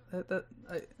talking about.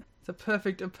 It's a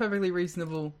perfectly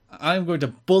reasonable... I'm going to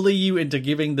bully you into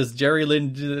giving this Jerry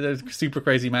Lynn Super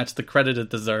Crazy match the credit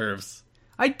it deserves.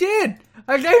 I did!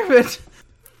 I gave it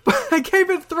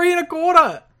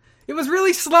 3.25. It was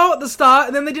really slow at the start,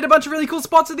 and then they did a bunch of really cool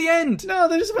spots at the end. No,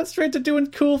 they just went straight to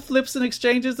doing cool flips and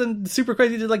exchanges, and Super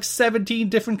Crazy did like 17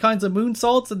 different kinds of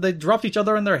moonsaults, and they dropped each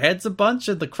other on their heads a bunch,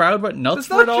 and the crowd went nuts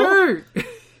for it all. That's not true!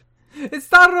 It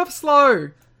started off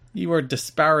slow. You are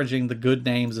disparaging the good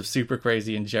names of Super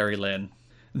Crazy and Jerry Lynn.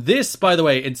 This, by the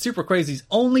way, is Super Crazy's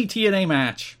only TNA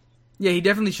match. Yeah, he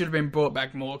definitely should have been brought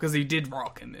back more, because he did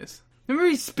rock in this. Remember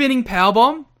his spinning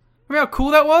powerbomb? Remember how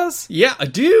cool that was? Yeah, I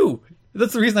do!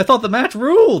 That's the reason I thought the match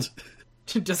ruled!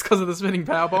 Just because of the spinning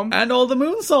powerbomb? And all the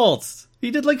moonsaults!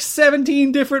 He did like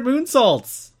 17 different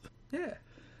moonsaults! Yeah,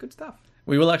 good stuff.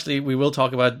 We will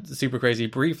talk about Super Crazy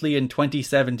briefly in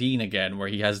 2017 again, where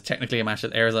he has technically a match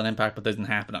that airs on Impact but doesn't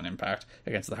happen on Impact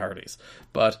against the Hardys.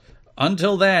 But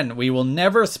until then, we will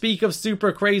never speak of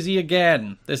Super Crazy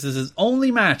again. This is his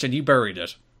only match and you buried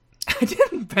it. I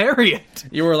didn't bury it.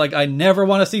 You were like, I never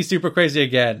want to see Super Crazy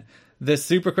again. This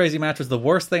Super Crazy match was the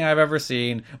worst thing I've ever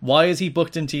seen. Why is he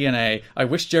booked in TNA? I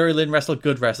wish Jerry Lynn wrestled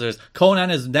good wrestlers.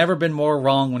 Conan has never been more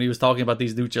wrong when he was talking about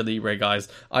these Lucha Libre guys.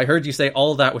 I heard you say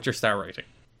all that with your star rating.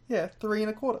 Yeah,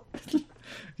 3.25.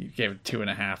 You gave it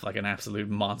 2.5 like an absolute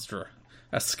monster.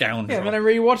 A scoundrel. Yeah, then I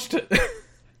rewatched it.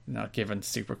 Not giving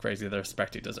Super Crazy the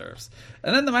respect he deserves.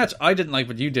 And then the match I didn't like,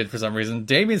 but you did for some reason.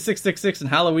 Damien 666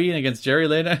 and Halloween against Jerry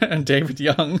Lynn and David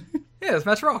Young. Yeah, this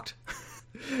match rocked.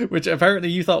 Which apparently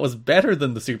you thought was better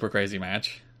than the Super Crazy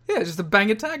match. Yeah, just a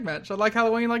banger tag match. I like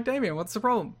Halloween like Damien. What's the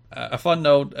problem? A fun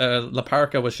note, La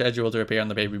Parca was scheduled to appear on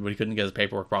the baby, but he couldn't get his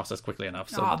paperwork processed quickly enough.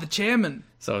 So, the chairman.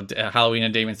 So Halloween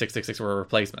and Damien 666 were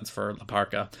replacements for La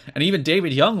Parca. And even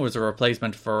David Young was a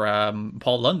replacement for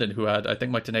Paul London, who had, I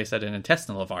think Mike Tenay said, an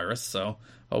intestinal virus. So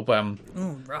hope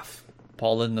Rough.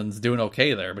 Paul London's doing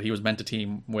okay there, but he was meant to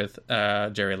team with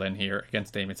Jerry Lynn here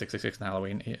against Damien 666 and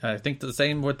Halloween. I think the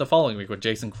same with the following week, with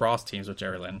Jason Cross teams with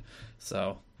Jerry Lynn.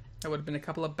 So that would have been a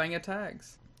couple of banger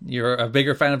tags. You're a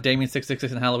bigger fan of Damien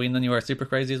 666 and Halloween than you are Super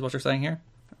Crazy, is what you're saying here?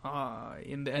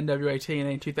 In the NWA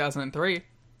TNA in 2003.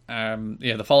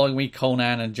 The following week,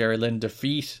 Conan and Jerry Lynn they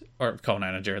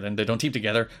don't team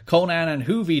together. Conan and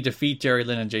Hoovy defeat Jerry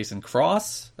Lynn and Jason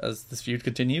Cross as this feud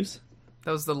continues.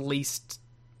 That was the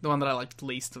one that I liked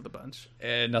least of the bunch.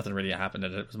 Nothing really happened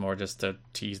in it. It was more just to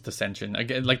tease dissension.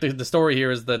 Again, like the story here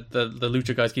is that the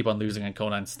Lucha guys keep on losing and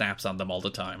Conan snaps on them all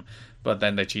the time. But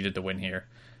then they cheated to win here.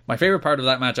 My favourite part of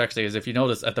that match actually is if you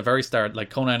notice at the very start,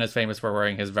 like Conan is famous for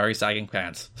wearing his very sagging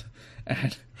pants.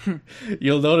 And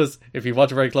you'll notice, if you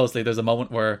watch it very closely, there's a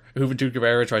moment where Juventud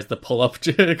Guerrera tries to pull up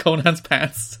Conan's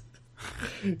pants.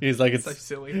 He's like, it's So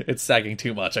silly. It's sagging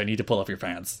too much. I need to pull up your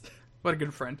pants. What a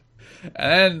good friend.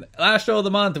 And then, last show of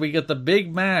the month, we get the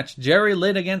big match. Jerry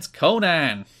Lynn against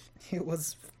Conan. It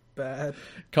was bad.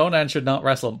 Conan should not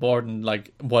wrestle more than,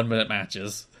 1 minute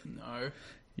matches. No.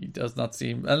 He does not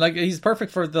seem... And, he's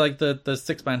perfect for, the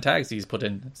 6-man tags he's put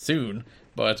in soon.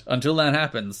 But until that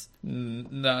happens,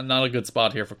 not a good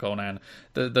spot here for Conan.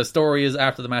 The story is,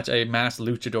 after the match, a masked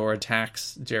luchador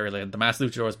attacks Jerry Lynn. The masked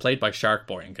luchador is played by Shark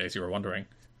Boy, in case you were wondering.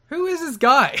 Who is this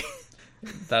guy?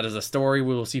 That is a story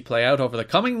we will see play out over the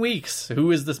coming weeks.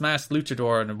 Who is this masked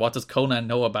luchador, and what does Conan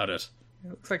know about it? It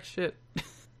looks like shit.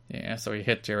 Yeah, so he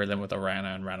hit Jerry Lynn with a Rana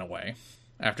and ran away.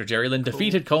 After Jerry Lynn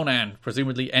defeated Conan,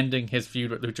 presumably ending his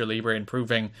feud with Lucha Libre and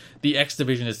proving the X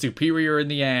Division is superior in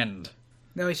the end.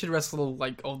 Now he should wrestle,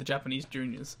 all the Japanese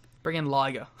juniors. Bring in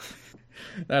Liger.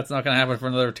 That's not going to happen for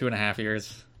another 2.5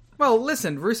 years. Well,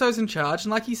 listen, Russo's in charge,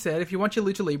 and like he said, if you want your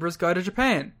Lucha Libres, go to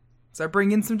Japan. So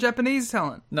bring in some Japanese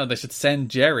talent. No, they should send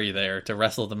Jerry there to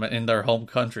wrestle them in their home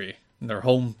country, in their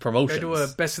home promotions. Go to a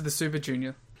Best of the Super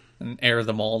Junior. And air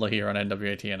them all here on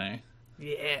NWA TNA.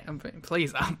 Yeah,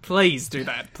 please do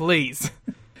that, please.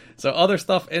 So other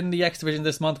stuff in the X Division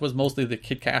this month was mostly the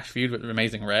Kid Cash feud with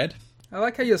Amazing Red. I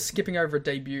like how you're skipping over a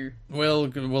debut.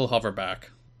 We'll hover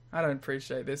back. I don't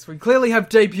appreciate this. We clearly have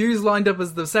debuts lined up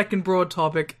as the second broad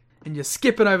topic, and you're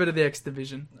skipping over to the X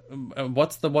Division.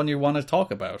 What's the one you want to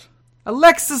talk about?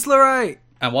 Alexis Leray!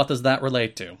 And what does that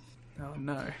relate to? Oh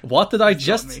no. What did I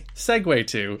just segue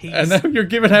to? And now you're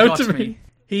giving out to me.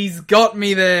 He's got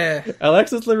me there.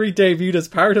 Alexis Lurie debuted as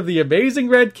part of the Amazing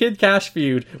Red Kid Cash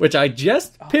feud, which I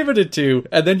just pivoted to,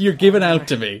 and then you're giving out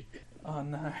to me. Oh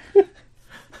no.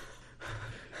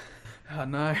 Oh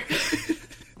no.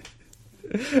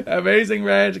 Amazing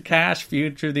Red Cash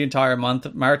feud through the entire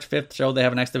month. March 5th show, they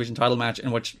have an X Division title match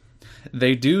in which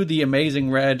they do the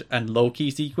Amazing Red and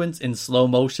Low-Key sequence in slow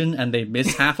motion, and they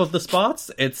miss half of the spots.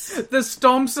 The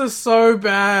stomps are so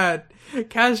bad.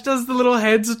 Cash does the little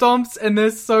head stomps, and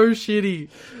they're so shitty.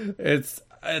 It's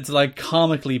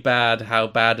comically bad how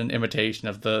bad an imitation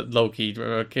of the Low-Key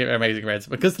Amazing Reds,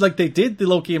 because they did the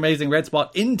Low-Key Amazing Red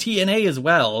spot in TNA as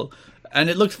well, and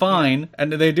it looked fine,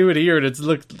 and they do it here, and it's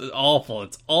looked awful.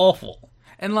 It's awful.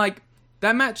 And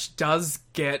that match does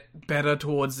get better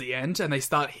towards the end, and they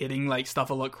start hitting stuff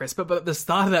a lot crisper, but at the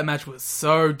start of that match was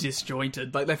so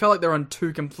disjointed. They felt like they're on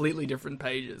two completely different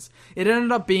pages. It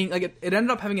ended up being it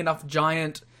ended up having enough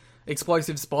giant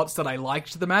explosive spots that I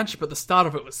liked the match, but the start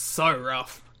of it was so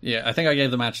rough. Yeah, I think I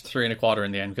gave the match 3 1/4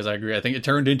 in the end, because I agree. I think it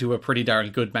turned into a pretty darn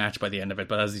good match by the end of it,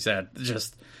 but as you said,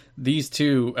 just these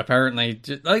two apparently,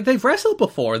 they've wrestled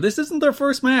before. This isn't their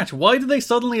first match. Why do they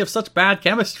suddenly have such bad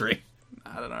chemistry?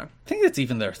 I don't know. I think it's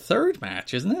even their third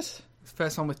match, isn't it?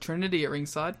 First one with Trinity at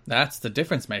ringside. That's the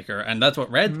difference maker, and that's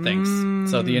what Red thinks.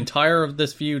 So the entire of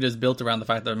this feud is built around the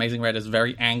fact that Amazing Red is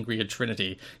very angry at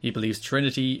Trinity. He believes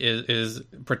Trinity is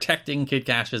protecting Kid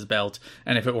Cash's belt,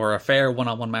 and if it were a fair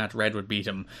one-on-one match, Red would beat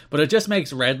him. But it just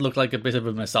makes Red look like a bit of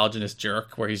a misogynist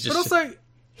jerk, where he's just... But also,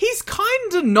 he's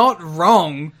kind of not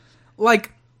wrong.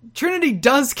 Trinity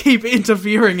does keep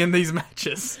interfering in these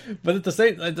matches. But at the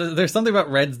same, there's something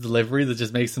about Red's delivery that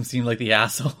just makes him seem like the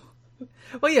asshole.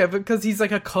 Well, yeah, because he's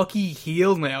a cocky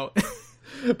heel now.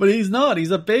 But he's not. He's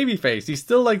a babyface. He's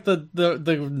still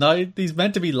he's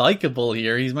meant to be likable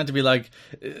here. He's meant to be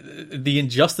the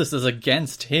injustice is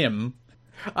against him.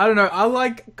 I don't know. I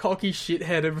like cocky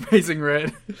shithead Amazing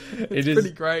Red. It's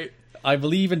pretty great. I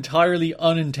believe entirely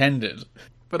unintended.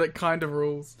 But it kind of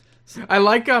rules. I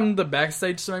like the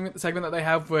backstage segment that they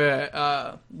have where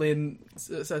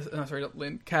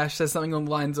Cash says something on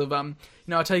the lines of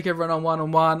I take everyone on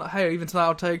one-on-one. Hey, even tonight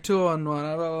I'll take 2-on-1.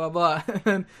 Blah blah blah.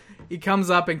 And he comes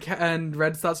up and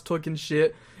Red starts talking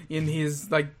shit in his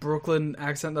Brooklyn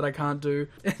accent that I can't do,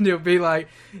 and he'll be like,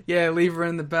 "Yeah, leave her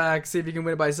in the back. See if you can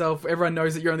win it by yourself. Everyone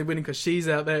knows that you're only winning because she's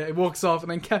out there." It walks off,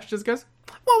 and then Cash just goes,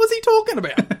 "What was he talking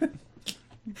about?"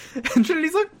 And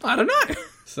Trinity's like, "I don't know."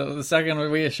 So the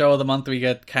second show of the month, we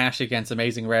get Cash against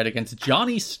Amazing Red against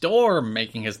Johnny Storm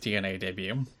making his TNA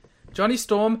debut. Johnny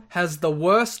Storm has the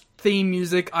worst theme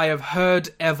music I have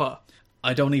heard ever.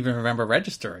 I don't even remember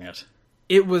registering it.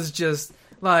 It was just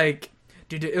it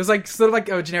was sort of like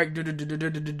a generic,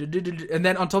 and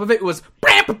then on top of it was.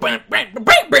 I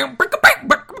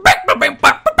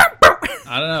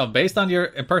don't know. Based on your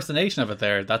impersonation of it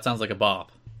there, that sounds like a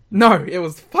bop. No, it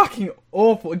was fucking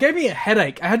awful. It gave me a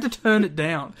headache. I had to turn it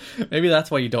down. Maybe that's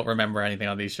why you don't remember anything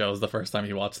on these shows the first time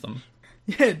you watch them.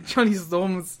 Yeah, Johnny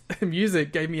Storm's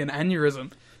music gave me an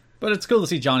aneurysm. But it's cool to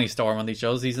see Johnny Storm on these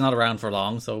shows. He's not around for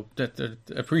long, so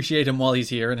appreciate him while he's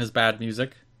here and his bad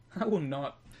music. I will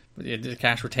not.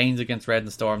 Cash retains against Red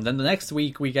and Storm. Then the next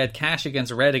week we get Cash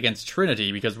against Red against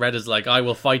Trinity, because Red is like, I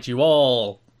will fight you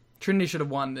all. Trinity should have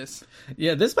won this.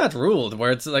 Yeah, this match ruled,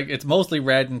 where it's mostly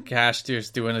Red and Cash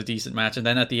just doing a decent match, and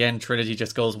then at the end Trinity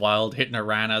just goes wild, hitting her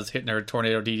Ranas, hitting her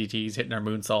Tornado DDTs, hitting her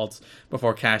moonsaults,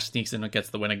 before Cash sneaks in and gets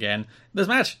the win again. This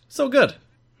match, so good.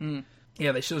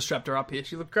 Yeah, they should have strapped her up here.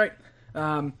 She looked great.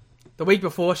 The week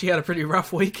before, she had a pretty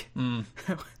rough week.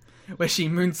 Where she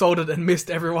moonsaulted and missed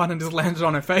everyone and just landed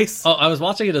on her face. Oh, I was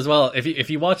watching it as well. If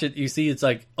you watch it, you see it's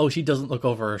like, oh, she doesn't look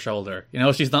over her shoulder. You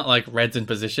know, she's not like Red's in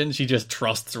position. She just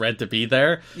trusts Red to be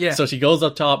there. Yeah. So she goes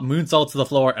up top, moonsaults to the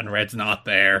floor, and Red's not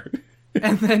there.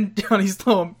 And then Johnny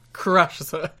Storm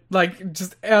crushes her. Like,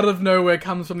 just out of nowhere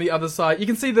comes from the other side. You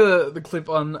can see the clip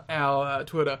on our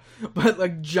Twitter. But,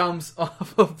 like, jumps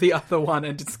off of the other one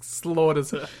and just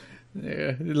slaughters her.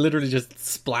 Yeah, it literally just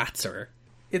splats her.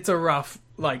 It's a rough,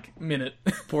 like, minute.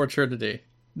 Poor Trinity.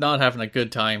 Not having a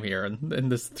good time here in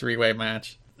this three-way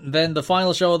match. Then the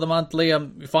final show of the month,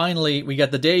 Liam, finally we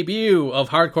get the debut of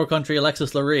Hardcore Country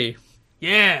Alexis Lurie.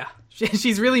 Yeah!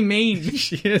 She's really mean.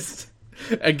 She is.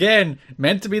 Again,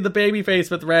 meant to be the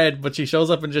babyface with Red, but she shows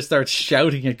up and just starts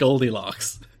shouting at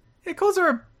Goldilocks. It calls her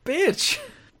a bitch.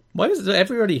 Why does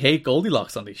everybody hate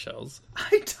Goldilocks on these shows?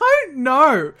 I don't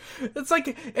know. It's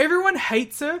like, everyone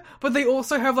hates her, but they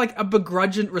also have, like, a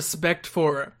begrudging respect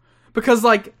for her. Because,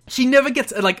 like, she never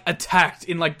gets, like, attacked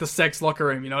in, like, the sex locker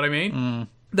room, you know what I mean?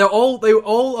 They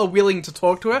all are willing to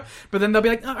talk to her, but then they'll be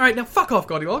like, alright, now fuck off,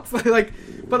 Goldilocks.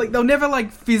 But they'll never,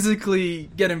 like, physically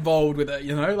get involved with her,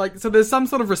 you know? Like, so there's some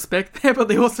sort of respect there, but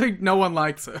they also, no one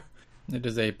likes her. It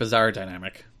is a bizarre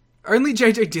dynamic. Only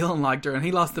JJ Dillon liked her, and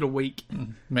he lasted a week.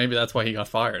 Maybe that's why he got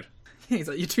fired. He's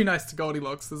like, you're too nice to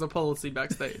Goldilocks. There's a policy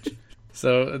backstage.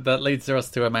 So that leads us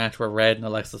to a match where Red and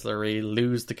Alexis Lurie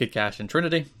lose to Kid Cash and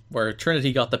Trinity, where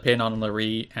Trinity got the pin on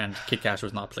Lurie and Kid Cash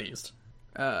was not pleased.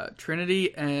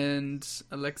 Trinity and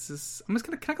Alexis...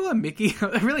 can I call her Mickey?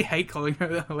 I really hate calling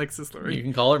her Alexis Lurie. You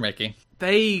can call her Mickey.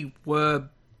 They were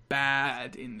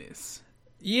bad in this.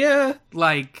 Yeah.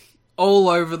 Like, all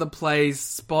over the place,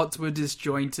 spots were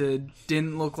disjointed,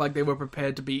 didn't look like they were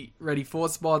prepared to be ready for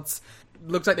spots,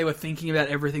 looked like they were thinking about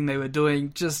everything they were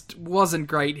doing, just wasn't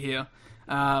great here.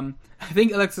 I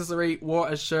think Alexis Lurie wore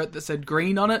a shirt that said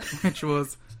green on it, which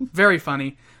was very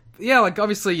funny. Yeah, like,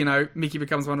 obviously, you know, Mickey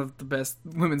becomes one of the best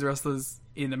women's wrestlers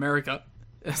in America,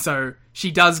 so she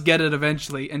does get it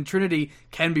eventually, and Trinity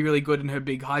can be really good in her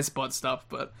big high spot stuff,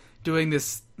 but doing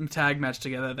this tag match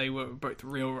together, they were both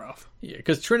real rough. Yeah,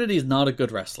 because Trinity's not a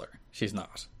good wrestler. She's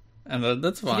not. And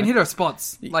that's fine. She can hit her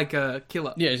spots like a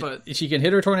killer. Yeah, but she can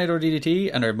hit her Tornado DDT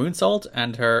and her Moonsault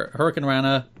and her Hurricane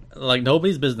Rana like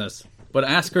nobody's business. But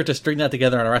ask her to string that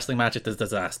together in a wrestling match, it's a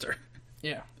disaster.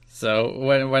 Yeah. So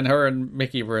when her and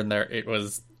Mickey were in there, it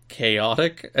was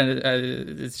chaotic. And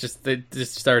it's just, they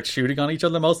just started shooting on each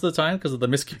other most of the time because of the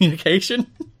miscommunication.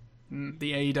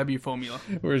 The AEW formula.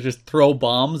 Where it's just throw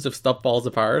bombs if stuff falls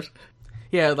apart.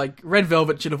 Yeah, like, Red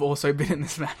Velvet should have also been in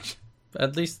this match.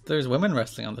 At least there's women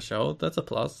wrestling on the show. That's a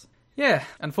plus. Yeah,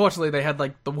 unfortunately they had,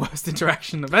 like, the worst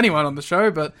interaction of anyone on the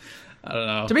show, but... I don't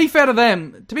know. To be fair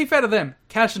to them,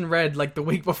 Cash and Red, like, the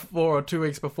week before or 2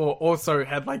 weeks before, also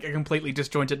had, like, a completely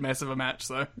disjointed mess of a match,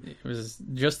 so... It was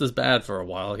just as bad for a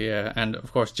while, yeah. And,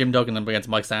 of course, Jim Duggan against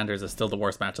Mike Sanders is still the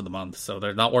worst match of the month, so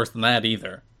they're not worse than that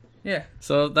either. Yeah.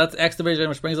 So that's X Division,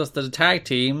 which brings us to the tag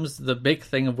teams, the big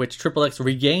thing of which Triple X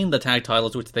regained the tag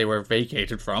titles, which they were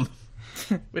vacated from.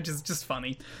 Which is just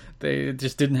funny. They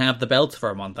just didn't have the belts for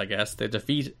a month, I guess. They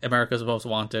defeat America's Most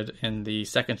Wanted in the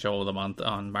second show of the month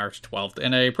on March 12th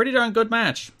in a pretty darn good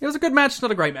match. It was a good match,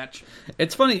 not a great match.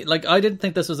 It's funny, like, I didn't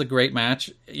think this was a great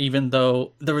match, even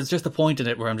though there was just a point in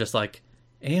it where I'm just like,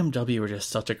 AMW were just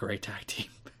such a great tag team.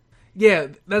 Yeah,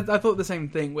 I thought the same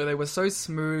thing, where they were so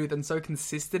smooth and so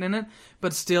consistent in it,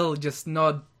 but still just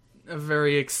not a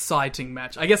very exciting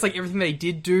match. I guess, like, everything they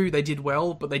did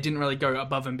well, but they didn't really go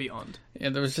above and beyond.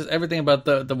 Yeah, there was just everything about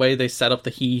the way they set up the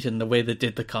heat and the way they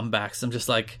did the comebacks. I'm just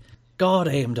like, God,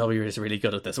 AMW is really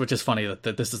good at this, which is funny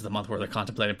that this is the month where they're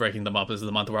contemplating breaking them up. This is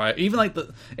the month where even like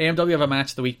the AMW have a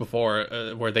match the week before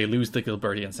where they lose to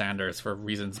Gilberti and Sanders for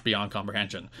reasons beyond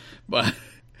comprehension. But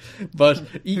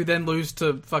who then lose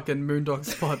to fucking Moondog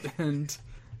Spot and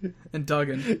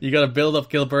Duggan. You gotta build up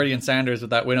Gilberti and Sanders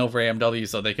with that win over AMW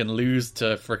so they can lose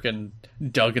to frickin'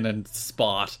 Duggan and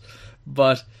Spot.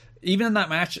 But even in that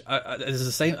match, I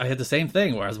had the same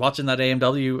thing where I was watching that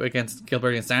AMW against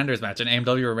Gilberti and Sanders match, and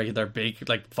AMW were making their big,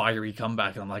 like, fiery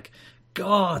comeback, and I'm like,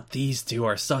 God, these two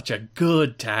are such a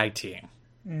good tag team.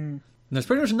 And there's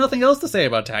pretty much nothing else to say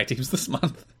about tag teams this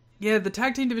month. Yeah, the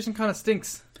tag team division kind of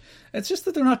stinks. It's just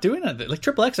that they're not doing it. Like,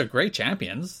 Triple X are great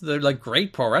champions. They're, like,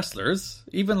 great pro wrestlers.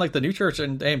 Even, like, the New Church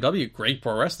and AMW, great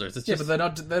pro wrestlers. It's just... Yeah,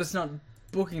 but they're just not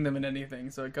booking them in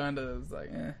anything, so it kind of is like,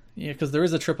 eh. Yeah, because there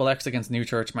is a Triple X against New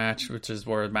Church match, which is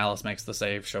where Malice makes the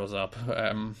save, shows up.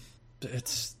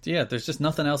 There's just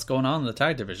nothing else going on in the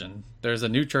tag division. There's a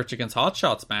New Church against Hot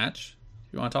Shots match.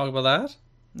 You want to talk about that?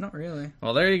 Not really.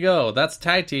 Well, there you go. That's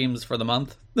tag teams for the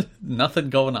month. Nothing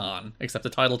going on except a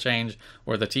title change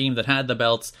where the team that had the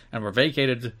belts and were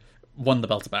vacated won the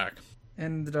belts back.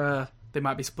 And they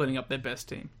might be splitting up their best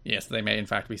team. Yes, they may in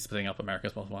fact be splitting up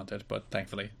America's Most Wanted, but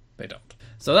thankfully they don't.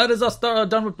 So that is us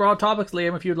done with broad topics.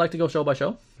 Liam, if you'd like to go show by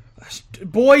show.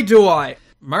 Boy, do I!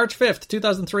 March 5th,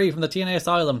 2003, from the TNA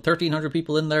Asylum. 1,300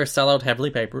 people in there, sellout, heavily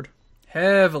papered.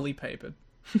 Heavily papered.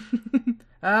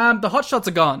 The Hot Shots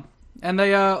are gone. And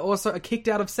they also are kicked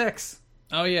out of sex.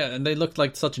 Oh yeah, and they looked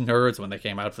like such nerds when they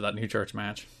came out for that New Church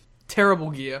match.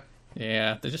 Terrible gear.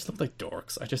 Yeah, they just looked like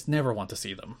dorks. I just never want to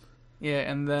see them. Yeah,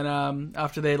 and then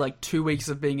after their 2 weeks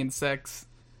of being in sex,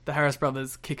 the Harris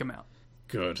brothers kick them out.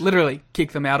 Good. Literally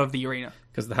kick them out of the arena.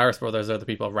 Because the Harris brothers are the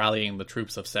people rallying the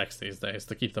troops of sex these days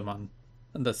to keep them on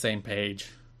the same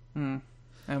page. And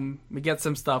we get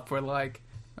some stuff where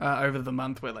over the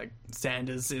month where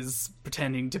Sanders is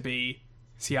pretending to be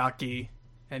Siaki,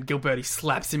 and Gilberti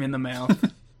slaps him in the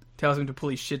mouth, tells him to pull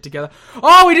his shit together.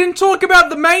 Oh, we didn't talk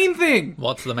about the main thing!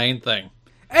 What's the main thing?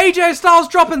 AJ Styles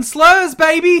dropping slurs,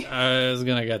 baby! I was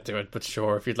gonna get to it, but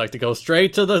sure, if you'd like to go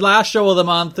straight to the last show of the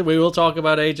month, we will talk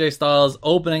about AJ Styles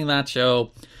opening that show,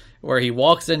 where he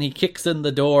walks in, he kicks in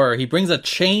the door, he brings a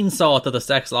chainsaw to the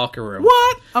sex locker room.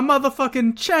 What? A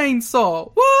motherfucking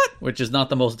chainsaw. What? Which is not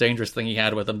the most dangerous thing he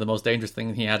had with him. The most dangerous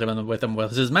thing he had with him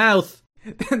was his mouth.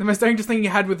 The most dangerous thing he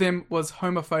had with him was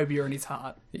homophobia in his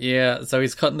heart. Yeah, so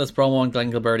he's cutting this promo on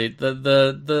Glenn Gilberti.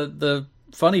 The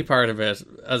funny part of it,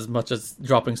 as much as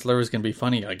dropping slurs can be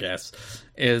funny, I guess,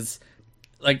 is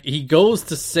he goes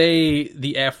to say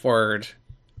the F word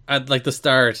at the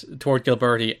start toward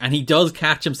Gilberti, and he does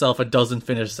catch himself and doesn't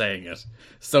finish saying it.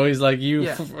 So he's like,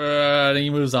 and he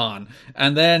moves on.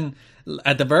 And then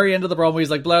at the very end of the promo, he's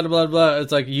like, blah, blah, blah, blah.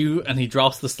 It's like, you, and he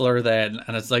drops the slur then,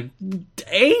 and it's like,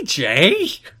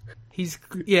 AJ?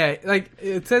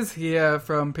 It says here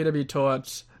from PW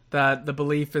Torch that the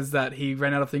belief is that he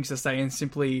ran out of things to say and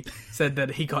simply said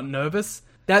that he got nervous.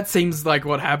 That seems like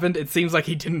what happened. It seems like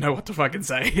he didn't know what to fucking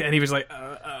say, and he was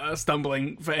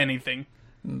stumbling for anything.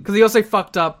 Because he also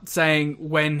fucked up saying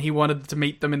when he wanted to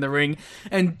meet them in the ring,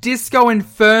 and Disco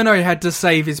Inferno had to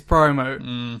save his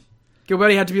promo.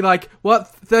 Gilberti had to be like, what,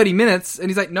 30 minutes? And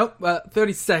he's like, nope,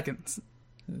 30 seconds.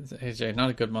 AJ, not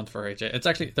a good month for AJ. It's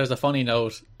actually, there's a funny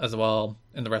note as well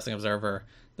in the Wrestling Observer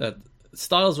that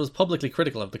Styles was publicly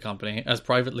critical of the company, as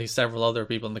privately several other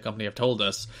people in the company have told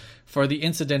us, for the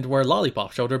incident where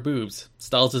Lollipop showed her boobs.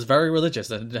 Styles is very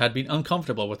religious and had been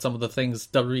uncomfortable with some of the things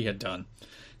WWE had done.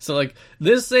 So,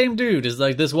 this same dude is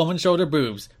like, this woman showed her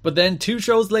boobs, but then 2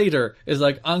 shows later is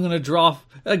like, I'm gonna drop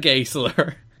a gay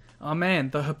slur. Oh man,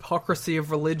 the hypocrisy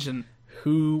of religion.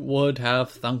 Who would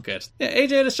have thunk it? Yeah, AJ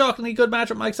had a shockingly good match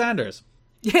with Mike Sanders.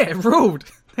 Yeah, it ruled.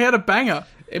 They had a banger.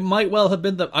 It might well have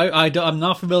been I'm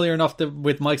not familiar enough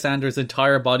with Mike Sanders'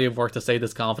 entire body of work to say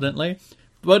this confidently,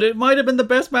 but it might have been the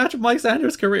best match of Mike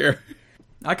Sanders' career.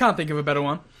 I can't think of a better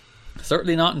one.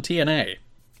 Certainly not in TNA.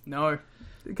 No.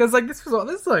 Because, I don't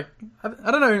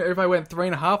know if I went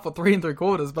 3.5 or 3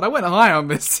 3/4, but I went high on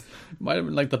this. Might have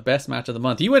been the best match of the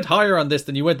month. You went higher on this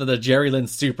than you went to the Jerry Lynn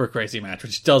Super Crazy match,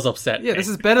 which does upset me. Yeah, this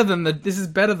is better than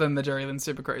the Jerry Lynn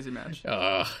Super Crazy match.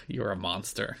 Ugh, you're a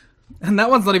monster. And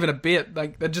that one's not even a bit.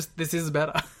 This is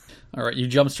better. Alright, you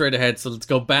jump straight ahead, so let's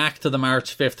go back to the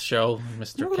March 5th show.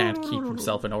 Mr. can't keep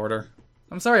himself in order.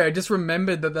 I'm sorry, I just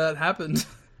remembered that happened.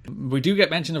 We do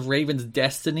get mention of Raven's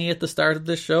destiny at the start of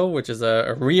this show, which is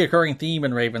a reoccurring theme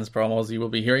in Raven's promos. You will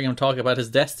be hearing him talk about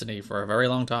his destiny for a very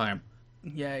long time.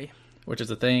 Yay. Which is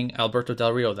a thing Alberto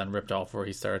Del Rio then ripped off, where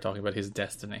he started talking about his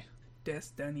destiny.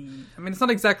 Destiny. I mean, it's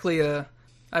not exactly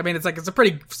it's a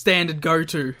pretty standard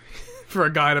go-to for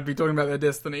a guy to be talking about their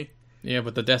destiny. Yeah,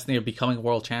 but the destiny of becoming a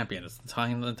world champion. It's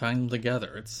tying them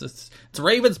together. It's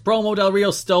Raven's promo. Del Rio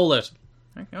stole it.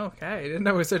 Okay, I didn't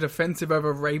know it was so defensive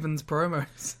over Raven's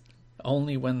promos.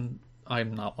 Only when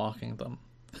I'm not walking them.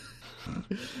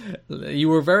 You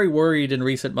were very worried in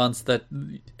recent months that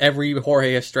every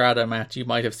Jorge Estrada match you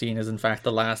might have seen is in fact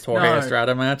the last Jorge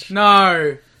Estrada match.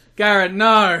 No! Garrett,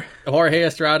 no! Jorge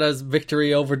Estrada's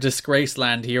victory over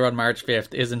Disgraceland here on March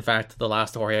 5th is in fact the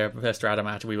last Jorge Estrada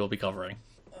match we will be covering.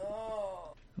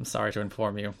 I'm sorry to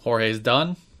inform you. Jorge's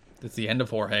done. It's the end of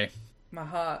Jorge. My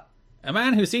heart. A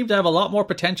man who seemed to have a lot more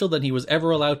potential than he was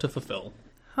ever allowed to fulfill.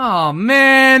 Oh,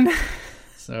 man! man!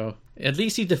 So, at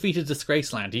least he defeated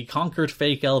Disgraceland. He conquered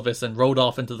fake Elvis and rode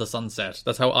off into the sunset.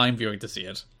 That's how I'm viewing to see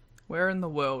it. Where in the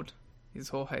world is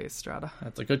Jorge Estrada?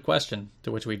 That's a good question,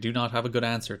 to which we do not have a good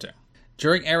answer to.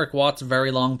 During Eric Watt's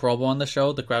very long promo on the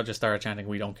show, the crowd just started chanting,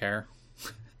 "We don't care."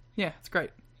 Yeah, it's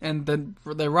great. And then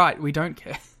they're right, we don't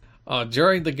care.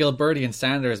 During the Gilberti and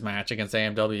Sanders match against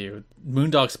AMW,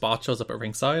 Moondog Spot shows up at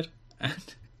ringside.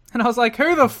 And I was like,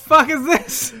 who the fuck is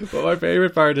this? But my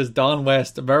favourite part is Don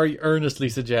West very earnestly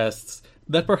suggests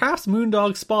that perhaps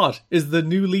Moondog Spot is the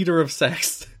new leader of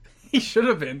Sex. He should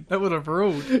have been. That would have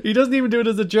ruled. He doesn't even do it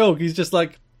as a joke. He's just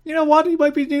like, you know what? He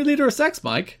might be the new leader of Sex,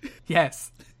 Mike.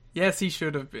 Yes. Yes, he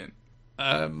should have been.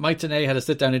 Mike Tenay had a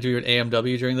sit-down interview with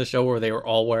AMW during the show where they were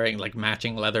all wearing like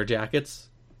matching leather jackets.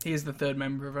 He is the third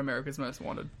member of America's Most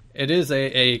Wanted. It is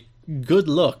a good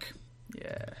look.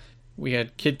 Yeah. We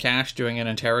had Kid Cash doing an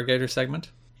interrogator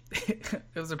segment. It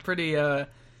was a pretty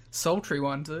sultry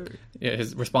one too. Yeah,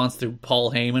 his response to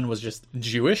Paul Heyman was just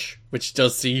Jewish, which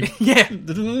does seem... Yeah.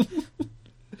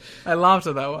 I laughed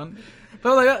at that one.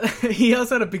 But like, he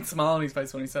also had a big smile on his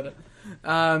face when he said it.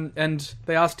 And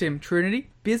they asked him, Trinity,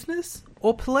 business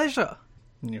or pleasure?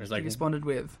 And he was like... He responded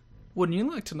with, wouldn't you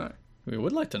like to know? We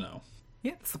would like to know.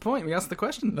 Yeah, that's the point. We asked the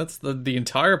question. That's the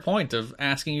entire point of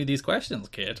asking you these questions,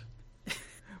 kid.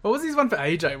 What was his one for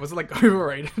AJ? Was it like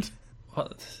overrated?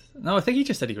 What? No, I think he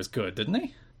just said he was good, didn't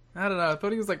he? I don't know. I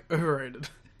thought he was like overrated.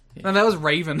 Yeah. No, that was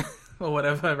Raven or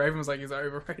whatever. Raven was like, he's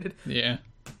overrated. Yeah.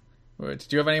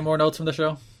 Did you have any more notes from the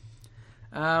show?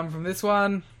 From this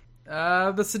one,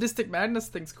 the Sadistic Madness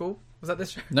thing's cool. Was that this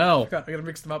show? No. I gotta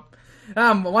mix them up.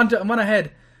 One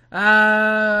ahead.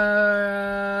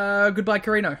 Goodbye,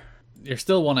 Carino. You're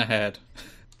still one ahead.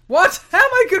 What? How am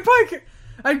I goodbye?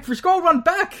 I scrolled one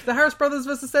back. The Harris Brothers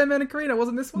versus Sandman and Carino.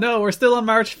 Wasn't this one? No, we're still on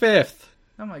March 5th.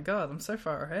 Oh my god, I'm so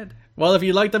far ahead. Well, if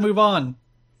you'd like to move on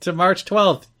to March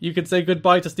 12th, you can say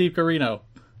goodbye to Steve Carino.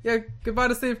 Yeah, goodbye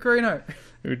to Steve Carino.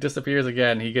 Who disappears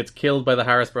again. He gets killed by the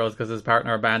Harris Bros because his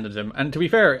partner abandoned him. And to be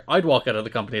fair, I'd walk out of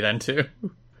the company then too.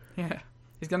 Yeah.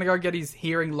 He's gonna go get his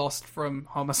hearing lost from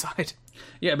Homicide.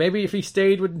 Yeah, maybe if he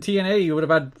stayed with TNA, he would have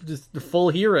had just the full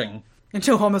hearing.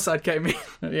 Until Homicide came in.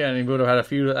 Yeah, and he would have had a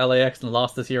feud with LAX and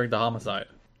lost his hearing to Homicide.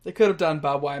 They could have done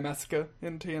Barbed Wire Massacre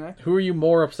in TNA. Who are you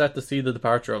more upset to see the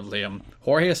departure of, Liam?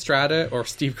 Jorge Estrada or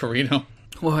Steve Carino?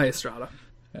 Jorge Estrada.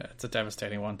 Yeah, it's a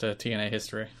devastating one to TNA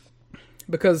history.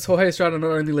 Because Jorge Estrada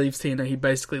not only leaves TNA, he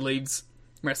basically leaves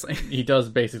wrestling. He does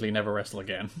basically never wrestle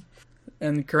again.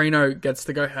 And Carino gets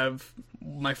to go have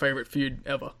my favourite feud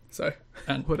ever. So,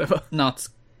 and whatever. Not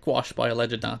squashed by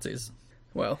alleged Nazis.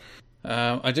 Well...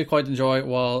 I did quite enjoy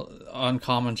while on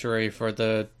commentary for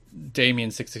the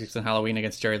Damien 66 and Halloween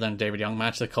against Jerry Lynn and David Young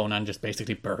match that Conan just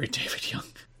basically buried David Young.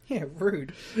 Yeah,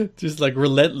 rude. Just like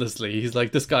relentlessly. He's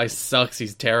like, this guy sucks,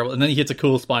 he's terrible. And then he hits a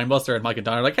cool spine buster and Mike and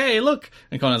Don are like, hey, look.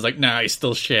 And Conan's like, nah, he's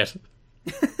still shit.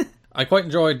 I quite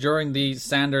enjoyed during the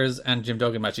Sanders and Jim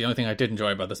Duggan match. The only thing I did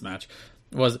enjoy about this match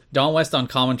was Don West on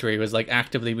commentary was like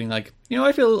actively being like, you know,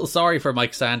 I feel a little sorry for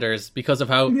Mike Sanders because of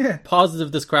how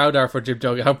positive this crowd are for Jim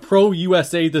Duggan, how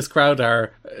pro-USA this crowd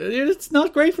are. It's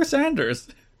not great for Sanders.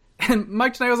 And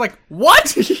Mike Tenay was like,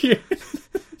 what?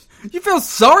 You feel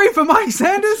sorry for Mike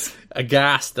Sanders?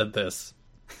 Aghast at this.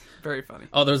 Very funny.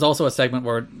 Oh, there's also a segment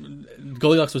where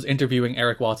Goldilocks was interviewing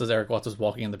Eric Watts as Eric Watts was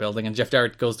walking in the building, and Jeff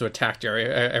Jarrett goes to attack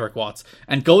Eric Watts,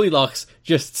 and Goldilocks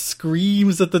just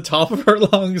screams at the top of her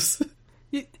lungs.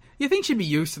 You think she'd be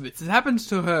used to this? It happens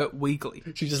to her weekly.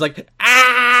 She's just like,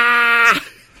 ah!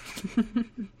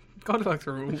 Goldilocks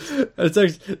rules. It's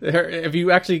like, if you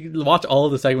actually watch all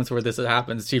of the segments where this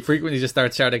happens, she frequently just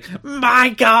starts shouting, my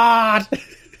God!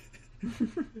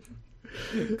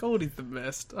 Goldie's the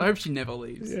best. I hope she never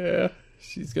leaves. Yeah,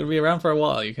 she's going to be around for a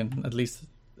while. You can at least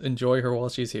enjoy her while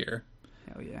she's here.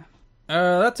 Hell yeah.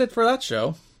 That's it for that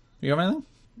show. You have anything?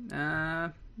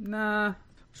 Nah.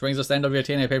 Which brings us to NWA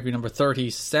TNA pay-per-view number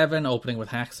 37, opening with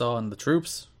Hacksaw and the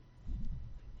Troops.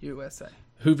 USA.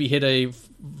 Hoovy hit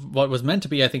what was meant to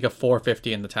be, I think, a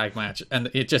 450 in the tag match, and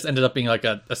it just ended up being like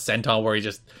a senton where he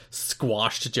just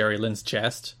squashed Jerry Lynn's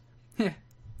chest. Yeah,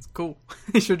 it's cool.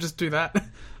 He should just do that.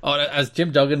 Oh, as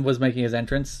Jim Duggan was making his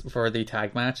entrance for the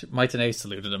tag match, Mike Tenay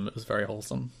saluted him. It was very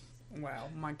wholesome. Wow,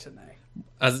 Mike Tenay.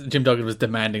 As Jim Duggan was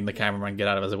demanding the cameraman get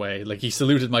out of his way. Like, he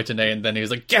saluted Mike Tenay, and then he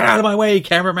was like, get out of my way,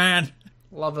 cameraman!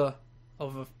 Lover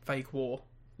of a fake war.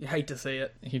 You hate to see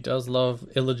it. He does love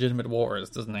illegitimate wars,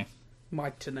 doesn't he?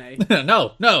 Mike Tenay.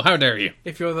 No, how dare you?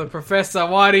 If you're the professor,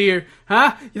 why do you...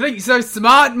 Huh? You think you're so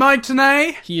smart, Mike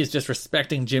Tenay? He is just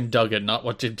respecting Jim Duggan, not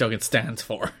what Jim Duggan stands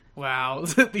for. Wow,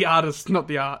 the artist, not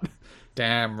the art.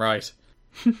 Damn right.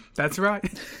 That's right.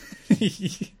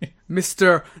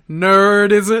 Mr.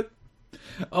 Nerd, is it?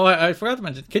 Oh, I forgot to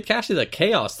mention, Kid Cash did a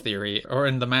Chaos Theory, or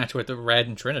in the match with the Red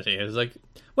and Trinity. It was like,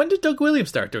 when did Doug Williams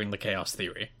start doing the Chaos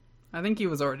Theory? I think he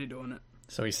was already doing it.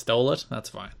 So he stole it? That's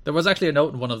fine. There was actually a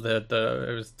note in one of it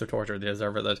was the Torture of the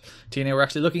Observer, that TNA were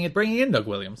actually looking at bringing in Doug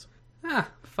Williams. Ah,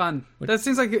 fun. That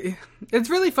seems like... It's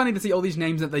really funny to see all these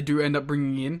names that they do end up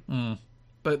bringing in.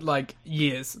 But, like,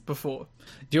 years before.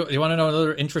 Do you want to know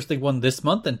another interesting one this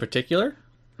month in particular?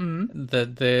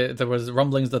 There was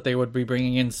rumblings that they would be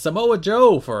bringing in Samoa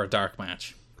Joe for a dark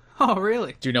match. Oh,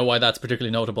 really? Do you know why that's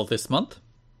particularly notable this month?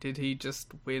 Did he just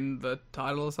win the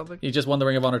title or something? He just won the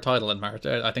Ring of Honor title in March.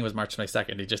 I think it was March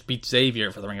 22nd. He just beat Xavier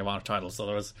for the Ring of Honor title. So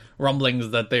there was rumblings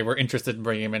that they were interested in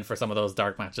bringing him in for some of those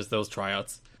dark matches, those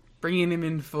tryouts. Bringing him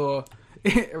in for...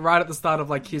 right at the start of,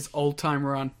 like, his old-time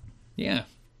run. Yeah.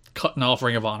 Cutting off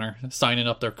Ring of Honor. Signing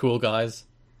up their cool guys.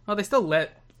 Oh, they still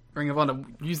let Ring of Honor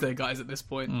use their guys at this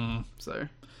point. So,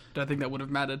 don't think that would have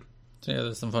mattered. So yeah,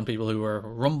 there's some fun people who were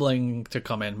rumbling to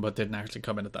come in, but didn't actually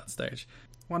come in at that stage.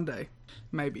 One day.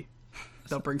 Maybe.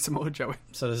 They'll bring Samoa Joe in.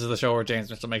 So this is the show where James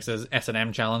Mitchell makes his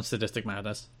S&M challenge, Sadistic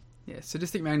Madness. Yeah,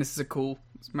 Sadistic Madness is a cool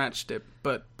match tip,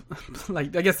 but,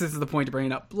 like, I guess this is the point to bring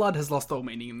it up. Blood has lost all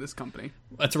meaning in this company.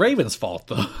 It's Raven's fault,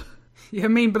 though. Yeah, I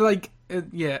mean, but, like,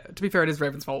 yeah, to be fair, it is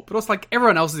Raven's fault. But also, like,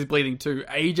 everyone else is bleeding, too.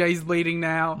 AJ's bleeding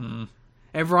now.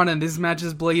 Everyone in this match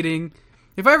is bleeding.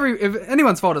 If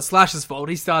anyone's fault, it's Slash's fault.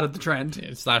 He started the trend.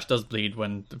 Yeah, Slash does bleed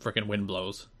when the frickin' wind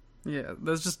blows. Yeah,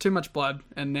 there's just too much blood,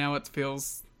 and now it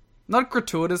feels... Not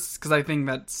gratuitous, because I think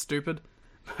that's stupid,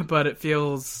 but it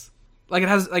feels... Like, it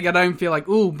has... Like, I don't feel like,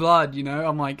 ooh, blood, you know?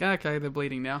 I'm like, okay, they're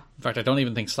bleeding now. In fact, I don't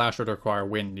even think Slash would require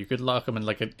wind. You could lock him in,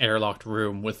 like, an airlocked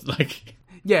room with, like...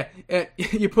 Yeah,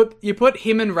 you put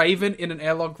him and Raven in an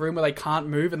airlock room where they can't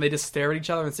move, and they just stare at each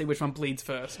other and see which one bleeds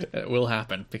first. It will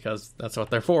happen, because that's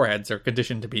what their foreheads are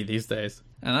conditioned to be these days.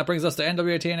 And that brings us to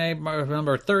NWA TNA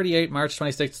number 38, March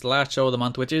 26th, the last show of the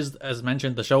month, which is, as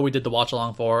mentioned, the show we did the watch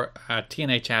along for at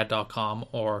tnachad.com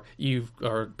or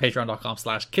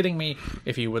patreon.com/kiddingme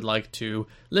if you would like to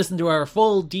listen to our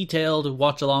full detailed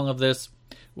watch along of this.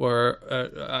 Where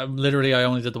I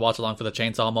only did the watch along for the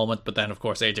chainsaw moment, but then of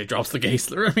course AJ drops the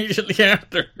Geisler immediately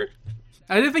after.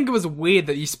 I did think it was weird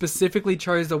that you specifically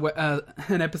chose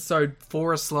an episode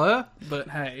for a slur, but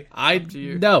hey, up to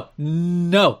you.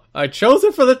 No, I chose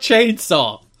it for the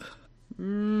chainsaw.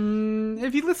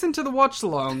 If you listen to the watch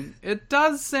along, it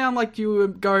does sound like you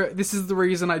would go, "This is the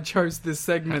reason I chose this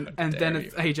segment," and then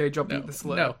it's AJ dropping the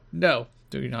slur. No,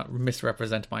 do not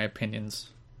misrepresent my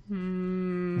opinions.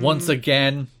 Once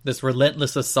again, this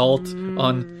relentless assault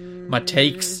on my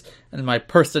takes and my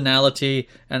personality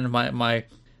and my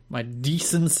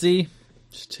decency,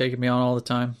 just taking me on all the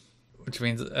time. Which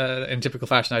means, in typical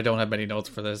fashion, I don't have many notes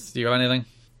for this. Do you have anything?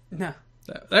 No.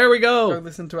 There we go. Go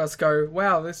listen to us go,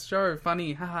 wow, this show,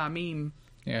 funny, haha, meme.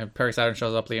 Yeah, Perry Saturn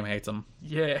shows up, Liam hates him.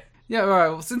 Yeah. Yeah,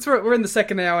 alright, well, since we're in the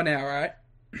second hour now, right?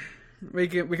 We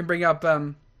can bring up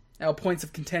our points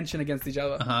of contention against each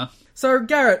other. Uh-huh. So,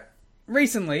 Garrett,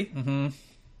 recently,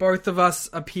 both of us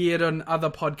appeared on other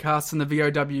podcasts in the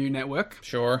VOW network.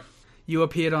 Sure. You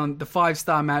appeared on the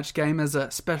 5-Star Match Game as a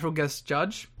special guest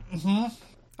judge.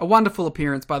 A wonderful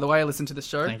appearance, by the way. I listened to the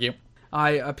show. Thank you.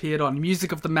 I appeared on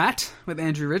Music of the Mat with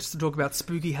Andrew Rich to talk about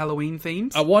spooky Halloween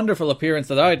themes. A wonderful appearance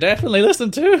that I definitely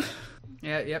listened to.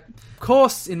 Yeah, yep. Of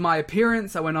course, in my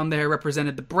appearance, I went on there,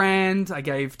 represented the brand. I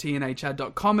gave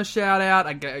TNAChad.com a shout out.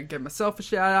 I gave myself a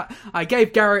shout out. I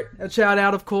gave Garrett a shout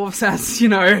out, of course, as, you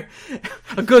know,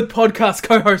 a good podcast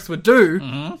co-host would do.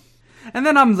 And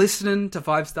then I'm listening to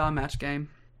 5-Star Match Game.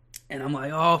 And I'm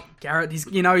like, oh, Garrett, he's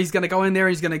going to go in there,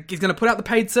 he's going to put out the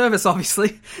paid service,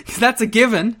 obviously, because that's a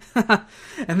given.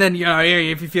 And then, you know,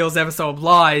 if he feels ever so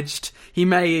obliged, he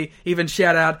may even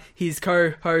shout out his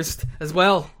co-host as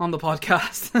well on the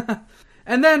podcast.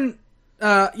 And then,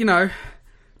 you know,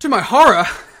 to my horror,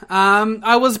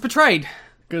 I was betrayed.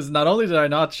 Because not only did I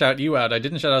not shout you out, I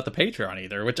didn't shout out the Patreon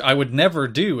either, which I would never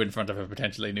do in front of a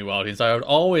potentially new audience. I would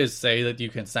always say that you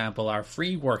can sample our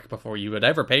free work before you would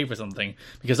ever pay for something,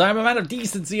 because I'm a man of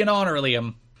decency and honour,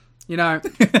 Liam. You know,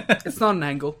 it's not an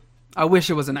angle. I wish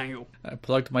it was an angle. I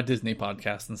plugged my Disney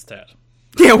podcast instead.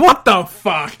 Yeah, what the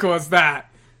fuck was that?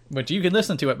 Which you can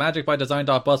listen to at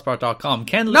magicbydesign.buzzsprout.com.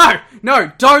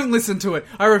 No, don't listen to it.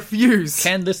 I refuse.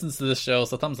 Ken listens to this show,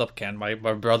 so thumbs up, Ken, my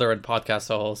brother and podcast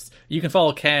host. You can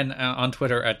follow Ken on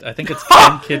Twitter at, I think it's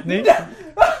Ken Kidney.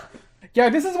 Yeah,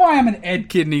 this is why I'm an Ed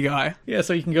Kidney guy. Yeah,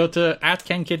 so you can go to at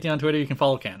Ken Kidney on Twitter, you can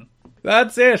follow Ken.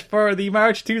 That's it for the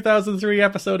March 2003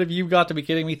 episode of You Got to Be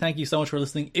Kidding Me. Thank you so much for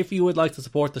listening. If you would like to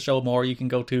support the show more, you can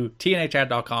go to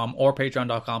tnachad.com or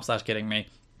patreon.com/kiddingme.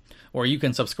 where you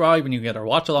can subscribe and you can get our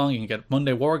watch along. You can get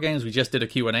Monday War Games. We just did a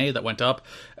Q&A that went up,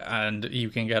 and you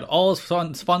can get all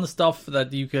fun stuff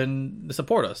that you can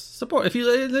support us. If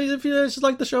you just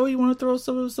like the show, you want to throw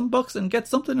some bucks and get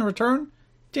something in return,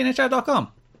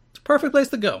 TNAchat.com. It's a perfect place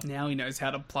to go. Now he knows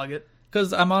how to plug it.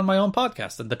 Because I'm on my own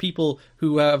podcast, and the people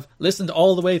who have listened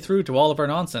all the way through to all of our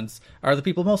nonsense are the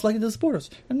people most likely to support us.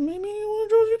 And maybe you want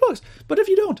to throw a few bucks. But if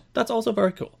you don't, that's also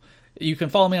very cool. You can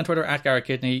follow me on Twitter at Garrett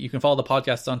Kidney. You can follow the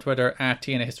podcast on Twitter at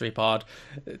TNA History Pod.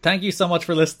 Thank you so much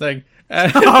for listening.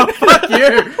 Oh, fuck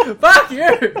you! Fuck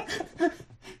you!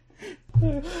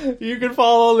 You can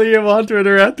follow Liam on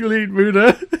Twitter at Tweet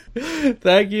Buddha.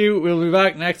 Thank you. We'll be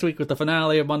back next week with the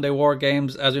finale of Monday War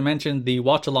Games. As we mentioned, the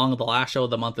watch along of the last show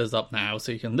of the month is up now,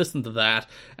 so you can listen to that.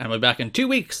 And we'll be back in 2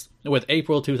 weeks with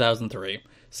April 2003.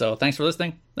 So thanks for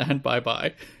listening, and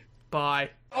bye-bye.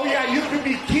 Bye. Oh yeah, you could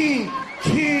be king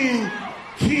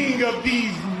of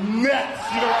these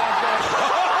nuts. You know what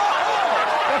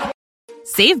I'm saying?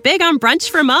 Save big on brunch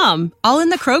for mom, all in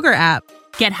the Kroger app.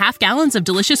 Get half gallons of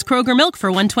delicious Kroger milk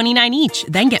for $1.29 each.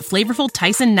 Then get flavorful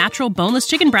Tyson natural boneless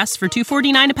chicken breasts for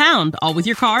 $2.49 a pound, all with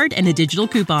your card and a digital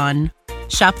coupon.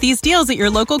 Shop these deals at your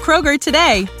local Kroger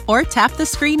today, or tap the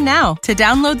screen now to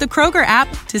download the Kroger app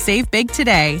to save big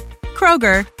today.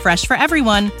 Kroger, fresh for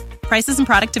everyone. Prices and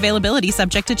product availability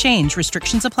subject to change.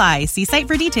 Restrictions apply. See site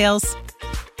for details.